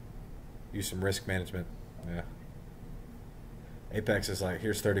 Use some risk management. Yeah. Apex is like,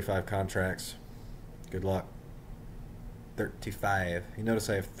 here's 35 contracts. Good luck. 35. You notice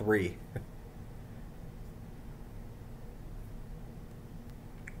I have 3.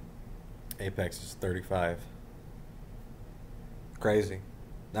 Apex is 35. Crazy.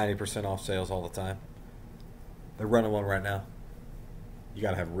 90% off sales all the time. They're running one right now. You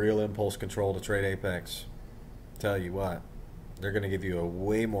gotta have real impulse control to trade Apex. Tell you what, they're gonna give you a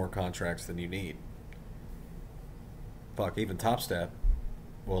way more contracts than you need. Fuck, even TOPSTEP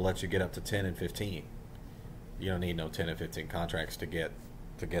will let you get up to 10 and 15. You don't need no 10 and 15 contracts to get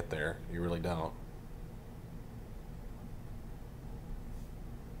there. You really don't.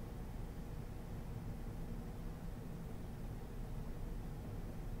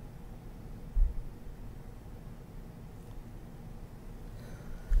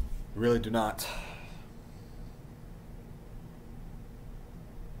 You really do not.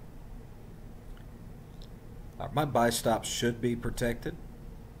 My buy stop should be protected.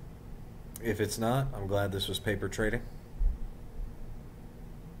 If it's not, I'm glad this was paper trading.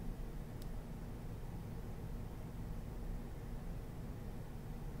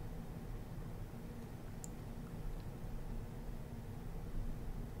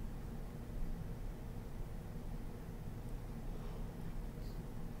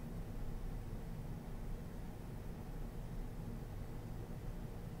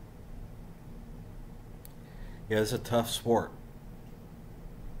 Yeah, it's a tough sport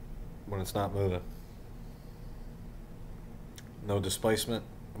when it's not moving. No displacement.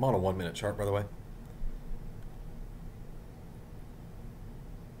 I'm on a 1-minute chart, by the way.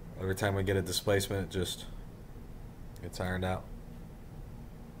 Every time we get a displacement, it just gets ironed out.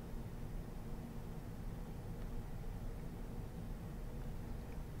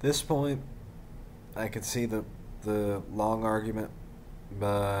 At this point, I can see the long argument,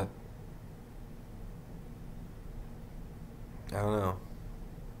 but I don't know.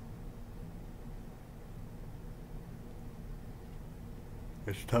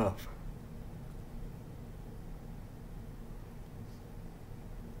 It's tough.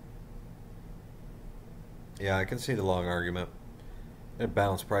 Yeah, I can see the long argument. A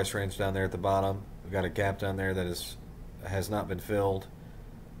balanced price range down there at the bottom. We've got a gap down there that has not been filled.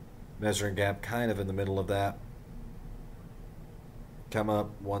 Measuring gap kind of in the middle of that. Come up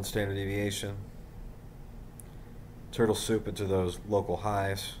 1 standard deviation. Turtle soup into those local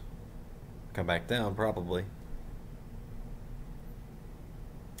highs. Come back down probably.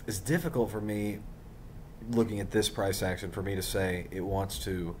 It's difficult for me looking at this price action for me to say it wants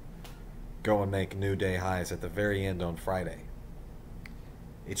to go and make new day highs at the very end on Friday.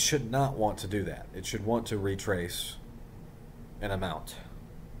 It should not want to do that. It should want to retrace an amount.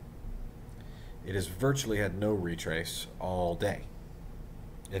 It has virtually had no retrace all day.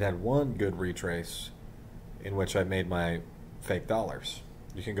 It had one good retrace in which I made my fake dollars.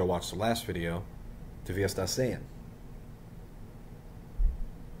 You can go watch the last video. To wie es das sehen.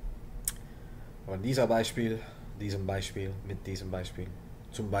 Aber in diesem Beispiel, mit diesem Beispiel,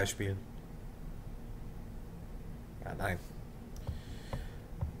 zum Beispiel. Ja, nein.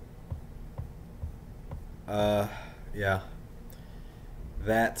 Yeah.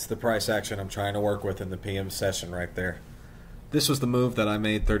 That's the price action I'm trying to work with in the PM session right there. This was the move that I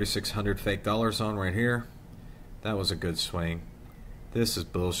made 3,600 fake dollars on right here. That was a good swing. This is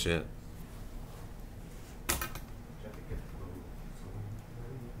bullshit.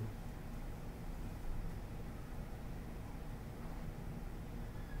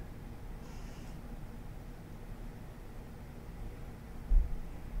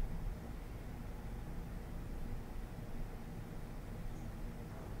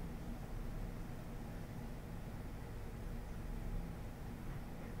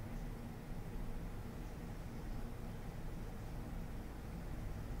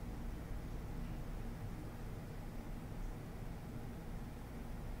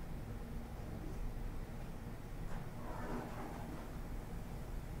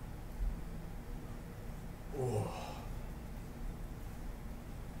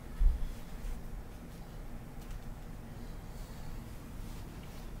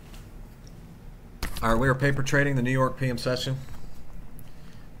 All right, we are paper trading the New York PM session.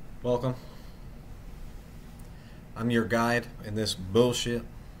 Welcome. I'm your guide in this bullshit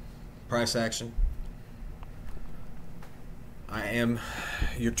price action. I am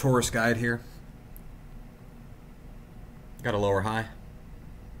your tourist guide here. Got a lower high.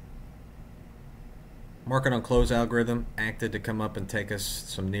 Market on close algorithm acted to come up and take us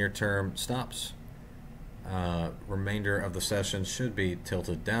some near-term stops. Remainder of the session should be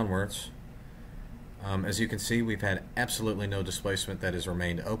tilted downwards. As you can see, we've had absolutely no displacement that has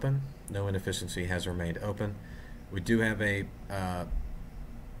remained open. No inefficiency has remained open. We do have a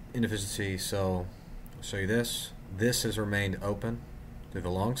inefficiency, so I'll show you this. This has remained open to the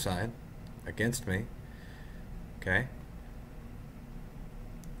long side against me. Okay.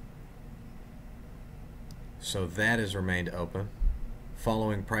 So that has remained open.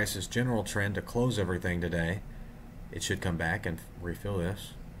 Following price's general trend to close everything today, it should come back and refill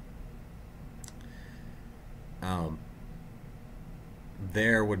this.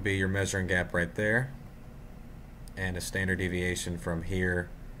 There would be your measuring gap right there, and a standard deviation from here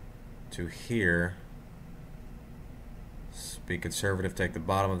to here. Be conservative, take the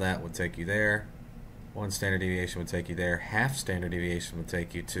bottom of that, would take you there. One standard deviation would take you there. Half standard deviation would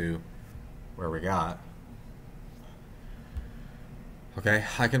take you to where we got. Okay,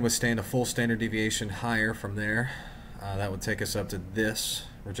 I can withstand a full standard deviation higher from there. That would take us up to this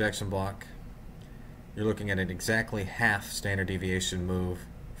rejection block. You're looking at an exactly half standard deviation move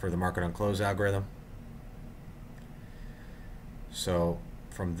for the market on close algorithm. So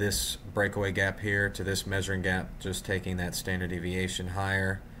from this breakaway gap here to this measuring gap, just taking that standard deviation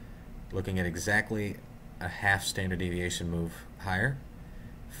higher, looking at exactly a half standard deviation move higher.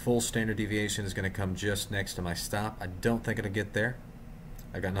 Full standard deviation is going to come just next to my stop. I don't think it'll get there.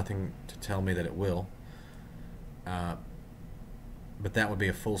 I got nothing to tell me that it will. But that would be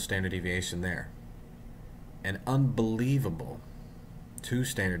a full standard deviation there. An unbelievable 2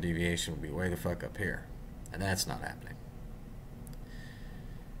 standard deviation would be way the fuck up here. And that's not happening.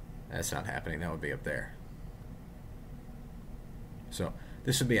 That's not happening. That would be up there. So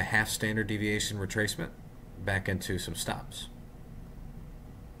this would be a half standard deviation retracement back into some stops.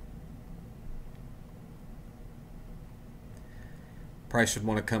 Price should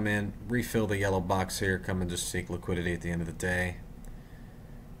want to come in, refill the yellow box here, come and just seek liquidity at the end of the day.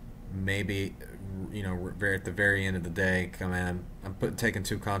 Maybe, you know, at the very end of the day, come in. I'm taking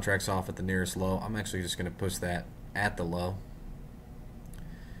 2 contracts off at the nearest low. I'm actually just going to push that at the low.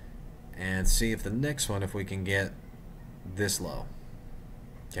 And see if the next one, if we can get this low.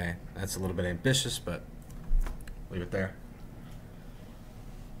 Okay, that's a little bit ambitious, but leave it there.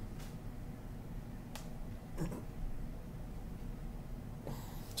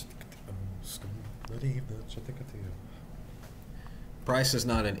 Price is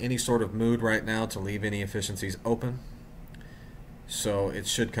not in any sort of mood right now to leave any efficiencies open, so it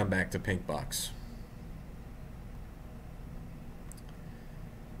should come back to pink box.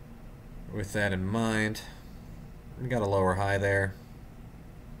 With that in mind, we got a lower high there.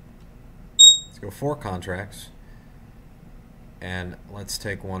 Let's go 4 contracts, and let's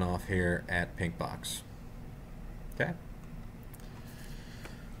take one off here at pink box. Okay.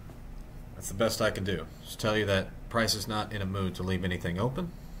 That's the best I can do. Just tell you that price is not in a mood to leave anything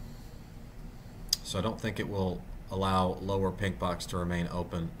open. So I don't think it will allow lower pink box to remain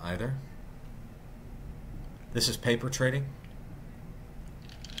open either. This is paper trading.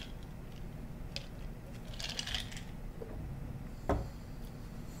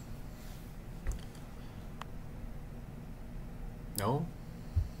 No.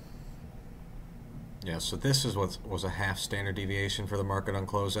 Yeah, so this is what was a half standard deviation for the market on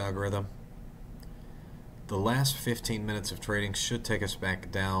close algorithm. The last 15 minutes of trading should take us back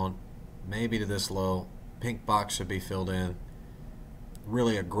down, maybe to this low. Pink box should be filled in.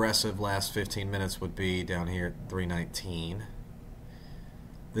 Really aggressive last 15 minutes would be down here at 319.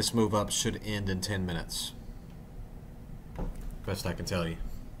 This move up should end in 10 minutes. Best I can tell you.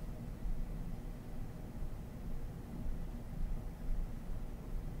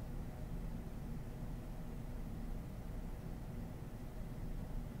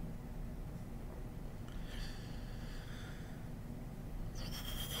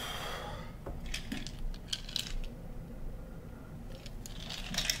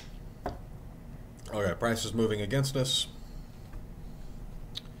 Okay, price is moving against us.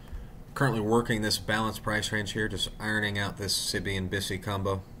 Currently working this balanced price range here, just ironing out this Sibby and Bissy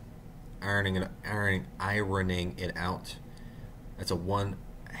combo. Ironing it out. That's a 1/2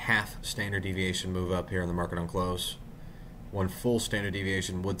 standard deviation move up here in the market on close. 1 full standard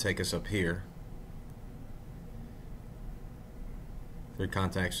deviation would take us up here. 3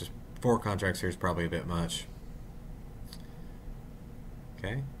 contacts, just 4 contracts here is probably a bit much.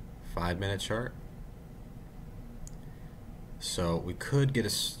 Okay, 5-minute chart. So we could get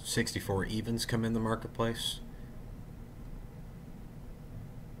a 64 evens come in the marketplace.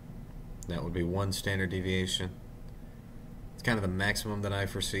 That would be 1 standard deviation. It's kind of the maximum that I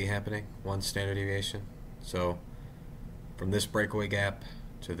foresee happening, 1 standard deviation. So from this breakaway gap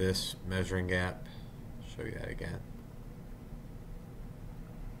to this measuring gap, show you that again.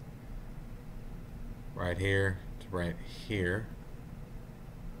 Right here to right here.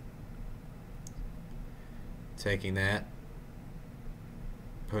 Taking that,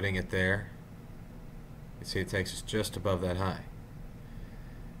 putting it there. You see it takes us just above that high.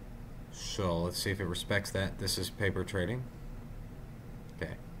 So let's see if it respects that. This is paper trading.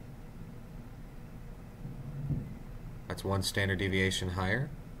 Okay. That's one standard deviation higher.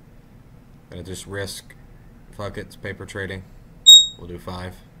 Gonna just risk, fuck it, it's paper trading. We'll do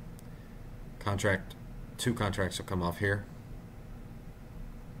 5. Two contracts will come off here.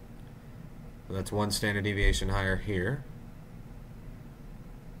 So that's one standard deviation higher here.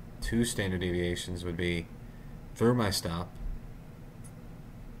 2 standard deviations would be through my stop.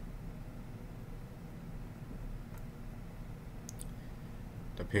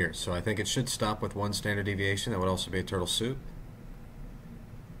 Up here. So I think it should stop with 1 standard deviation. That would also be a turtle soup.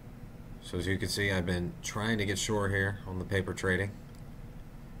 So as you can see, I've been trying to get short here on the paper trading.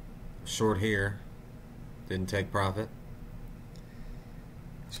 Short here, didn't take profit.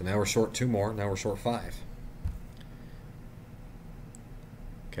 So now we're short 2 more. Now we're short 5.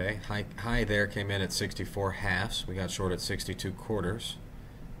 Okay, high there came in at 64 halves. We got short at 62 quarters.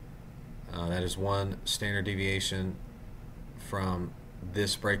 That is 1 standard deviation from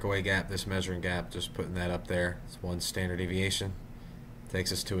this breakaway gap, this measuring gap. Just putting that up there. It's 1 standard deviation.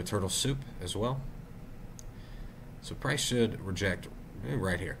 Takes us to a turtle soup as well. So price should reject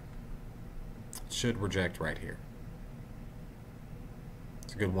right here. Should reject right here.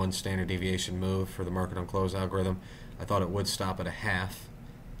 It's a good 1 standard deviation move for the market on close algorithm. I thought it would stop at a half.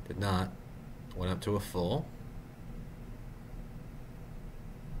 Did not. Went up to a full.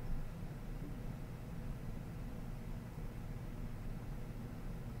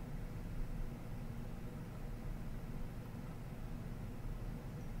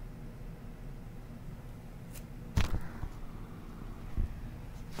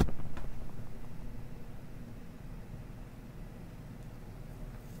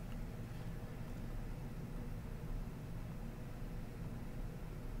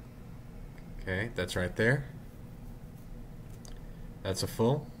 Okay, that's right there. That's a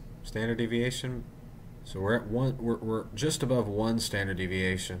full standard deviation. So we're at we're just above 1 standard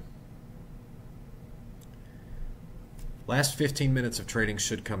deviation. Last 15 minutes of trading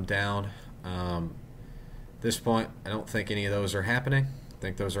should come down. At this point, I don't think any of those are happening. I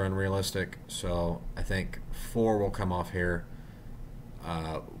think those are unrealistic. So I think 4 will come off here.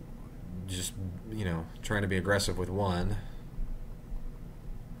 Just, you know, trying to be aggressive with 1.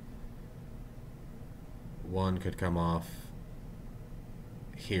 1 could come off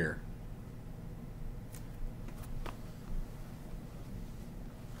here.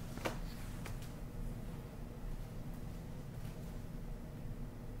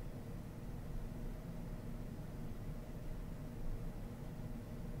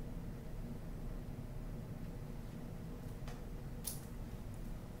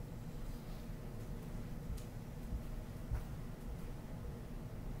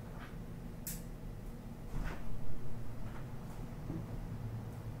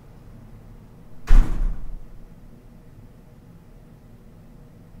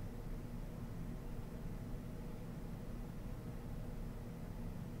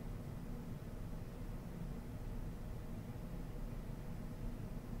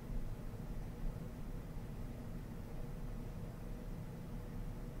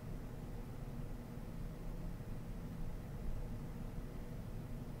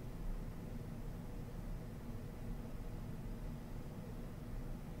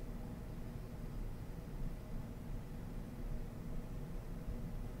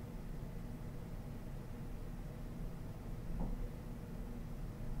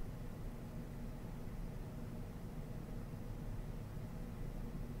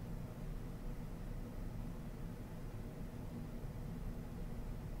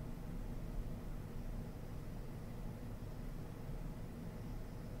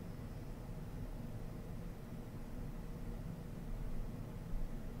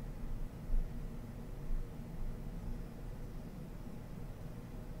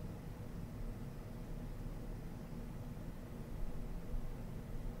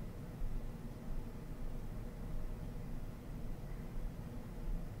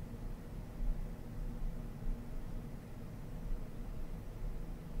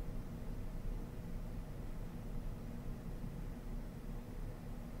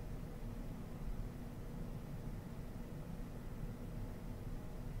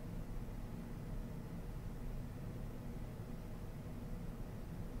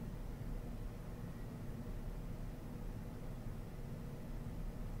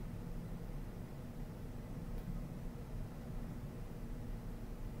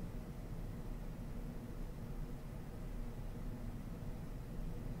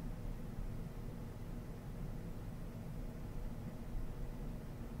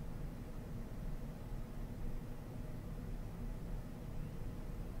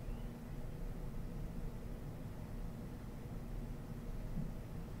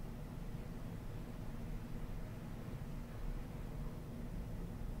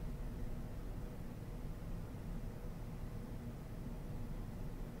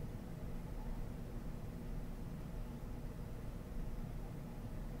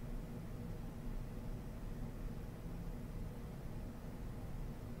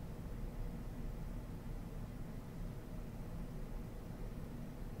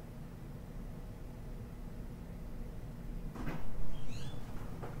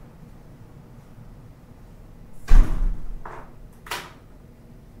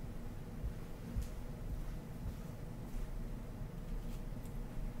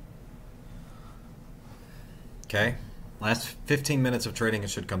 Okay, last 15 minutes of trading, it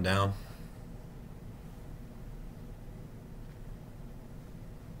should come down.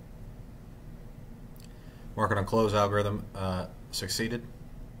 Market on close algorithm succeeded,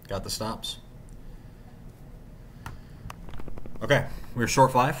 got the stops. Okay, we're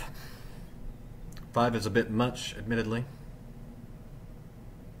short 5. 5 is a bit much, admittedly.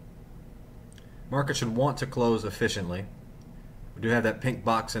 Market should want to close efficiently. We do have that pink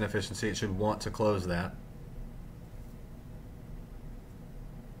box inefficiency. It should want to close that.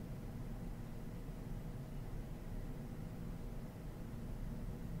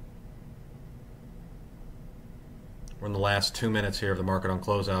 We're in the last 2 minutes here of the market on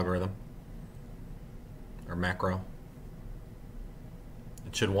close algorithm, or macro.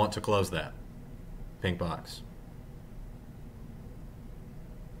 It should want to close that pink box.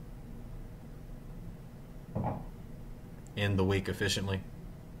 End the week efficiently.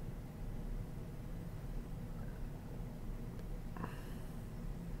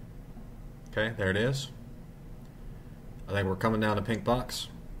 Okay, there it is. I think we're coming down to pink box.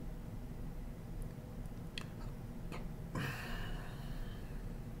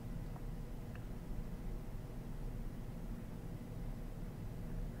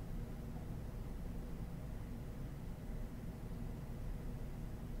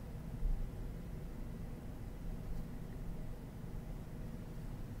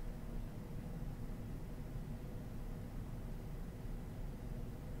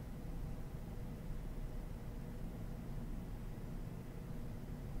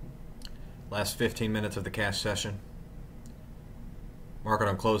 Last 15 minutes of the cash session. Market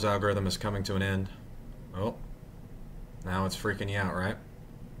on close algorithm is coming to an end. Oh, now it's freaking you out, right?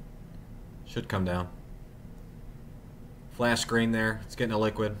 Should come down. Flash green there. It's getting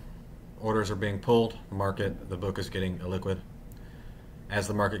illiquid. Orders are being pulled. The book is getting illiquid. As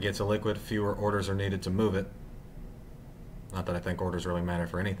the market gets illiquid, fewer orders are needed to move it. Not that I think orders really matter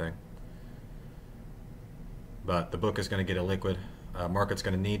for anything. But the book is going to get illiquid. Market's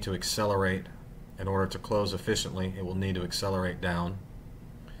going to need to accelerate in order to close efficiently. It will need to accelerate down.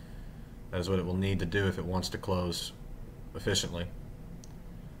 That is what it will need to do if it wants to close efficiently.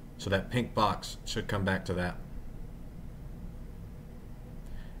 So that pink box should come back to that.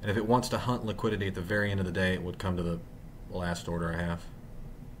 And if it wants to hunt liquidity at the very end of the day, it would come to the last order I have.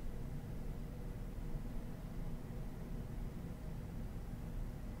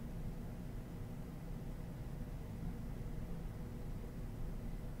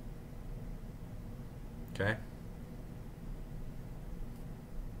 Okay.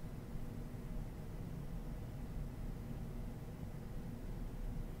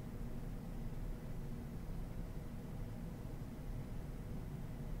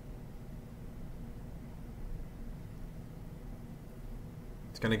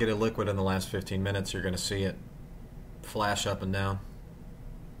 It's going to get illiquid in the last 15 minutes. You're going to see it flash up and down.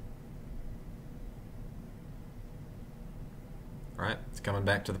 All right, it's coming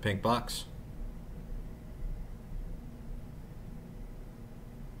back to the pink box.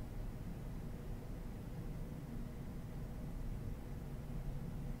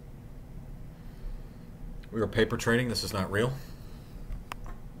 We were paper trading. This is not real.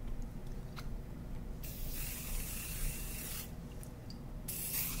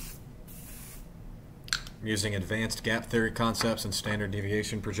 I'm using advanced gap theory concepts and standard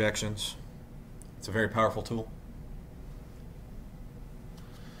deviation projections. It's a very powerful tool.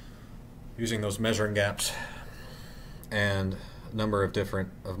 Using those measuring gaps and a number of different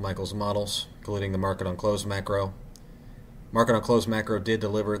of Michael's models, including the market on close macro. Market on close macro did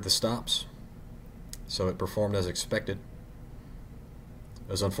deliver the stops. So it performed as expected.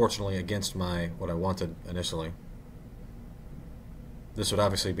 It was unfortunately against what I wanted initially. This would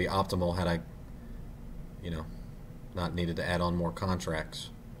obviously be optimal had I, not needed to add on more contracts.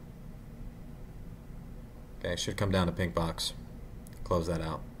 Okay, should come down to pink box. Close that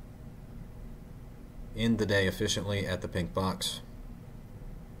out. End the day efficiently at the pink box.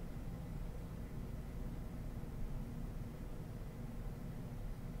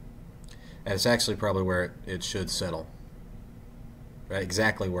 And it's actually probably where it should settle. Right?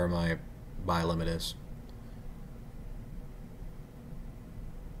 Exactly where my buy limit is.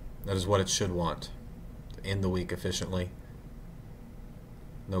 That is what it should want. To end the week efficiently.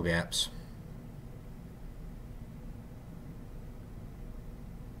 No gaps.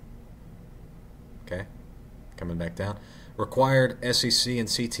 Okay. Coming back down. Required SEC and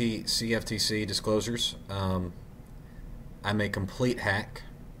CFTC disclosures. I'm a complete hack.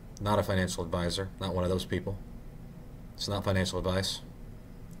 Not a financial advisor, not one of those people. It's not financial advice.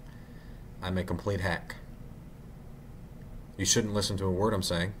 I'm a complete hack. You shouldn't listen to a word I'm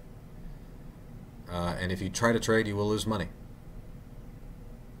saying. and if you try to trade, you will lose money.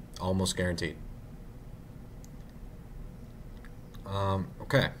 Almost guaranteed.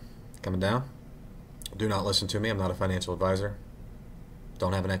 Okay, coming down. Do not listen to me. I'm not a financial advisor.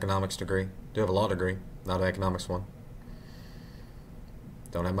 Don't have an economics degree. Do have a law degree, not an economics one.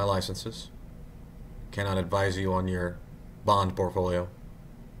 Don't have my licenses. Cannot advise you on your bond portfolio.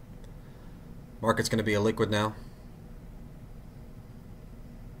 Market's going to be illiquid now.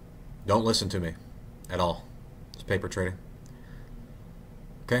 Don't listen to me at all. It's paper trading.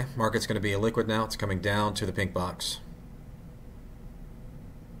 Okay, market's going to be illiquid now. It's coming down to the pink box.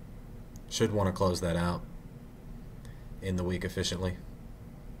 Should want to close that out in the week efficiently.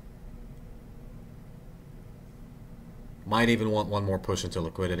 Might even want one more push into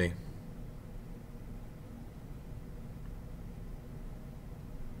liquidity.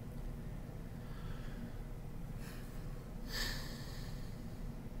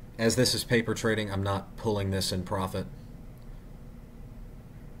 As this is paper trading, I'm not pulling this in profit.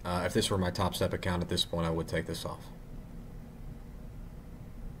 If this were my TOPSTEP account at this point, I would take this off.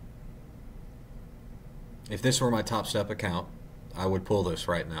 If this were my TOPSTEP account, I would pull this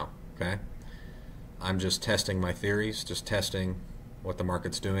right now, okay? I'm just testing my theories, just testing what the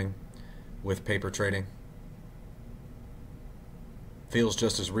market's doing with paper trading. Feels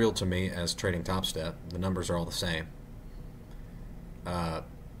just as real to me as trading TOPSTEP. The numbers are all the same. But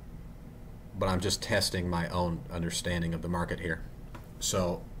I'm just testing my own understanding of the market here.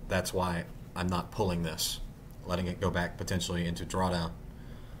 So that's why I'm not pulling this, letting it go back potentially into drawdown.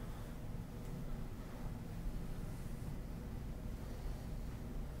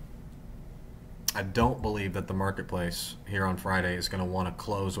 I don't believe that the marketplace here on Friday is going to want to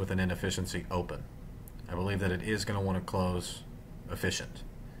close with an inefficiency open. I believe that it is going to want to close efficient.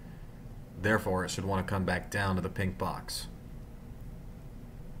 Therefore, it should want to come back down to the pink box.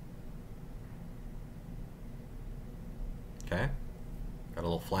 Okay, got a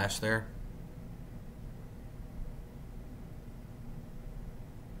little flash there.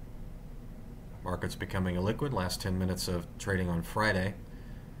 Market's becoming illiquid. Last 10 minutes of trading on Friday.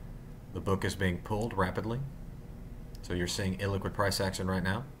 The book is being pulled rapidly. So you're seeing illiquid price action right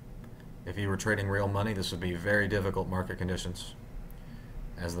now. If you were trading real money, this would be very difficult market conditions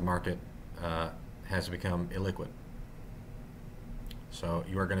as the market has become illiquid. So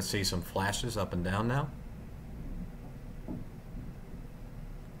you are going to see some flashes up and down now.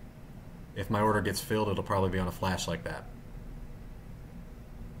 If my order gets filled, it'll probably be on a flash like that.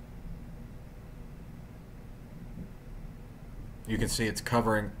 You can see it's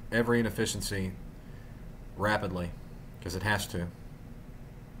covering every inefficiency rapidly because it has to.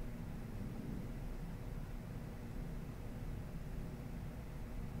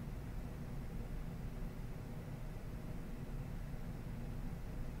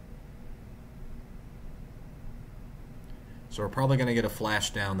 So we're probably going to get a flash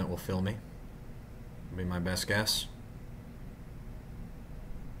down that will fill me. Would be my best guess.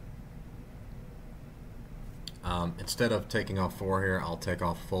 Instead of taking off 4 here, I'll take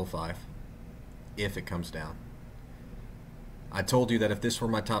off full 5 if it comes down. I told you that if this were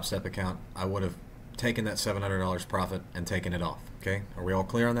my TOPSTEP account, I would have taken that $700 profit and taken it off. Okay, are we all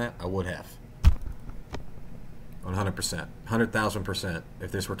clear on that? I would have. 100%, 100,000%.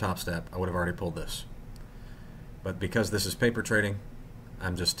 If this were TOPSTEP, I would have already pulled this. But because this is paper trading,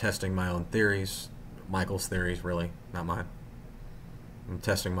 I'm just testing my own theories, Michael's theories, really, not mine. I'm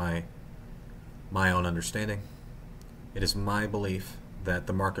testing my own understanding. It is my belief that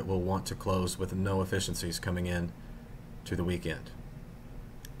the market will want to close with no efficiencies coming in to the weekend.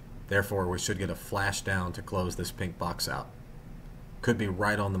 Therefore, we should get a flash down to close this pink box out. Could be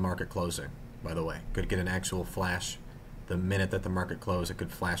right on the market closing, by the way. Could get an actual flash the minute that the market closed. It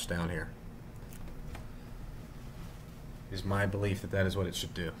could flash down here. It is my belief that that is what it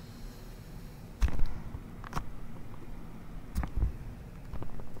should do.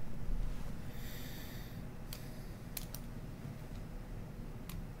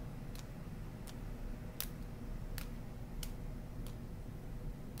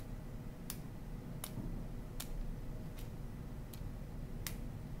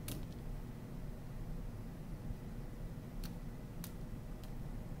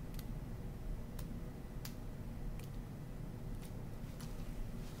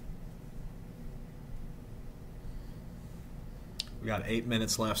 We got 8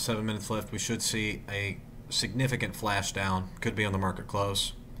 minutes left, 7 minutes left. We should see a significant flash down. Could be on the market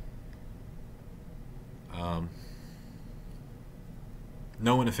close.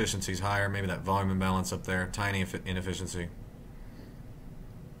 No inefficiencies higher. Maybe that volume imbalance up there. Tiny inefficiency.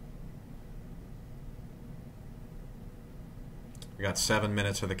 We We got 7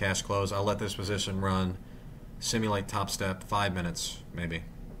 minutes for the cash close. I'll let this position run, simulate top step, 5 minutes maybe.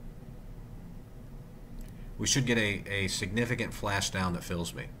 We should get a significant flash down that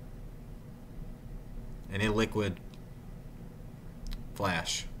fills me. An illiquid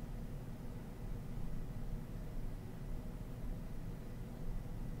flash.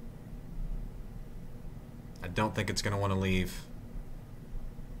 I don't think it's going to want to leave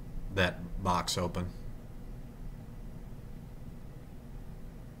that box open.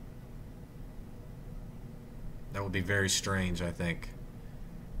 That would be very strange, I think.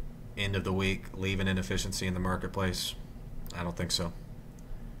 End of the week, leave an inefficiency in the marketplace. I don't think so.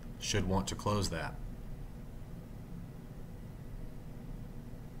 Should want to close that.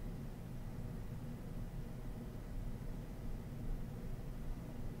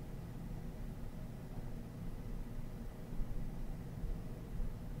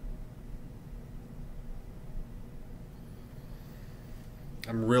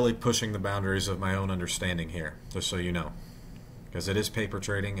 I'm really pushing the boundaries of my own understanding here, just so you know. Because it is paper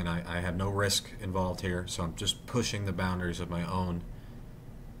trading and I have no risk involved here, so I'm just pushing the boundaries of my own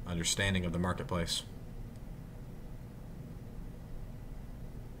understanding of the marketplace.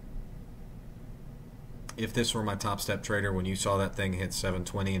 If this were my top step trader, when you saw that thing hit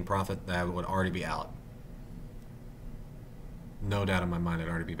 720 in profit, that would already be out. No doubt in my mind,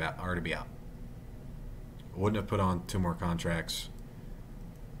 it'd already be out. Wouldn't have put on 2 more contracts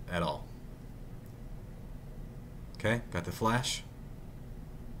at all. Okay, got the flash.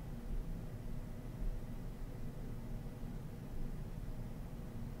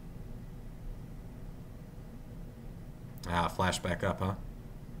 Flash back up, huh?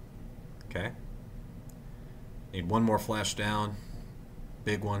 Okay. Need one more flash down.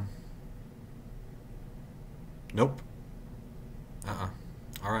 Big one. Nope.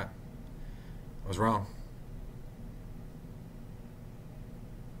 Alright. I was wrong.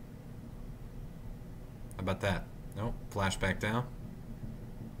 How about that? Nope. Flash back down.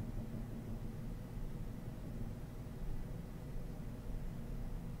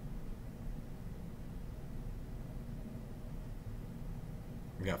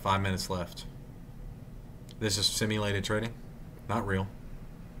 We got 5 minutes left. This is simulated trading, not real.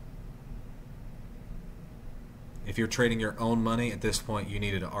 If you're trading your own money at this point, you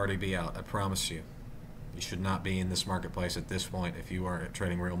needed to already be out. I promise you. You should not be in this marketplace at this point if you are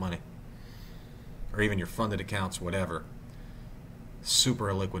trading real money. Or even your funded accounts, whatever. Super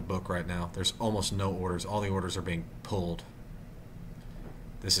illiquid book right now. There's almost no orders. All the orders are being pulled.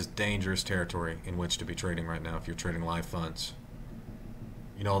 This is dangerous territory in which to be trading right now if you're trading live funds.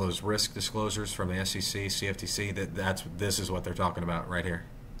 You know all those risk disclosures from the SEC, CFTC, this is what they're talking about right here.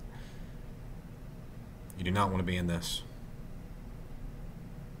 You do not want to be in this.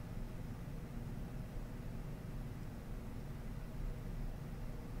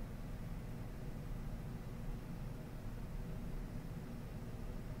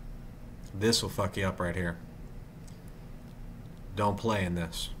 This will fuck you up right here. Don't play in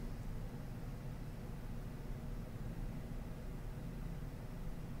this.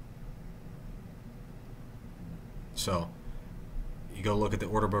 So, you go look at the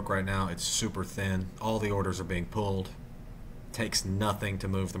order book right now, it's super thin. All the orders are being pulled. Takes nothing to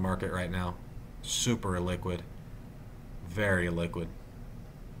move the market right now. Super illiquid. Very illiquid.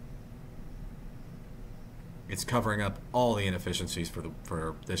 It's covering up all the inefficiencies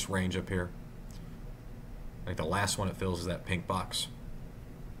for this range up here. I think the last one it fills is that pink box.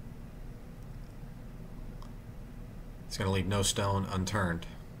 It's going to leave no stone unturned.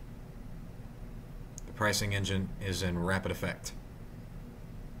 The pricing engine is in rapid effect.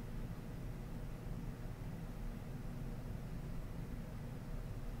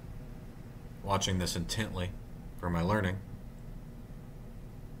 Watching this intently for my learning.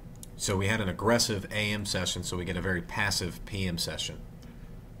 So we had an aggressive AM session, so we get a very passive PM session.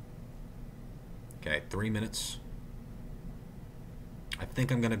 Okay, 3 minutes. I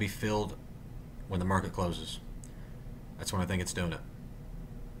think I'm going to be filled when the market closes. That's when I think it's doing it.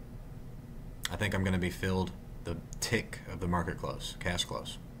 I think I'm going to be filled the tick of the market close, cash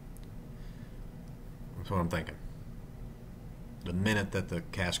close. That's what I'm thinking. The minute that the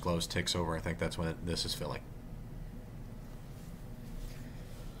cash close ticks over, I think that's when this is filling.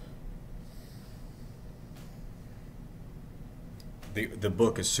 The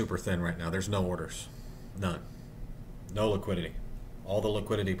book is super thin right now. There's no orders. None. No liquidity. All the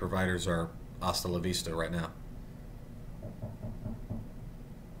liquidity providers are hasta la vista right now.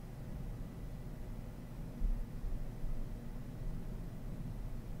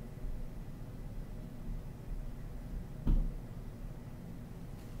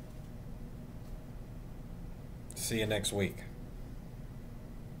 See you next week.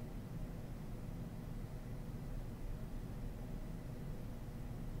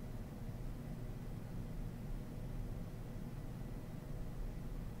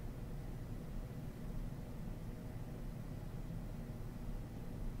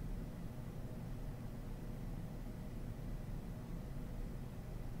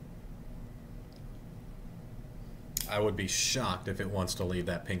 I would be shocked if it wants to leave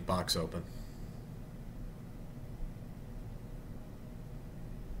that pink box open.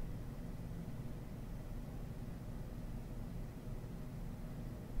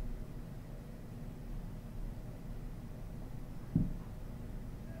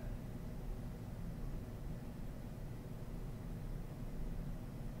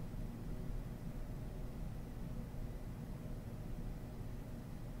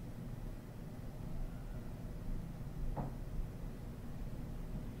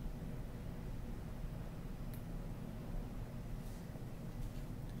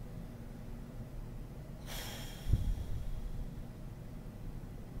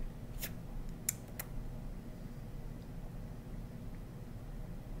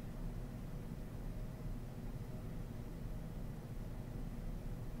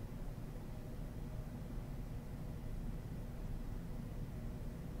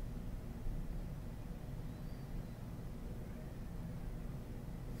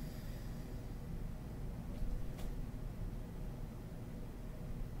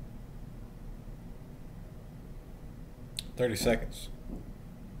 "30 seconds.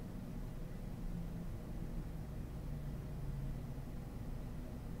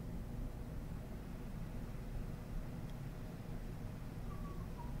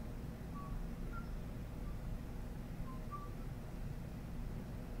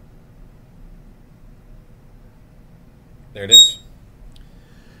 There it is.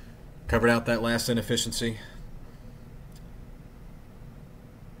 Covered out that last inefficiency.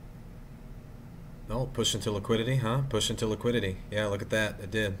 Oh, push into liquidity, huh? Push into liquidity. Yeah, look at that.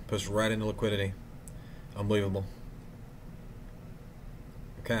 It did. Pushed right into liquidity. Unbelievable.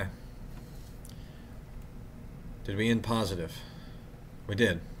 Okay. Did we end positive? We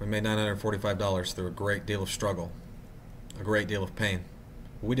did. We made $945 through a great deal of struggle. A great deal of pain.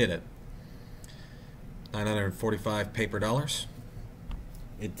 We did it. 945 paper dollars.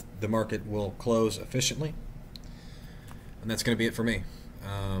 The market will close efficiently. And that's going to be it for me.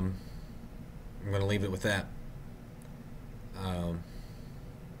 I'm going to leave it with that.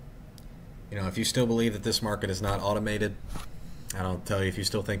 You know, if you still believe that this market is not automated, I don't tell you. If you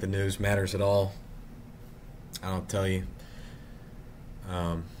still think the news matters at all, I don't tell you.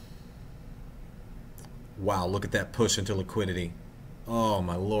 Wow, look at that push into liquidity. Oh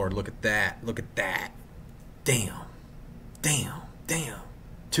my Lord, look at that. Look at that. Damn. Damn. Damn.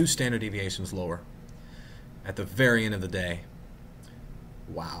 2 standard deviations lower at the very end of the day.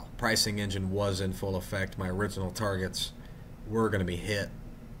 Wow. Pricing engine was in full effect. My original targets were going to be hit.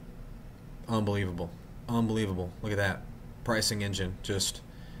 Unbelievable. Unbelievable. Look at that. Pricing engine just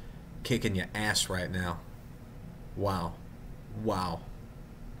kicking your ass right now. Wow. Wow.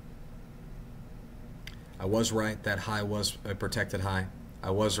 I was right. That high was a protected high. I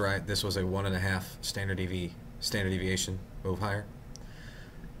was right. This was a 1.5 standard deviation move higher.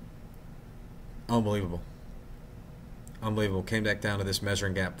 Unbelievable. Unbelievable. Came back down to this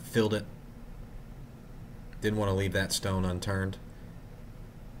measuring gap, filled it. Didn't want to leave that stone unturned.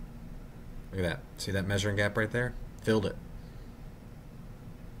 Look at that. See that measuring gap right there? Filled it.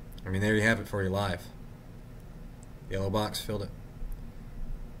 I mean, there you have it for you live. Yellow box, filled it.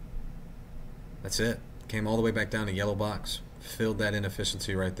 That's it. Came all the way back down to yellow box. Filled that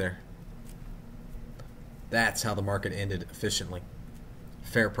inefficiency right there. That's how the market ended efficiently.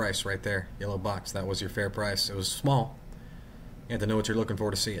 Fair price right there. Yellow box. That was your fair price. It was small. You had to know what you're looking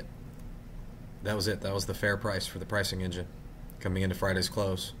for to see it. That was it. That was the fair price for the pricing engine coming into Friday's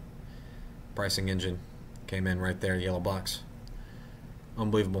close. Pricing engine came in right there, yellow box.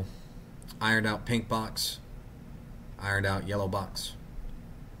 Unbelievable. Ironed out pink box. Ironed out yellow box.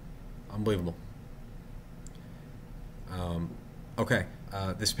 Unbelievable. Okay,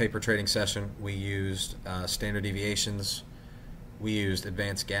 this paper trading session we used standard deviations. We used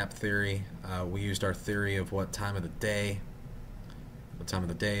advanced gap theory. We used our theory of what time of the day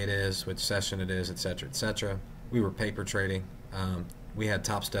it is, which session it is, etc., etc. We were paper trading. We had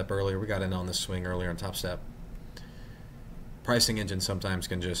TOPSTEP earlier. We got in on this swing earlier on TOPSTEP. Pricing engine sometimes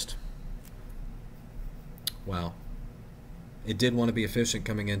can just, wow. It did want to be efficient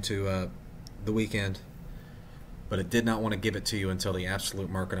coming into the weekend, but it did not want to give it to you until the absolute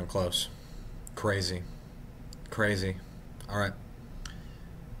market on close. Crazy. Crazy. All right.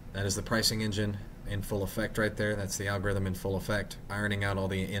 That is the pricing engine in full effect right there. That's the algorithm in full effect, ironing out all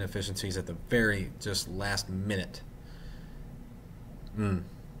the inefficiencies at the very just last minute.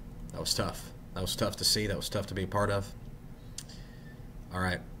 That was tough. That was tough to see. That was tough to be a part of. All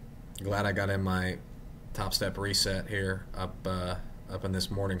right. Glad I got in my TOPSTEP reset here up in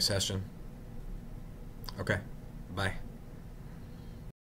this morning session. Okay. Bye.